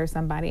had to hire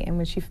somebody,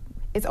 and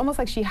it's almost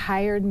like she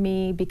hired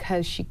me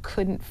because she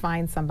couldn't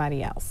find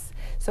somebody else.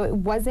 So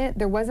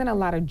there wasn't a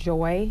lot of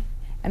joy,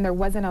 and there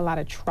wasn't a lot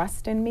of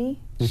trust in me.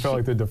 You felt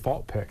like the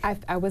default pick.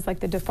 I was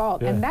like the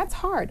default, and that's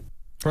hard.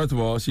 First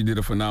of all, she did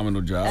a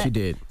phenomenal job. She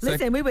did.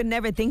 Listen, we would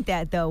never think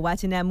that, though,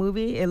 watching that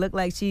movie. It looked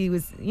like she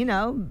was,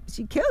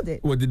 she killed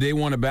it. Well, did they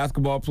want a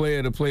basketball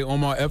player to play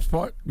Omar Epps'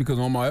 part? Because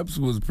Omar Epps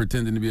was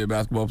pretending to be a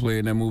basketball player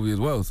in that movie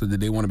as well. So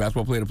did they want a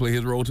basketball player to play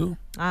his role, too?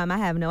 I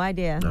have no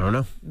idea. I don't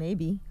know.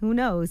 Maybe. Who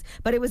knows?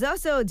 But it was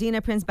also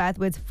Gina Prince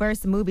Bythewood's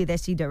first movie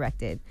that she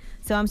directed.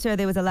 So I'm sure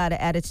there was a lot of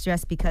added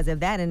stress because of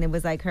that, and it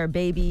was like her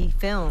baby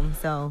film,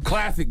 so.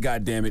 Classic,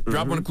 goddammit.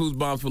 Drop on the clues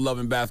bombs for Love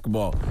and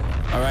Basketball.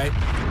 All right?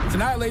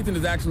 Tonight, Lathan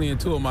is actually in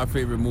 2 of my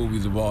favorite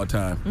movies of all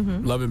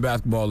time. Love and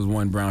Basketball is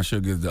one, Brown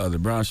Sugar is the other.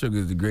 Brown Sugar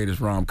is the greatest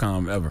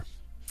rom-com ever.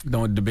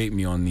 Don't debate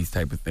me on these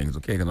type of things,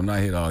 okay? Because I'm not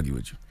here to argue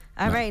with you.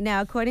 All right,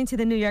 now, according to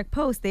the New York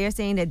Post, they are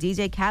saying that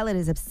DJ Khaled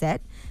is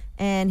upset.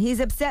 And he's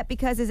upset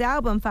because his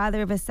album,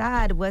 Father of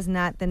Assad, was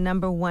not the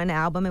 #1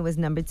 album. It was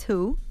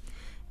 #2.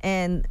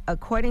 And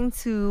according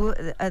to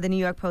the New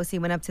York Post, he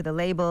went up to the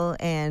label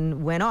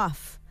and went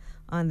off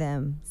on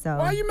them. So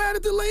why are you mad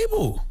at the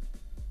label?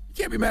 You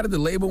can't be mad at the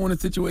label when a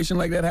situation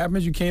like that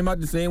happens. You came out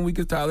the same week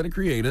as Tyler, the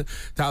Creator.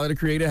 Tyler, the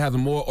Creator has a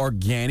more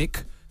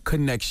organic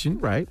connection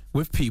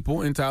with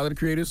people, and Tyler, the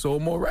Creator,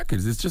 sold more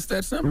records. It's just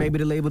that simple. Maybe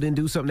the label didn't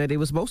do something that they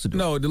were supposed to do.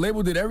 No, the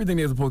label did everything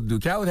they were supposed to do.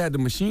 Khaled had the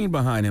machine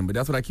behind him, but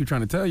that's what I keep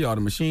trying to tell y'all. The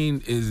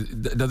machine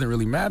doesn't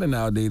really matter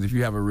nowadays if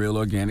you have a real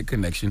organic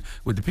connection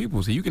with the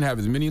people. So you can have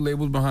as many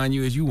labels behind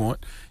you as you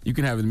want. You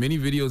can have as many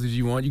videos as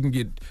you want. You can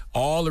get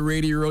all the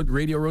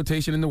radio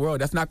rotation in the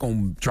world. That's not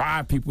going to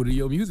drive people to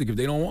your music if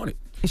they don't want it.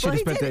 He still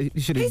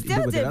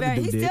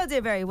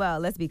did very well,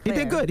 let's be clear. He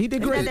did good. He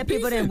did great. It's not that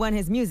people didn't want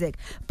his music.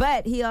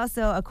 But he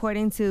also,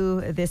 according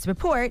to this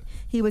report,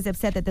 he was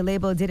upset that the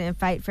label didn't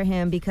fight for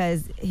him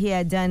because he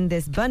had done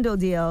this bundle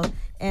deal,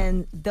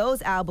 and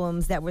those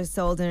albums that were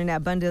sold in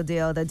that bundle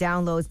deal, the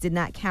downloads did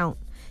not count.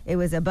 It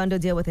was a bundle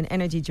deal with an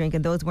energy drink,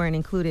 and those weren't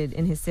included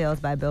in his sales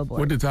by Billboard.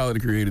 What did Tyler, the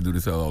Creator, do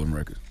to sell all them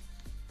records?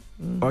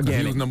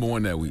 Organic. He was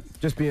 #1 that week.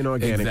 Just being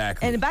organic.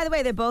 Exactly. And by the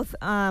way, they're both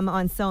on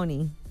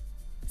Sony.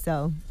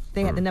 So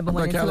they had the #1 and 2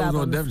 Khaled was albums.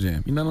 on Def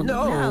Jam. You not on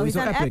No, he's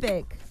on Epic.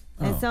 Epic.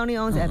 And Sony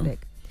owns Epic.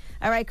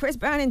 All right, Chris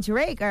Brown and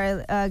Drake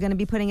are going to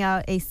be putting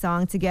out a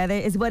song together,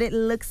 is what it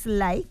looks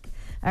like.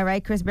 All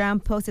right, Chris Brown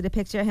posted a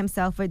picture of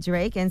himself with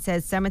Drake and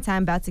says,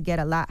 "Summertime about to get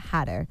a lot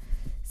hotter."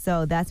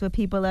 So that's what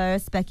people are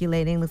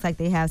speculating. Looks like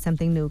they have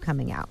something new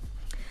coming out.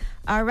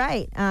 All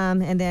right.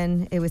 And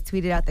then it was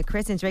tweeted out that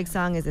Chris and Drake's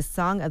song is a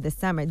song of the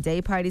summer.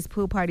 Day parties,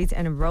 pool parties,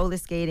 and roller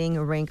skating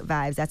rink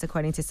vibes. That's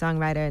according to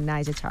songwriter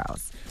Nigel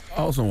Charles.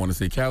 I also want to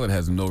say Khaled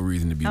has no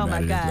reason to be Oh, mad my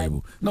at his God.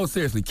 label. No,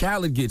 seriously,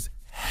 Khaled gets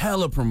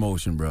hella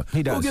promotion, bro.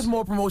 He does. Who gets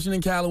more promotion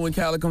than Khaled when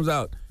Khaled comes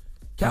out?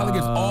 Khaled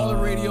gets all the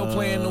radio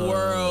play in the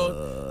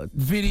world,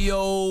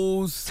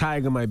 videos.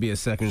 Tiger might be a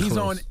second. He's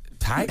close. on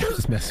Tiger.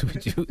 Just messing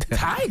with you.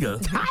 Tiger.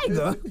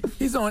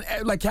 He's on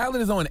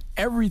Khaled is on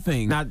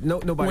everything.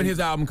 Nobody when his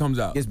album comes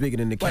out. It's bigger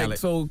than the Khaled. Like,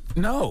 so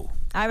no.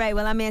 All right.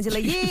 Well, I'm Angela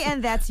Yee,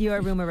 and that's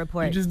your rumor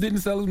report. He just didn't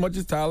sell as much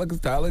as Tyler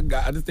because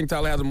I just think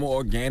Tyler has a more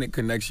organic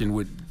connection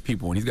with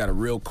people, and he's got a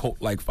real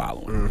cult-like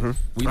following.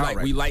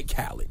 Mm-hmm. We like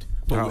Khaled,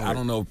 but I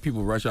don't know if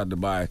people rush out to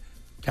buy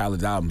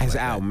Khaled's album. His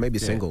like album, that. maybe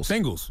singles.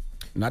 Singles,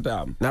 not the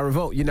album. Now,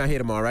 Revolt, you're not here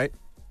tomorrow, right?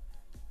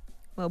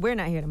 Well, we're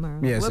not here tomorrow.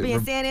 Yes, we'll be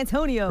in San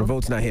Antonio.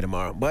 Revolt's not here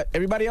tomorrow. But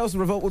everybody else,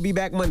 Revolt will be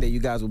back Monday. You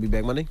guys will be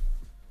back Monday?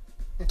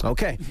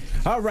 Okay.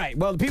 All right.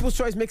 Well, the People's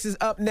Choice Mix is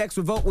up next.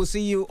 Revolt, we'll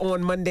see you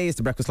on Monday. It's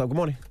The Breakfast Club. Good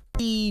morning.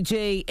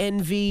 DJ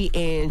Envy,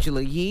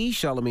 Angela Yee,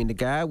 Charlamagne the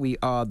Guy. We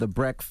are The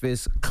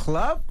Breakfast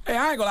Club. Hey,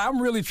 I ain't gonna lie,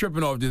 I'm really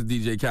tripping off this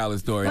DJ Khaled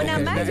story. Well, now,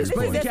 mind you, this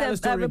Explain the is Khaled just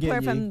a story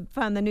report again,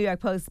 from the New York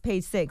Post,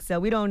 page 6, so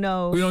we don't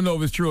know. We don't know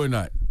if it's true or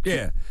not.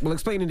 Yeah. Well,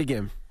 explain it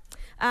again.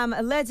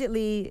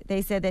 Allegedly,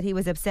 they said that he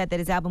was upset that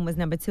his album was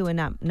number 2 and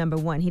not number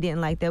 1. He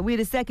didn't like that. We're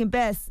the second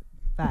best.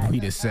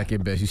 We the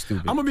second best. You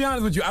stupid. I'm gonna be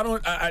honest with you. Now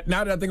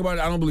that I think about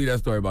it, I don't believe that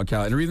story about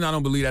Khaled. And the reason I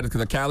don't believe that is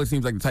because Khaled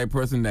seems like the type of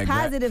person that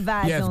Positive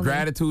vibes Yes, only.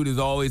 gratitude is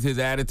always his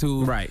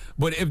attitude. Right.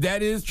 But if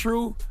that is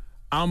true,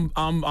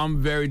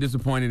 I'm very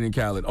disappointed in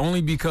Khaled.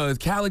 Only because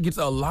Khaled gets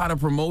a lot of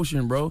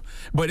promotion, bro.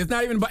 But it's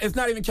not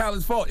even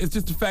Khaled's fault. It's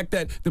just the fact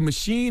that the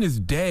machine is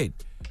dead.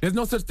 There's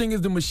no such thing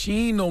as the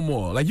machine no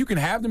more. Like, you can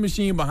have the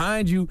machine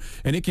behind you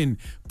and it can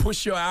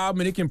push your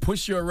album and it can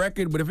push your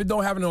record, but if it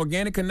don't have an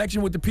organic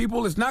connection with the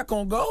people, it's not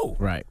gonna go.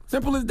 Right.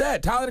 Simple as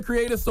that. Tyler, the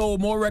Creator,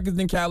 sold more records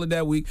than Khaled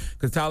that week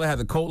because Tyler has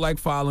a cult-like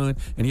following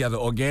and he has an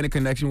organic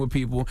connection with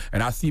people.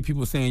 And I see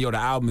people saying, yo, the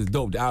album is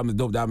dope, the album is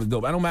dope, the album is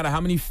dope. I don't matter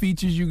how many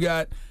features you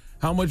got,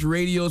 how much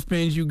radio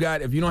spins you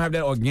got, if you don't have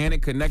that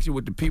organic connection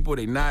with the people,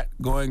 they're not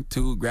going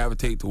to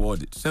gravitate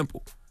towards it.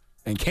 Simple.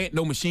 And can't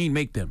no machine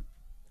make them.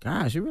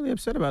 Gosh, you're really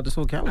upset about this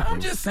whole Khaled I'm thing.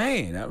 just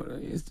saying.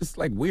 It's just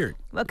like weird.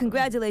 Well,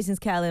 congratulations,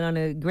 Khaled, on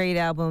a great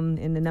album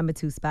in the number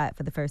 2 spot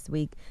for the first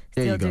week.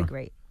 There Still you go. did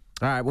great.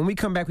 All right, when we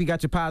come back, we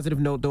got your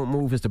positive note. Don't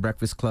move. It's The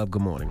Breakfast Club.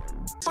 Good morning.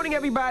 Morning,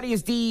 everybody.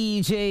 It's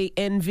DJ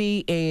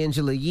Envy,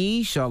 Angela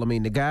Yee,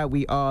 Charlamagne the Guy.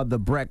 We are The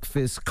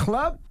Breakfast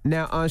Club.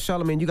 Now,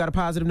 Charlamagne, you got a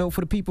positive note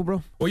for the people,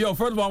 bro? Well, yo,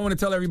 first of all, I want to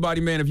tell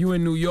everybody, man, if you're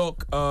in New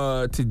York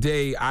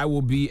today, I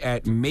will be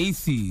at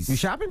Macy's. You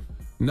shopping?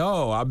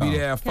 No, I'll be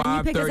there at Can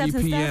you pick us up 5:30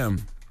 some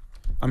p.m.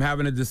 I'm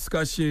having a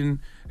discussion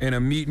and a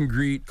meet and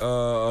greet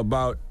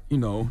about,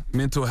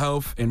 mental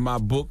health and my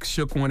book,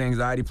 Shook One,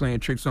 Anxiety Playing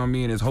Tricks on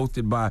Me, and is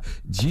hosted by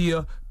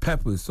Gia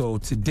Peppers. So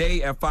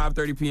today at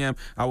 5:30 p.m.,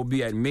 I will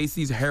be at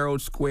Macy's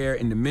Herald Square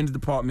in the men's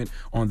department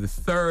on the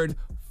 3rd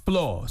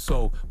floor.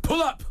 So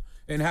pull up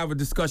and have a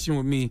discussion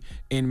with me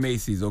in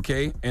Macy's,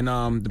 okay? And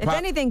If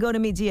anything, go to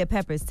meet Gia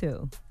Peppers,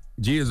 too.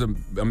 Gia's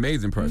an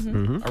amazing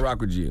person. I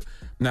rock with Gia.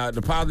 Now,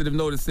 the positive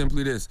note is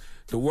simply this.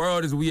 The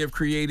world as we have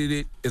created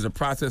it is a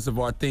process of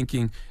our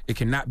thinking. It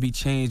cannot be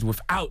changed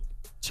without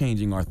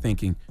changing our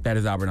thinking. That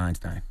is Albert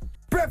Einstein.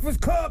 Breakfast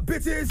Club,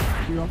 bitches!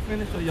 Y'all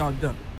finished or y'all done?